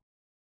about?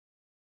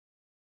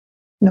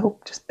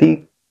 Nope. Just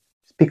be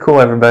cool,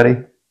 everybody.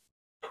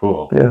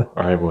 Cool. Yeah.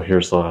 All right. Well,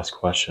 here's the last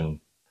question.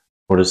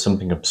 What is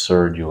something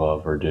absurd you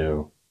love or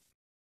do?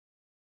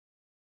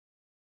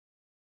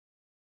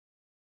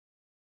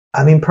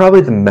 I mean,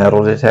 probably the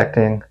metal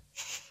detecting.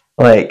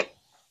 Like,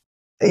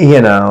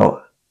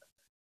 what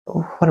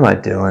am I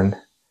doing?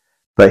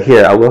 But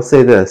here, I will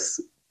say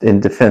this in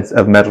defense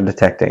of metal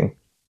detecting.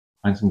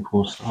 Find some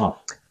cool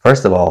stuff.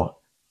 First of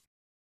all,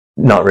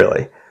 not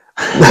really.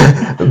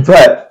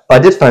 But I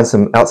did find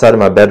some outside of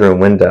my bedroom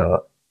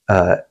window.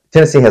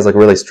 Tennessee has like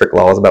really strict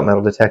laws about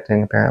metal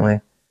detecting, apparently.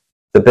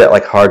 It's a bit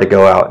like hard to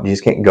go out. You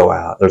just can't go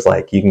out. There's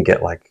like, you can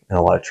get like in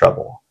a lot of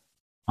trouble.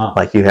 Huh.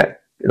 Like you have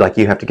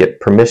to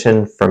get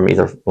permission from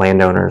either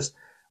landowners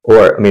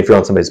or, I mean, if you're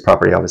on somebody's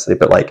property, obviously,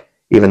 but like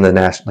even the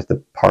national, like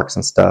the parks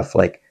and stuff,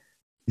 like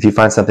if you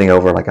find something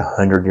over like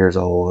 100 years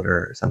old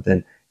or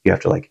something, you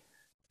have to like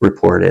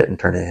report it and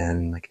turn it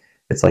in. Like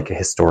it's like a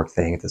historic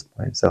thing at this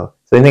point. So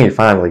anything you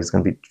find like is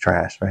going to be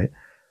trash, right?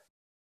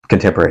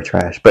 Contemporary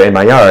trash. But in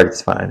my yard,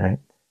 it's fine, right?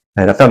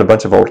 And I found a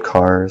bunch of old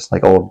cars,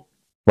 like old,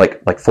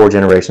 like 4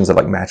 generations of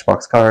like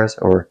Matchbox cars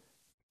or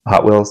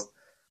Hot Wheels,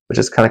 which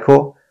is kind of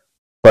cool.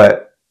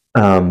 But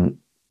I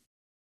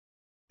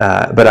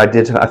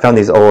found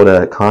these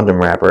old condom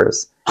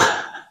wrappers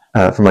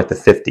from like the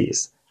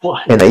 50s.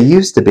 What? And they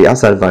used to be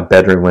outside of my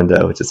bedroom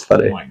window, which is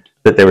funny.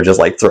 That they were just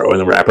like throwing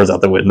the wrappers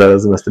out the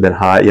windows. It must have been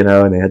hot,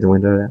 and they had the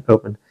window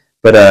open.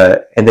 But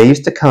and they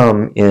used to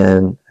come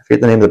in, I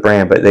forget the name of the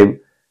brand, but they,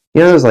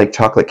 those like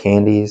chocolate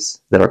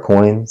candies that are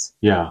coins.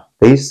 Yeah.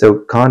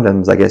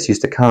 Condoms, I guess,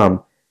 used to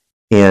come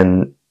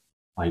in.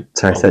 Like,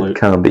 sorry, I said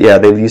come, but yeah,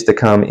 they used to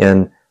come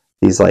in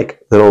these like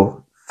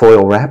little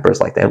foil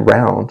wrappers, like that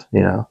round.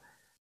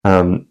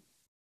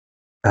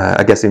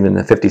 I guess even in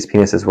the 50s,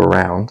 penises were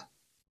round,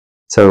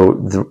 so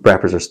the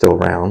wrappers are still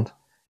round,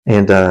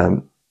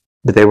 and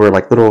but they were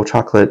like little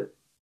chocolate.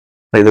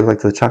 They look like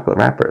the chocolate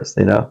wrappers,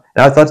 And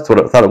I thought that's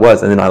what I thought it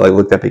was, and then I like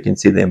looked up. You can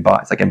see the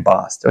embossed. It's like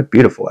embossed. They're like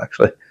beautiful,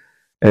 actually.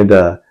 And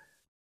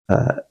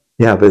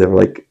yeah, but they were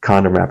like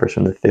condom wrappers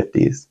from the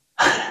 50s.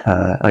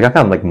 Like I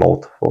found like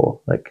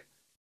multiple. Like,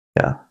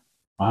 yeah.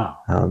 Wow.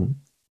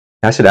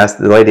 I should ask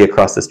the lady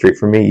across the street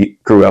from me.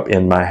 Grew up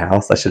in my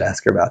house. I should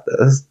ask her about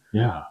those.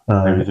 Yeah.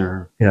 Maybe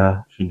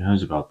she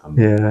knows about them.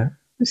 Yeah,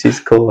 she's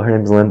cool. Her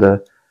name's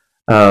Linda.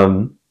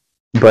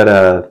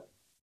 But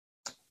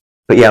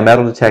yeah,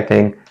 metal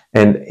detecting.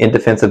 And in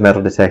defense of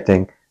metal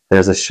detecting,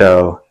 there's a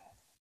show. A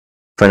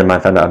friend of mine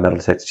found out metal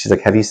detecting. She's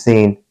like, "Have you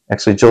seen?"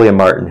 Actually, Julia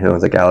Martin, who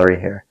owns a gallery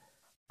here,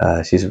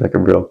 she's like a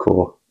real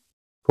cool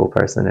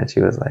person, and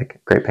she was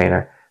like, great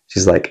painter.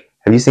 She's like,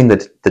 "Have you seen the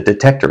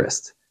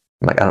Detectorist?"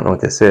 I'm like, "I don't know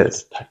what this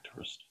is."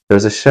 Detectorist.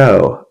 There's a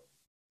show.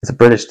 It's a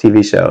British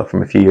TV show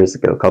from a few years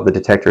ago called The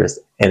Detectorist,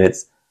 and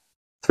it's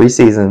 3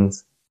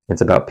 seasons.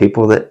 It's about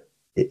people that.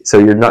 So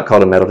you're not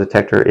called a metal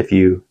detector if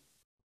you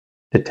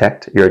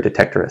detect. You're a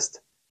detectorist.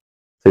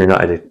 So you're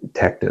not a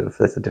detective.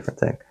 That's a different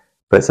thing.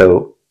 But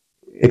so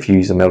if you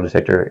use a metal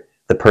detector,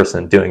 the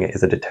person doing it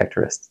is a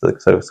detectorist.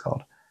 So it's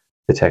called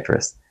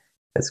detectorist.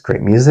 It's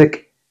great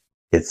music.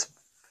 It's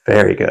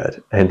very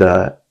good. And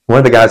one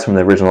of the guys from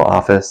the original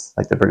Office,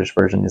 like the British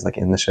version, is like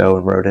in the show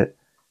and wrote it.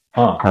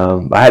 Huh.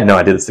 I had no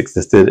idea this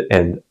existed,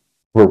 and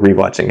we're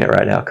rewatching it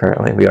right now.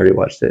 Currently, we already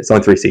watched it. It's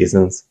only 3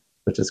 seasons,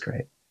 which is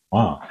great.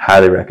 Wow.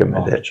 Highly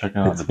recommend it. Check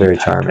out It's the very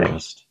charming.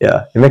 Detectorist.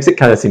 Yeah, it makes it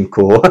kind of seem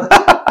cool.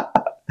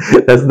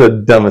 That's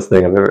the dumbest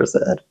thing I've ever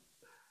said.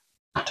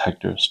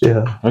 Detectorist.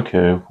 Yeah.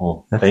 Okay.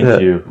 Well, That's thank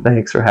it. you.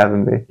 Thanks for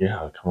having me.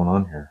 Yeah, coming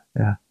on here.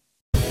 Yeah.